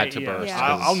 burst, it right? had to Yeah. burst. Yeah.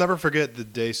 'cause- I'll never forget the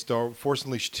day Force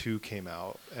Unleashed 2 came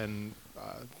out, and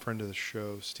a friend of the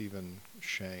show, Stephen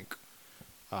Shank,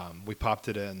 we popped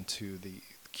it into the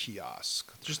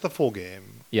kiosk, just the full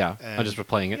game. Yeah, I And just was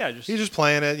playing it. Yeah, He's just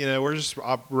playing it. We're just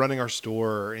running our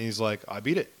store, and he's like, "I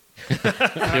beat it."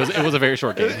 It was a very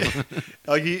short game.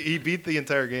 Like he beat the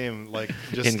entire game, like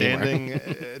just In GameWare. standing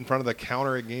in front of the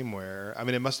counter at GameWare. I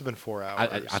mean, it must have been 4 hours.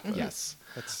 but Yes.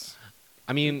 that's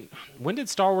I mean, when did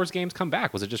Star Wars games come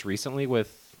back? Was it just recently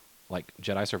with like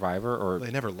Jedi Survivor or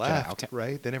they never Jedi left, Outcast?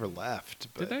 right? They never left.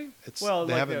 But Did they? It's, Well,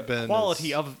 they like haven't the been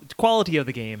quality of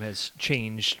the game has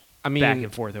changed. I mean, back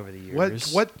and forth over the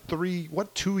years. What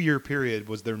 2-year period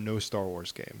was there no Star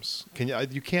Wars games?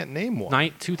 You can't name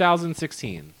one.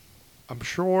 2016. I'm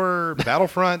sure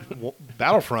Battlefront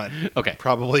Okay.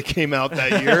 probably came out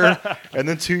that year, and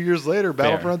then 2 years later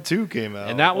Battlefront 2 came out.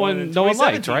 And that Well, one in no one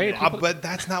liked, 2017 right? then. But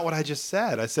that's not what I just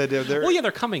said. I said they're Well, yeah,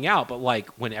 they're coming out, but like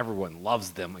when everyone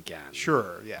loves them again.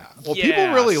 sure, yeah. Well, Yeah,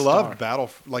 people really Star. loved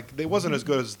Like they wasn't as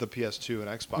good as the PS2 and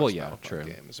Xbox. Well, yeah, Battlefront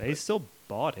true. games. They but still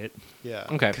bought it yeah.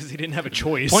 Okay. because they didn't have a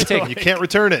choice. Point taken. You can't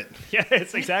return it,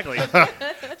 Yes, exactly.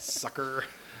 sucker.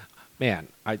 Man,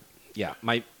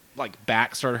 my like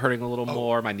back started hurting a little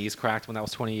more. My knees cracked when that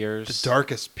was 20 years. The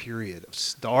darkest period of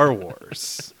Star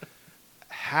Wars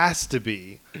has to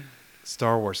be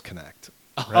Star Wars Connect.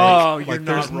 Right? Oh, you're like, not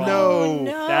there's wrong. no.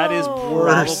 No. That is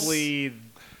Worse. probably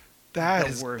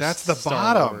That's worst the Star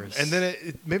bottom. Wars. And then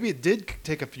maybe it did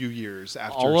take a few years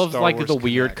after all of Star like Wars the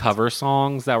weird Connect. cover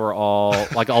songs that were all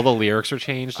like all the lyrics are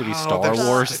changed to be Star there's-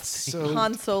 Wars. it's so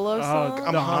Han Solo song.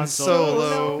 I'm The Han Han Solo.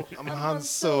 Solo. I'm Han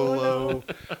Solo.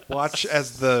 Watch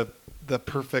as the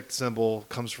perfect symbol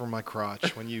comes from my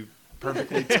crotch when you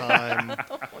perfectly time.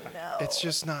 No. It's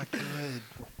just not good.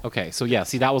 Okay, so yeah,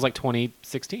 see that was like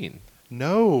 2016.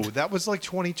 No, that was like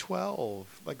 2012.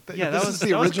 Like Yeah, this that is was- the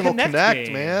that was original Connect Connect,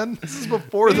 game. man. This is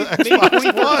before the maybe Xbox One.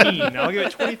 2013. I'll give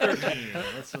it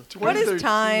 2013. What is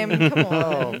time? Come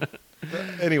on. Oh.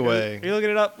 Anyway, Are you looking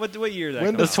it up? What year that?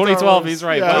 When comes does It's out? 2012. Wars- He's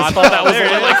right. Yeah, Wow, I it's- thought that was There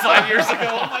it only is. like 5 years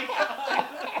ago. Oh my god.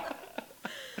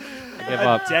 Give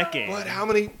up. Decade. but how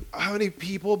many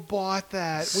people bought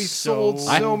that? We So- sold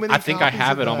so many. I think I copies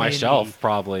have of it on my that. shelf.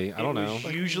 Probably. I don't It know. was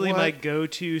Like, usually what? my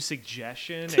go-to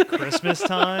suggestion at Christmas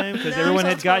time because No, everyone it's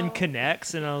had not gotten tall.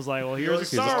 Connects, and I was like, "Well, here's a Here's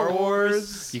Star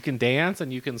Wars." You can dance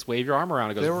and you can wave your arm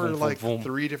around. It goes. There were vroom, like vroom, vroom.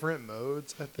 3 different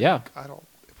modes. I think. Yeah.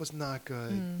 It was not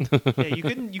good. Yeah,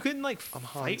 you couldn't like I'm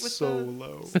Han fight with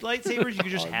Solo. the lightsabers. You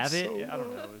could just Han have it. Solo. I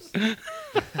don't know. It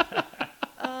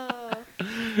was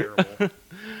Terrible.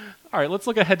 All right, let's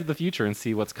look ahead to the future and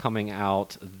see what's coming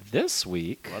out this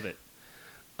week. Love it.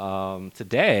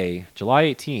 Today, July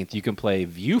 18th, you can play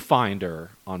Viewfinder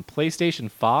on PlayStation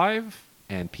 5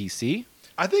 and PC.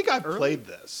 I think I played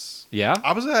this. Yeah?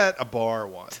 I was at a bar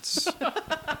once,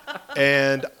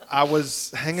 and I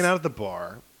was hanging out at the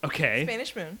bar, Okay.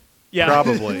 Spanish Moon. Yeah.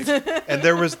 probably, and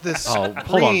there was this Oh, hold on.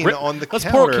 screen Brit- on the Let's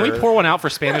counter. Can we pour one out for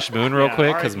Spanish Moon real Yeah, quick?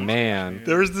 all right. Because, man.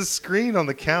 There was this screen on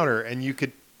the counter, and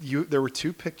there were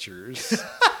 2 pictures,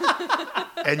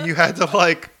 and you had to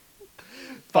like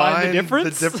Find the find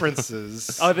difference? the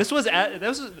differences. Oh, this was at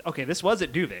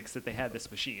Duvix that they had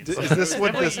this machine. Is So this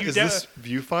what definitely this you is? de- This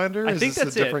Viewfinder? I Is think this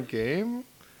that's a it. different game?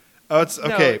 Oh, it's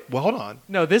okay. Well, hold on.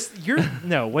 No,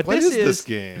 what What this is this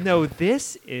game? No,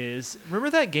 this is. Remember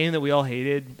that game that we all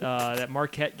hated, that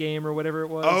Marquette game or whatever it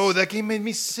was. Oh, that game made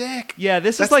me sick. Yeah,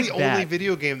 this That's is like the that. only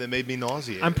video game that made me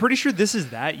nauseated. I'm pretty sure this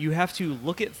is that. You have to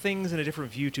look at things in a different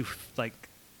view to like.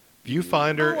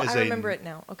 Viewfinder Oh, is I remember it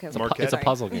now. Okay. It's a, well, it's a sorry.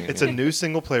 puzzle game. It's a new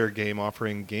single-player game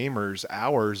offering gamers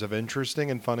hours of interesting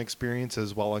and fun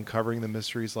experiences while uncovering the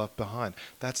mysteries left behind.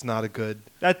 That's not a good.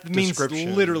 That means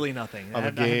description literally nothing. of a I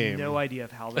game. have no idea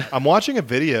of how that. I'm watching a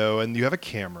video, and you have a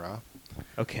camera. You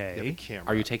have a Okay. camera.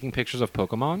 Are you taking pictures of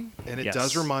Pokemon? And it Yes.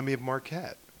 does remind me of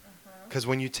Marquette. Because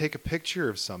when you take a picture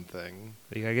of something,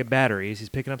 You gotta get batteries. He's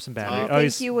picking up some batteries. I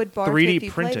think you would barf 3D if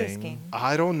you play this printing. game.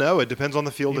 I don't know. It depends on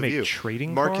the field You of make view.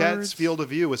 trading Marquette's cards? field of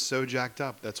view was so jacked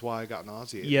up. That's why I got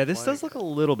nauseated. Yeah, this does playing look a it.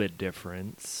 little bit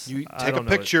different. You I take a don't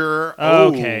know. picture.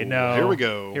 Okay, no. Here we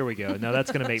go. Here we go. No,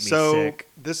 that's gonna make me So sick.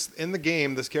 this in the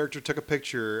game, this character took a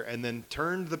picture and then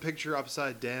turned the picture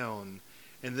upside down,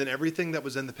 and then everything that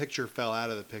was in the picture fell out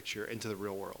of the picture into the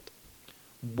real world,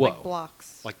 Whoa. Like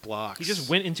blocks. like blocks. He just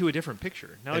went into a different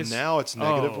picture. Now and he's now it's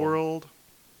negative Oh. world.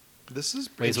 This is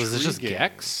Wait, so is this just intriguing.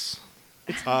 Gex?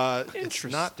 It's not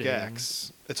Interesting.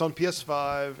 Gex. It's on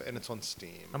PS5 and it's on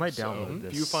Steam. I might download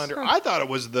this. Viewfinder. I thought it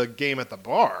was the game at the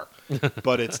bar,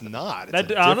 but it's not. It's That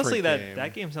a honestly, different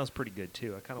that game sounds pretty good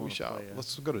too. I kind of We want to shall. play it.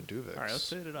 Let's go to Duvix. All right, let's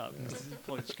hit it up.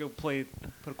 Let's go play.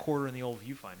 Put a quarter in the old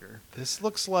viewfinder. This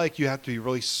looks like you have to be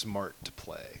really smart to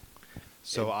play.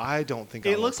 So I don't think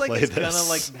I It will looks like play it's this. gonna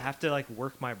like have to like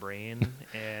work my brain,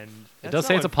 and It does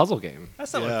say it's a puzzle game.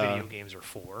 That's not Yeah. what video games are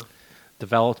for.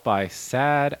 Developed by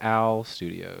Sad Owl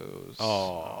Studios.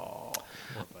 Oh,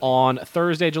 On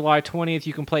Thursday, July 20th,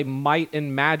 you can play Might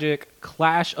and Magic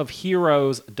Clash of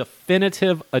Heroes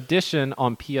Definitive Edition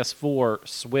on PS4,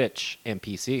 Switch, and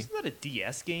PC. Isn't that a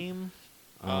DS game?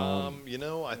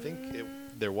 I think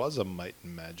there was a Might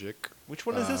and Magic. Which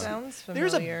one is this? Sounds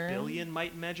There's a familiar. billion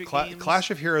Might and Magic Cla- games.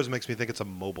 Clash of Heroes makes me think it's a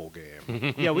mobile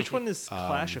game. Yeah, which one is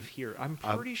Clash of Heroes? I'm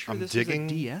pretty sure I'm this is a digging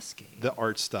DS game. The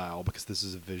art style, because this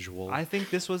is a visual. I think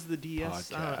this was the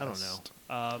DS. I don't podcast.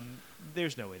 know.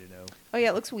 There's no way to know. Oh yeah,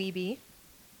 it looks weeby.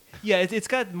 Yeah, it's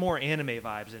got more anime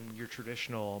vibes than your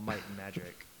traditional Might and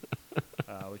Magic,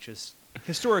 which is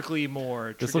historically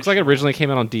more. This looks like it originally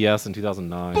came out on DS in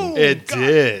 2009. Boom! It Got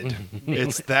did.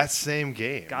 It's that same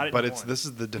game, Got it but in one. this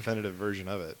is the definitive version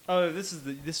of it. Oh, this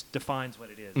defines what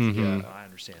it is. Mhm. Yeah, I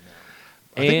understand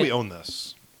that. I think And- we own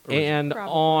this. And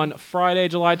Probably. on Friday,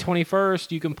 July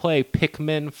 21st, you can play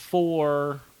Pikmin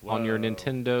 4 on your Whoa.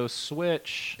 Nintendo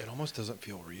Switch. It almost doesn't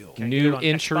feel real. Can I get it New on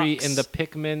entry Xbox? in the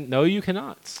Pikmin. No, you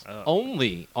cannot. Oh.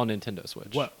 Only on Nintendo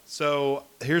Switch. What? So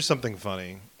here's something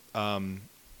funny.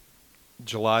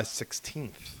 July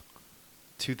 16th,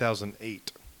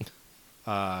 2008.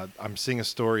 I'm seeing a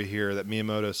story here that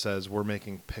Miyamoto says we're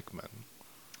making Pikmin.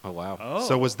 Oh, wow. Oh,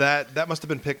 So was that must have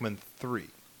been Pikmin 3,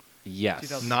 Yes.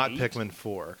 2000. not 8? Pikmin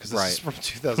 4, because this is Right. from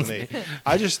 2008.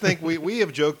 I just think we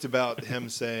have joked about him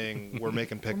saying we're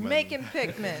making Pikmin. We're making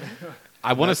Pikmin.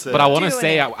 I want That's to, it. but I want to Doing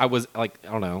say it. I was like,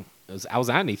 I don't know. I was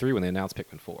at E3 when they announced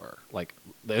Pikmin 4. Like,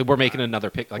 we're making another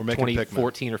pick, like We're making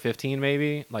 2014 or 15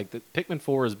 maybe. Like, the Pikmin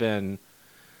 4 has been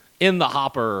in the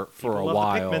hopper for People a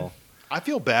love the Pikmin. while. I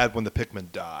feel bad when the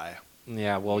Pikmin die.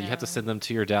 Yeah, well, you have to Yeah. send them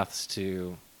to your deaths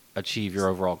to achieve your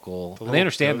overall goal. The And they little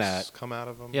understand ghosts that. come out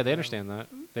of them. Yeah, they understand that.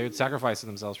 They would sacrifice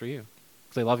themselves for you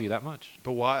because they love you that much.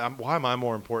 But why am I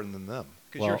more important than them?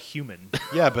 because well- you're human.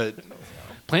 Yeah, but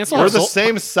Plants still we're have the soul-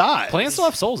 same size. Plants still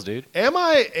have souls, dude. Am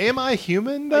I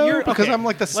human though? You're- because okay, I'm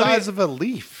like the let me- size of a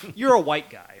leaf. You're a white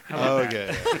guy. How about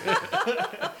Okay.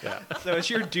 that? So it's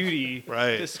your duty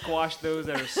Right. to squash those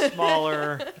that are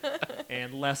smaller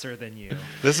and lesser than you.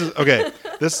 This is okay.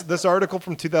 This article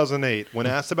from 2008. When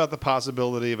asked about the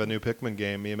possibility of a new Pikmin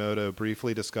game, Miyamoto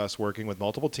briefly discussed working with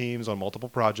multiple teams on multiple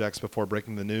projects before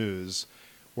breaking the news.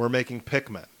 We're making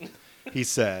Pikmin, he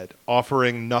said,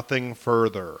 offering nothing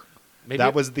further. Maybe-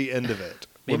 that was the end of it.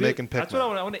 We're maybe- making Pikmin. That's what I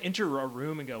want. I want to enter a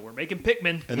room and go, "We're making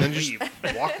Pikmin," and then just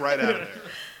walk right out of there.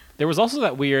 There was also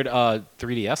that weird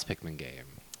 3DS Pikmin game.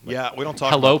 Yeah, we don't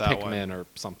talk Hello about that Pikmin one. or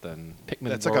something. Pikmin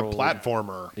That's like a World.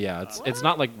 platformer. Yeah, it's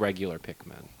not like regular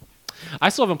Pikmin. I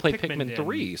still haven't played Pikmin Pikmin Den.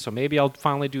 3, so maybe I'll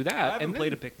finally do that. I haven't and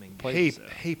played a then- Pikmin. Play- Hey, so.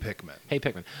 hey, Pikmin. Hey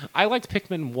Pikmin. I liked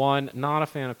Pikmin 1, not a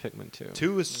fan of Pikmin 2.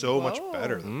 2 is so much Whoa.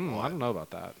 better than 1. I don't know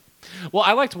about that. Well,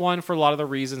 I liked 1 for a lot of the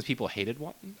reasons people hated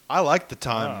 1. I like the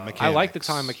time Oh. mechanics. I like the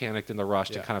time mechanic and the rush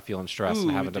to Yeah. kind of feeling stressed Ooh,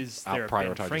 and having to is there a Ben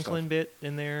prioritize Franklin yourself. bit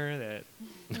in there? That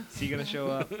is he gonna show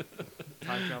up?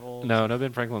 Time travel? No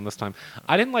Ben Franklin this time.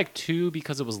 I didn't like 2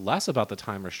 because it was less about the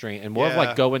time restraint and more of Yeah.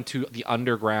 like go into the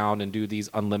underground and do these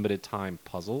unlimited time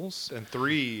puzzles. And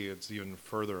 3, it's even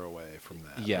further away from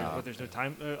that. Yeah. But there's no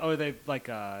time. They like.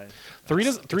 3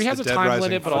 has it's a the Dead time Rising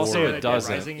limit, but 4. also Dead it Dead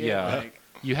doesn't. Rising it, Yeah. like-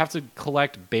 You have to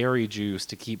collect berry juice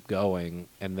to keep going,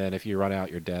 and then if you run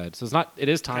out, you're dead. So it's not. It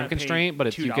is time Kinda pay constraint, but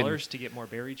it's you can $2 to get more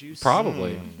berry juice.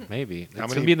 probably maybe it's How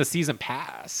gonna many be in the season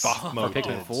pass for Mode Pikmin kids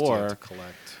do you 4. have to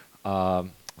collect.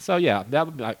 So yeah, that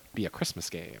would be a Christmas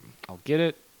game. I'll get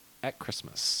it at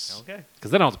Christmas. Okay.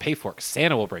 Because then I don't have to pay for it. 'Cause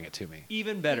Santa will bring it to me.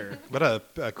 Even better. But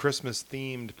a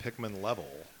Christmas-themed Pikmin level.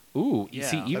 Ooh, you Yeah,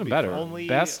 see, that'd even be better. fun. Only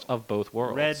Best of both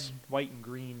worlds. Red, white, and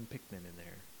green Pikmin in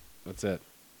there. That's it.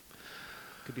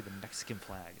 Could be the Mexican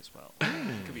flag as well.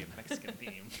 It could be a Mexican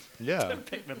theme. Yeah.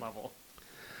 Pikmin level.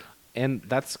 And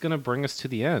that's going to bring us to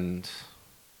the end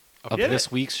of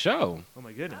this week's show. Oh,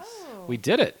 my goodness. Oh. We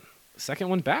did it. Second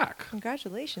one back.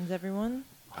 Congratulations, everyone.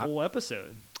 Whole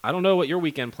episode. I don't know what your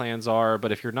weekend plans are,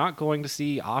 but if you're not going to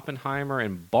see Oppenheimer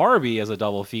and Barbie as a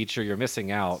double feature, you're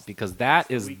missing out because that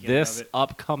is this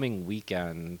upcoming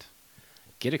weekend.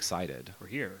 Get excited. We're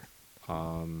here.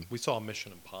 We saw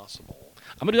Mission Impossible.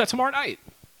 I'm going to do that tomorrow night.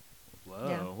 Whoa.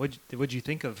 Yeah. What'd you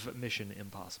think of Mission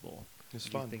Impossible? It's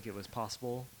Did fun. you think it was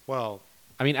possible? Well,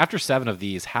 I mean, after 7 of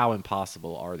these, how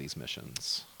impossible are these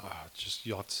missions? just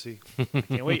you'll have to see. I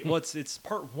can't wait. Well, it's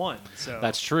part 1, so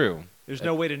That's true. there's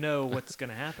no way to know what's going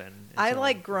to happen. I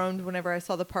until- groaned whenever I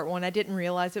saw the part 1. I didn't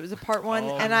realize it was a part 1,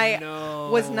 Oh, and I no.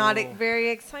 was not very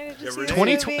excited to Yeah, see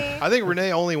Renee- the movie. I think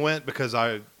Renee only went because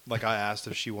I asked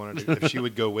if she wanted to, if she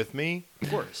would go with me, Of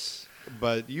course.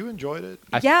 but you enjoyed it.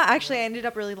 Yeah, actually, I ended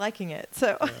up really liking it.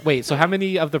 So Wait, so how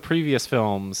many of the previous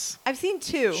films? I've seen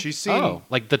 2. She's seen. Oh,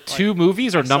 like the 2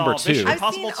 movies or I saw number 2? Mission I've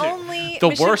Impossible seen 2. only The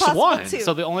Mission worst Impossible one. 2.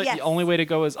 So the only way to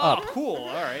go is Oh, up. cool. All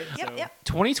right. Yep, so yep.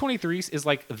 2023 is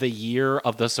like the year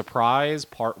of the surprise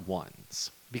part 1s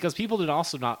because people did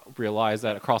also not realize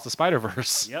that Across the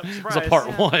Spider-Verse Yep, was a surprise. part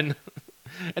Yeah. 1.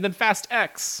 And then Fast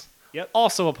X, Yep.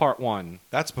 also a part 1.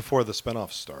 That's before the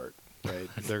spinoffs start, right?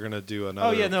 They're gonna do another.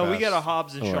 Oh, yeah, no, we got a Fast-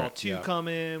 Hobbs and Shaw Alright, 2 yeah.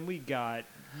 coming. We got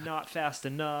Not Fast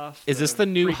Enough. Is this the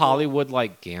new prequel. Hollywood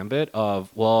like gambit of,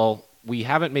 well, we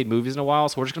haven't made movies in a while,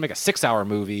 so we're just going to make a 6-hour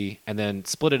movie and then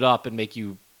split it up and make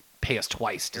you pay us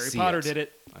twice to Harry see Potter it. did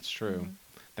it. That's true.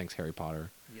 Thanks, Harry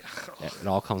Potter. Yeah. Yeah, it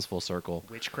all comes full circle.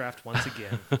 Witchcraft once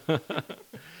again.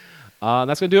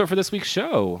 That's going to do it for this week's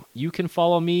show. You can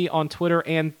follow me on Twitter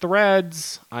and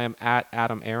Threads. I am at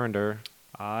Adam Arender.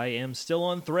 I am still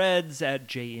on Threads at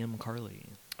JM Carly.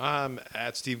 I'm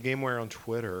at Steve Gameware on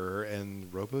Twitter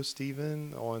and Robo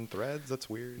Steven on Threads. That's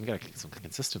weird. You got to get some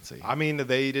consistency. I mean,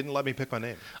 they didn't let me pick my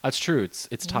name. That's true. It's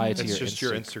tied to It's your just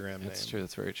your Instagram That's name. true.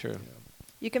 That's very true.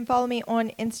 You can follow me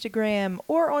on Instagram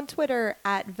or on Twitter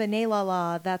at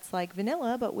Vanillala. That's like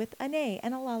vanilla, but with an A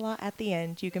and a lala at the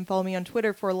end. You can follow me on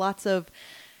Twitter for lots of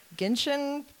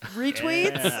Genshin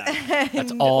retweets. Yeah. And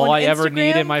That's all on I ever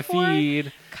need in Instagram my for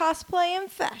feed. Cosplay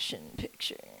and fashion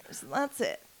pictures. That's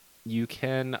it. You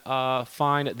can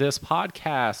find this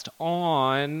podcast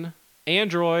on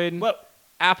Android, Whoa.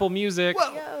 Apple Music,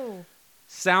 Whoa. Yo.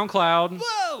 SoundCloud,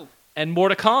 Whoa. and more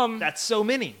to come, That's so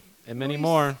many. and many Nice.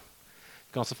 more.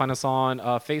 You can also find us on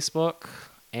Facebook,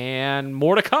 and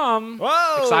more to come.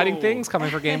 Whoa. Exciting things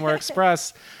coming for Gameware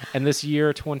Express. And this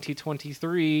year,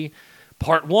 2023,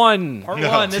 Part 1. Part No.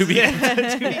 1. This To is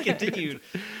it. To be continued.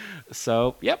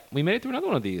 So, yep, we made it through another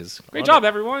one of these. Great Love job, it.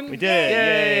 everyone. We did.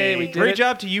 Yay. We did Great it.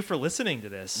 job to you for listening to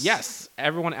this. Yes,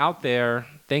 everyone out there,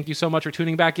 thank you so much for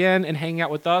tuning back in and hanging out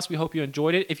with us. We hope you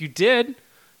enjoyed it. If you did,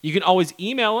 you can always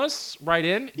email us right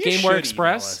in. You should GamewareExpress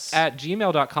email us. at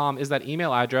gmail.com is that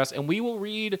email address, and we will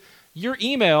read your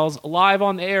emails live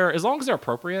on the air as long as they're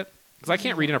appropriate. Because I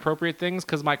can't read inappropriate things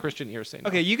because my Christian ears say no.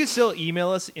 Okay, you can still email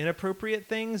us inappropriate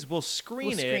things. We'll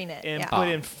screen, screen it, and yeah. put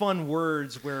in fun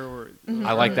words where we're.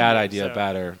 I like that idea So,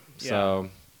 better. yeah.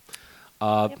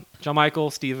 So, John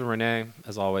Michael, Steve, and Renee,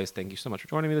 as always, thank you so much for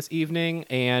joining me this evening.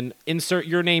 And insert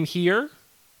your name here.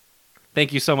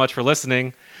 Thank you so much for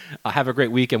listening. Have a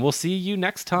great week, and we'll see you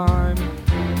next time.